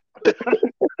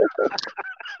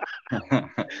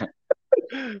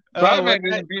 Batman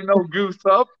didn't beat no goose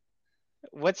up.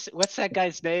 What's that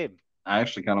guy's name? I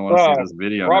actually kind of want to see this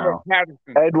video Robert now.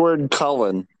 Pattinson. Edward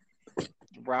Cullen.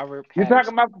 Robert Pattinson. You're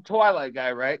talking about the Twilight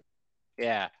guy, right?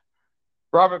 Yeah.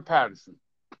 Robert Pattinson.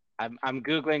 I'm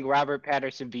Googling Robert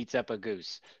Pattinson beats up a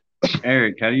goose.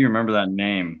 Eric, how do you remember that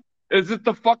name? Is it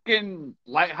the fucking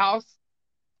lighthouse?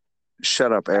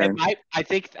 Shut up, Aaron. I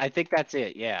think that's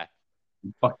it. Yeah.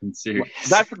 I'm fucking serious.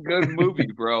 That's a good movie,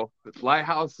 bro.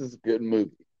 Lighthouse is a good movie.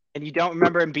 And you don't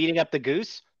remember him beating up the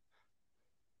goose?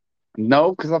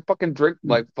 No, because I fucking drink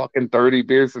like fucking 30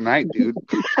 beers a night, dude.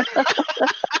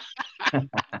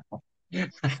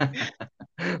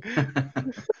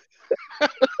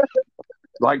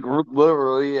 Like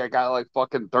literally, I got like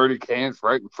fucking 30 cans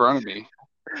right in front of me.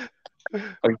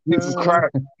 Like Jesus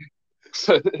Christ.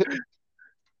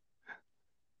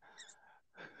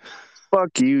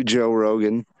 Fuck you, Joe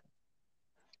Rogan.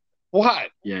 What?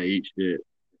 Yeah, eat shit.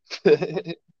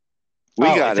 We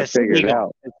got it figured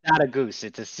out. It's not a goose,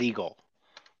 it's a seagull.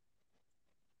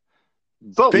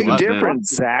 So big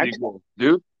difference, Zach.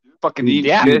 Dude, fucking eat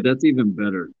yeah. shit. Dude, that's even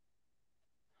better.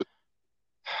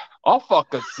 I'll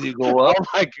fuck a seagull up. Oh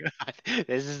my god,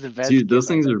 this is the best. Dude, those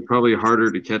things are probably harder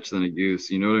to catch than a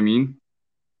goose. You know what I mean?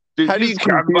 Dude, how do you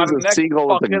confuse a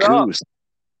seagull with a goose?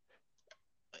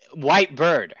 White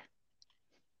bird.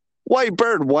 White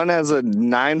bird. One has a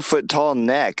 9-foot tall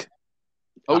neck.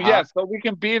 Oh yeah, so we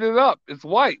can beat it up. It's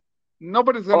white.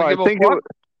 Nobody's gonna give a fuck.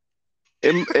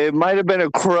 It might have been a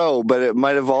crow, but it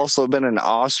might have also been an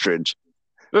ostrich.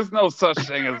 There's no such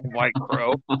thing as white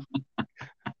crow.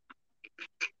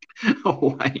 A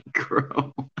white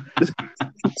crow.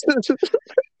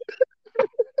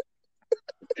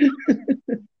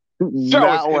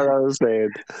 Not what I was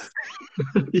saying.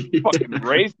 Fucking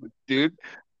racist, dude.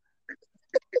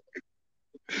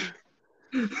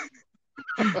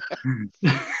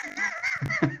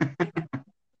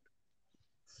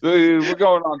 Dude, we're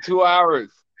going on 2 hours.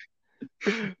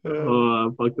 Oh, I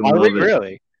fucking Are love we it.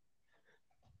 really?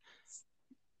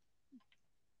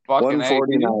 Fucking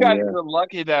 149, you guys are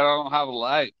lucky that I don't have a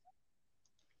life.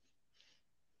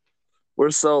 We're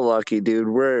so lucky, dude.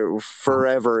 We're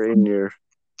forever in your.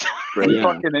 Yeah.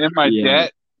 Fucking in my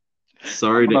debt.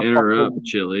 Sorry to interrupt,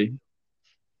 Chili.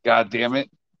 God damn it,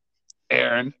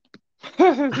 Aaron.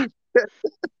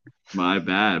 My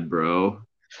bad, bro.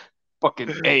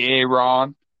 Fucking AA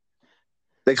Ron.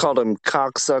 They called him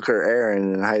cocksucker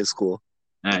Aaron in high school.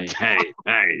 Hey.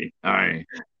 All right.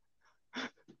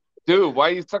 Dude, why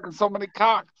are you sucking so many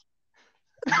cocks?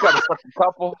 You got a fucking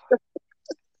couple.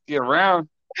 Get around.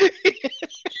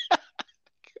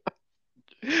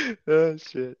 Oh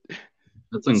shit.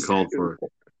 That's uncalled for.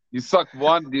 You suck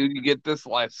one, dude, you get this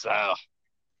lifestyle.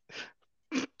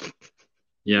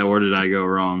 Yeah, where did I go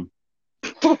wrong?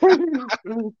 Well,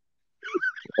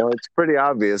 it's pretty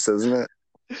obvious, isn't it?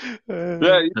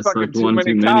 Yeah, you I sucking sucked too one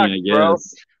many too cocks, many, I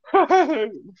guess. bro.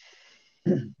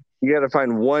 You got to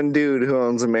find one dude who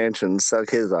owns a mansion, suck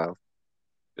his off.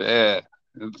 Yeah.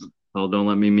 Well, don't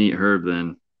let me meet Herb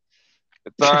then.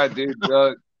 It's all right, dude.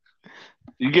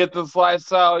 You get this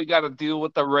lifestyle, you got to deal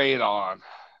with the radon.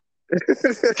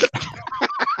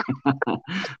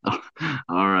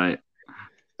 All right.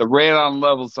 The radon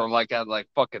levels are like at like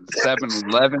fucking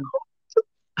 7-Eleven.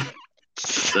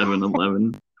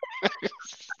 7-Eleven.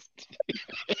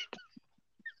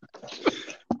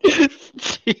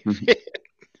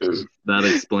 That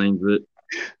explains it.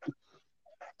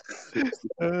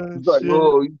 It's like,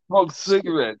 oh, you smoke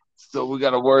cigarettes, so we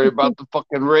got to worry about the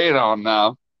fucking radon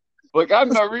now. Like,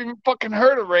 I've never even fucking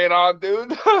heard of radon,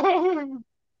 dude.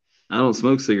 I don't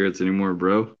smoke cigarettes anymore,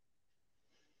 bro.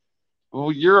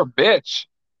 Well, you're a bitch.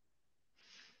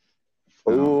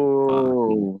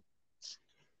 Oh.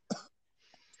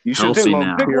 You should Healthy smoke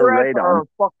now. pure Cigarettes are radon. a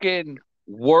fucking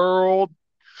world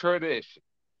tradition.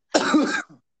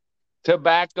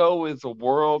 Tobacco is a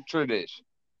world tradition.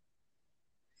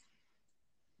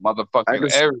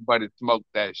 Motherfucking everybody smoked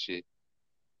that shit.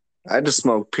 I just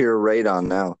smoke pure radon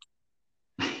now.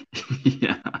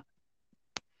 Yeah.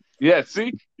 Yeah,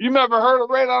 see? You never heard of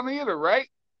radon either, right?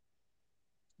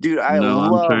 Dude, I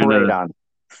love radon.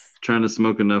 Trying to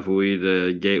smoke enough weed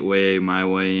to gateway my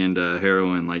way into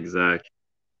heroin like Zach.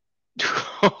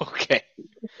 Okay.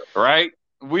 Right?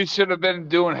 We should have been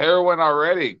doing heroin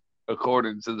already,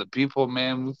 according to the people,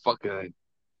 man. We fucking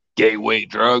gateway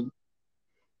drug.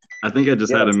 I think I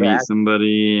just had to meet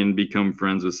somebody and become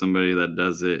friends with somebody that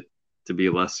does it to be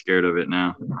less scared of it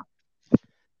now.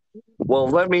 Well,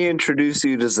 let me introduce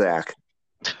you to Zach.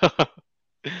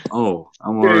 Oh,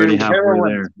 I'm already halfway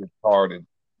there. Retarded.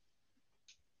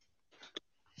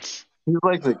 He's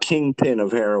like the kingpin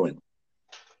of heroin.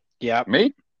 Yeah.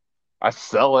 Me? I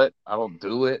sell it. I don't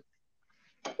do it.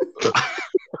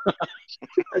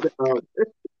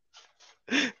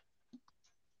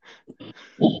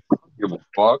 Give a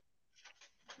fuck.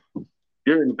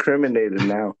 You're incriminated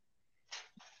now.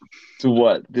 To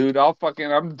what? Dude,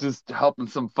 I'm just helping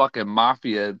some fucking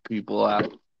mafia people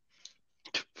out.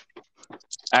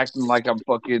 Acting like I'm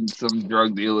fucking some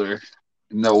drug dealer.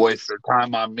 And they'll waste their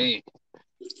time on me.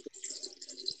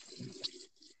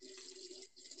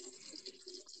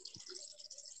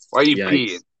 Why are you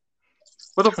peeing?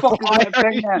 What the fuck is that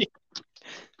thing at?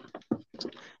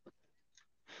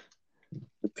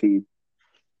 The pee.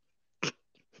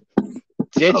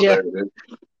 Did you?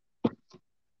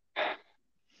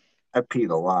 I peed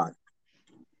a lot.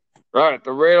 All right,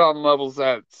 the radon level's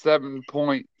at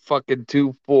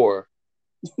 7.24.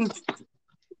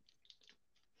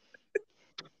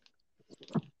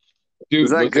 Dude,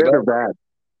 is that look good it or up. bad?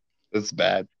 It's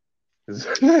bad.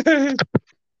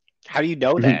 How do you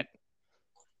know that?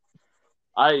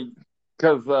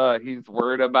 Because he's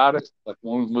worried about it. Like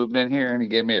when we moved in here, and he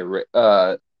gave me a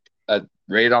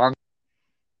radon.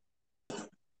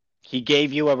 He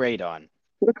gave you a radon.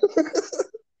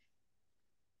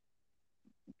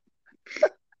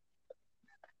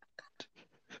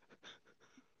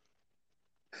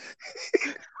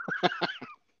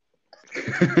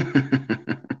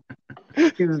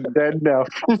 He's dead now.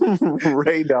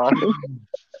 Radon.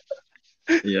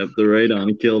 Yep, the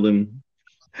radon killed him.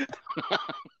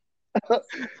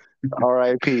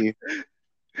 R.I.P.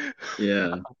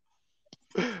 Yeah.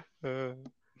 You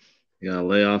gotta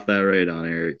lay off that radon,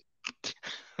 Eric.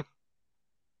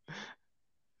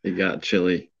 It got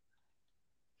chilly.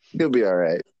 He'll be all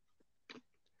right.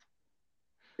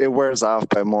 It wears off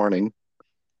by morning.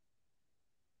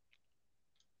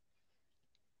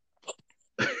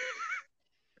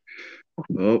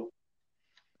 Oh,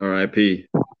 R.I.P.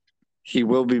 He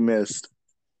will be missed.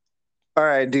 All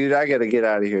right, dude, I got to get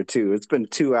out of here too. It's been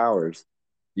 2 hours.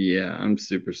 Yeah, I'm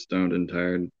super stoned and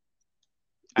tired.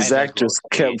 Zach just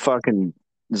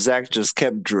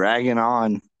kept dragging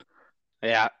on.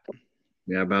 Yeah.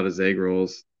 Yeah, about his egg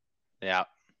rolls. Yeah.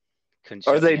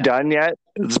 Are they done yet?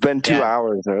 It's been 2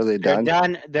 hours. Are they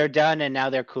done? They're done, and now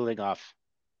they're cooling off.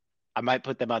 I might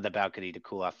put them on the balcony to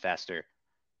cool off faster,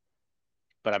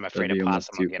 but I'm afraid a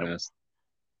possum will get them.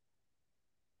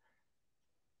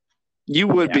 You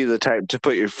would be the type to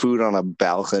put your food on a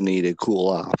balcony to cool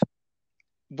off.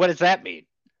 What does that mean?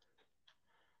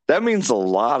 That means a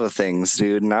lot of things,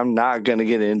 dude, and I'm not going to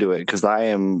get into it because I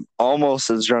am almost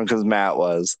as drunk as Matt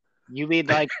was. You mean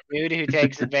like a dude who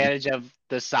takes advantage of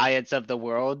the science of the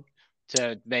world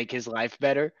to make his life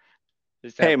better?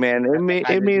 Hey, man,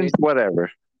 it means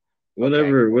whatever.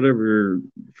 Whatever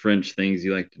French things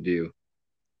you like to do.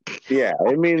 Yeah,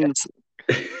 it means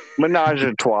menage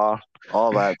a trois,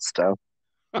 all that stuff.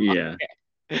 Yeah.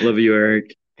 Love you,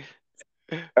 Eric.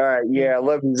 All right, yeah,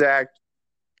 love you, Zach.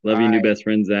 Love you, new best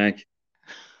friend, Zach.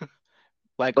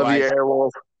 Likewise. Love you,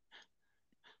 Airwolf.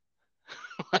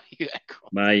 Love you,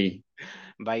 Bye.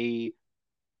 Bye.